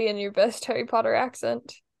PJ in your best Harry Potter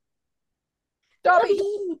accent. Dobby!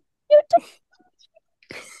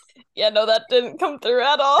 Yeah, no, that didn't come through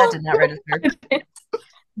at all. That did not register.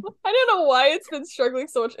 I don't know why it's been struggling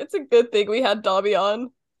so much. It's a good thing we had Dobby on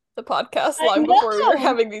the podcast long before we were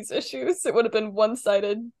having these issues. It would have been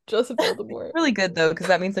one-sided, just Voldemort. Really good though, because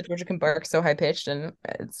that means that Georgia can bark so high-pitched and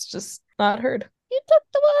it's just not heard. You took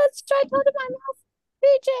the words straight out of my mouth,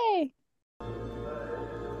 PJ.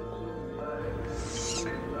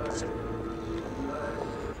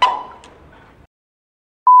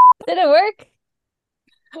 Did it work?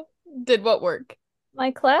 Did what work?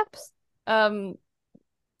 My claps?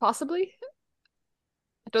 Possibly?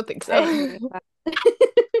 I don't think so.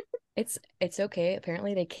 It's okay.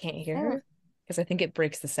 Apparently they can't hear her because I think it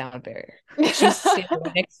breaks the sound barrier. She's sitting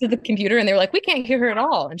next to the computer and they were like, we can't hear her at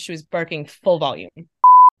all. And she was barking full volume.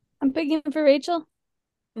 I'm picking for Rachel.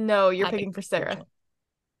 No, you're picking for Sarah. Rachel.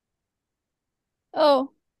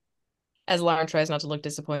 Oh. As Lauren tries not to look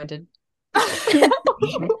disappointed.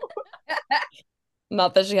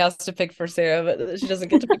 Not that she has to pick for Sarah, but that she doesn't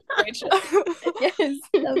get to pick for Rachel. Yes.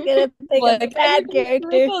 Don't get to pick a bad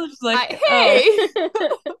character. Like, hey!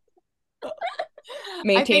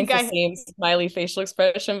 Maintains the same smiley facial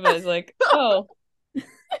expression, but is like, oh.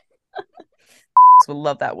 Will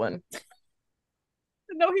love that one.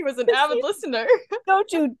 No, he was an avid listener.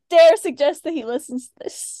 Don't you dare suggest that he listens to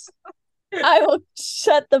this. I will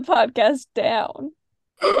shut the podcast down.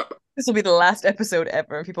 This will be the last episode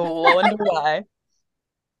ever. People will wonder why.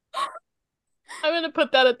 I'm gonna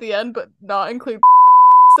put that at the end, but not include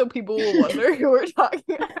so people will wonder who we're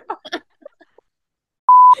talking about.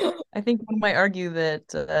 I think one might argue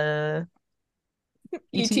that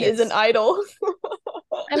ET is an idol.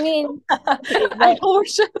 I mean, idol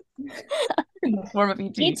worship in the form of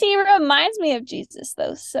ET. ET reminds me of Jesus,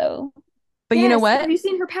 though. So, but you know what? Have you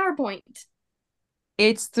seen her PowerPoint?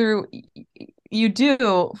 It's through. You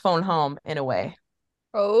do phone home in a way.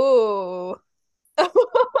 Oh.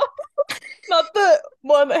 Not the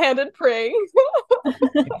one-handed praying.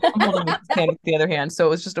 I'm holding his hand with the other hand, so it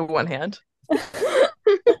was just a one hand.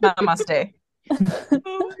 Namaste.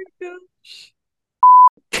 Oh my gosh.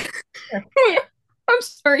 I'm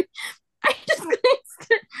sorry. I just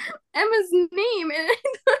glanced at Emma's name and I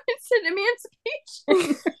thought it said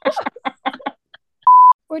Emancipation.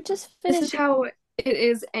 we're just This finishing. is how it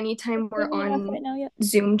is anytime we're on right now yet.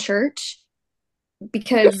 Zoom church,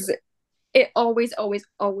 because it always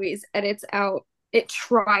edits out. It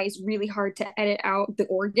tries really hard to edit out the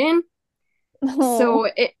organ. Oh. So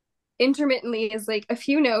it intermittently is like a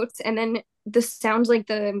few notes and then this sounds like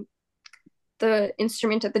the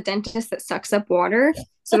instrument at the dentist that sucks up water.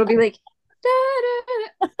 So it'll be like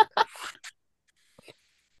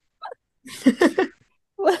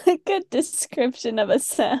What a good description of a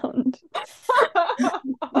sound.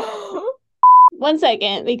 1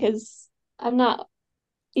 second, because I'm not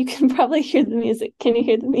You can probably hear the music. Can you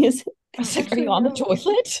hear the music? I was like, are you on the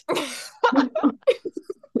toilet?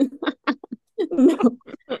 No.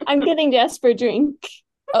 I'm getting Jasper a drink.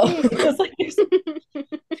 Oh, I was like, there's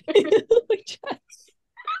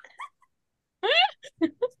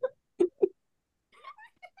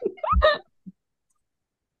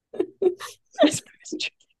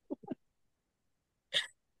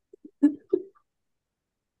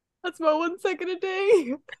That's my 1 second a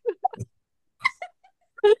day.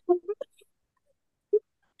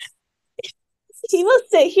 He will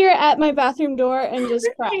sit here at my bathroom door and just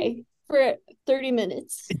cry for 30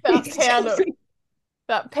 minutes.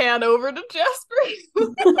 That pan over to Jasper.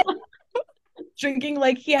 drinking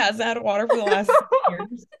like he hasn't had water for the last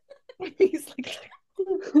years. He's like,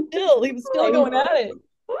 he was still going at it.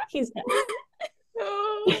 He's done.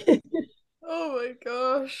 Oh my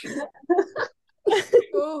gosh.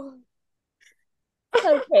 Oh.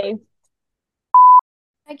 Okay.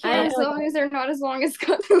 I can't as long as they're not as long as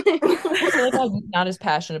Scott. I feel like I'm not as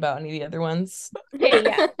passionate about any of the other ones. Okay,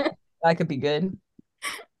 yeah. That could be good.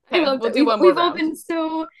 I love we'll that. do one more We've all round. been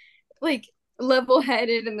so like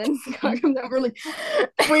level-headed, and then Scott comes out. We're like,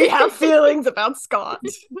 We have feelings about Scott.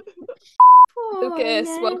 "Oh, Lucas,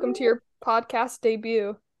 no." welcome to your podcast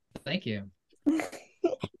debut. Thank you.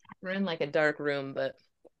 We're in like a dark room, but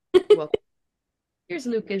well, here's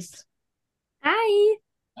Lucas. Hi.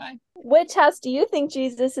 Which house do you think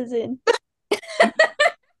Jesus is in?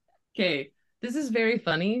 Okay, this is very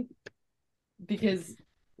funny because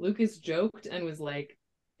Lucas joked and was like,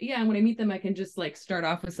 yeah, and when I meet them, I can just like start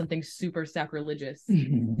off with something super sacrilegious.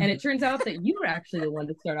 And it turns out that you were actually the one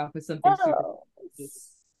to start off with something super Oh,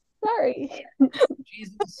 sorry.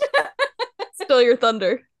 Jesus Still your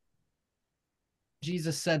thunder.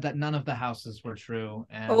 Jesus said that none of the houses were true,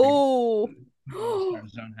 and Oh. he will start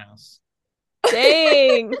his own house.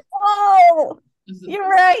 Dang. Oh, This is- you're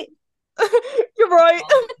right. You're right.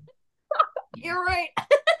 You're right.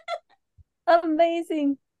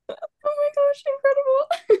 Amazing. Oh my gosh,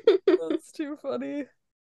 incredible. That's too funny.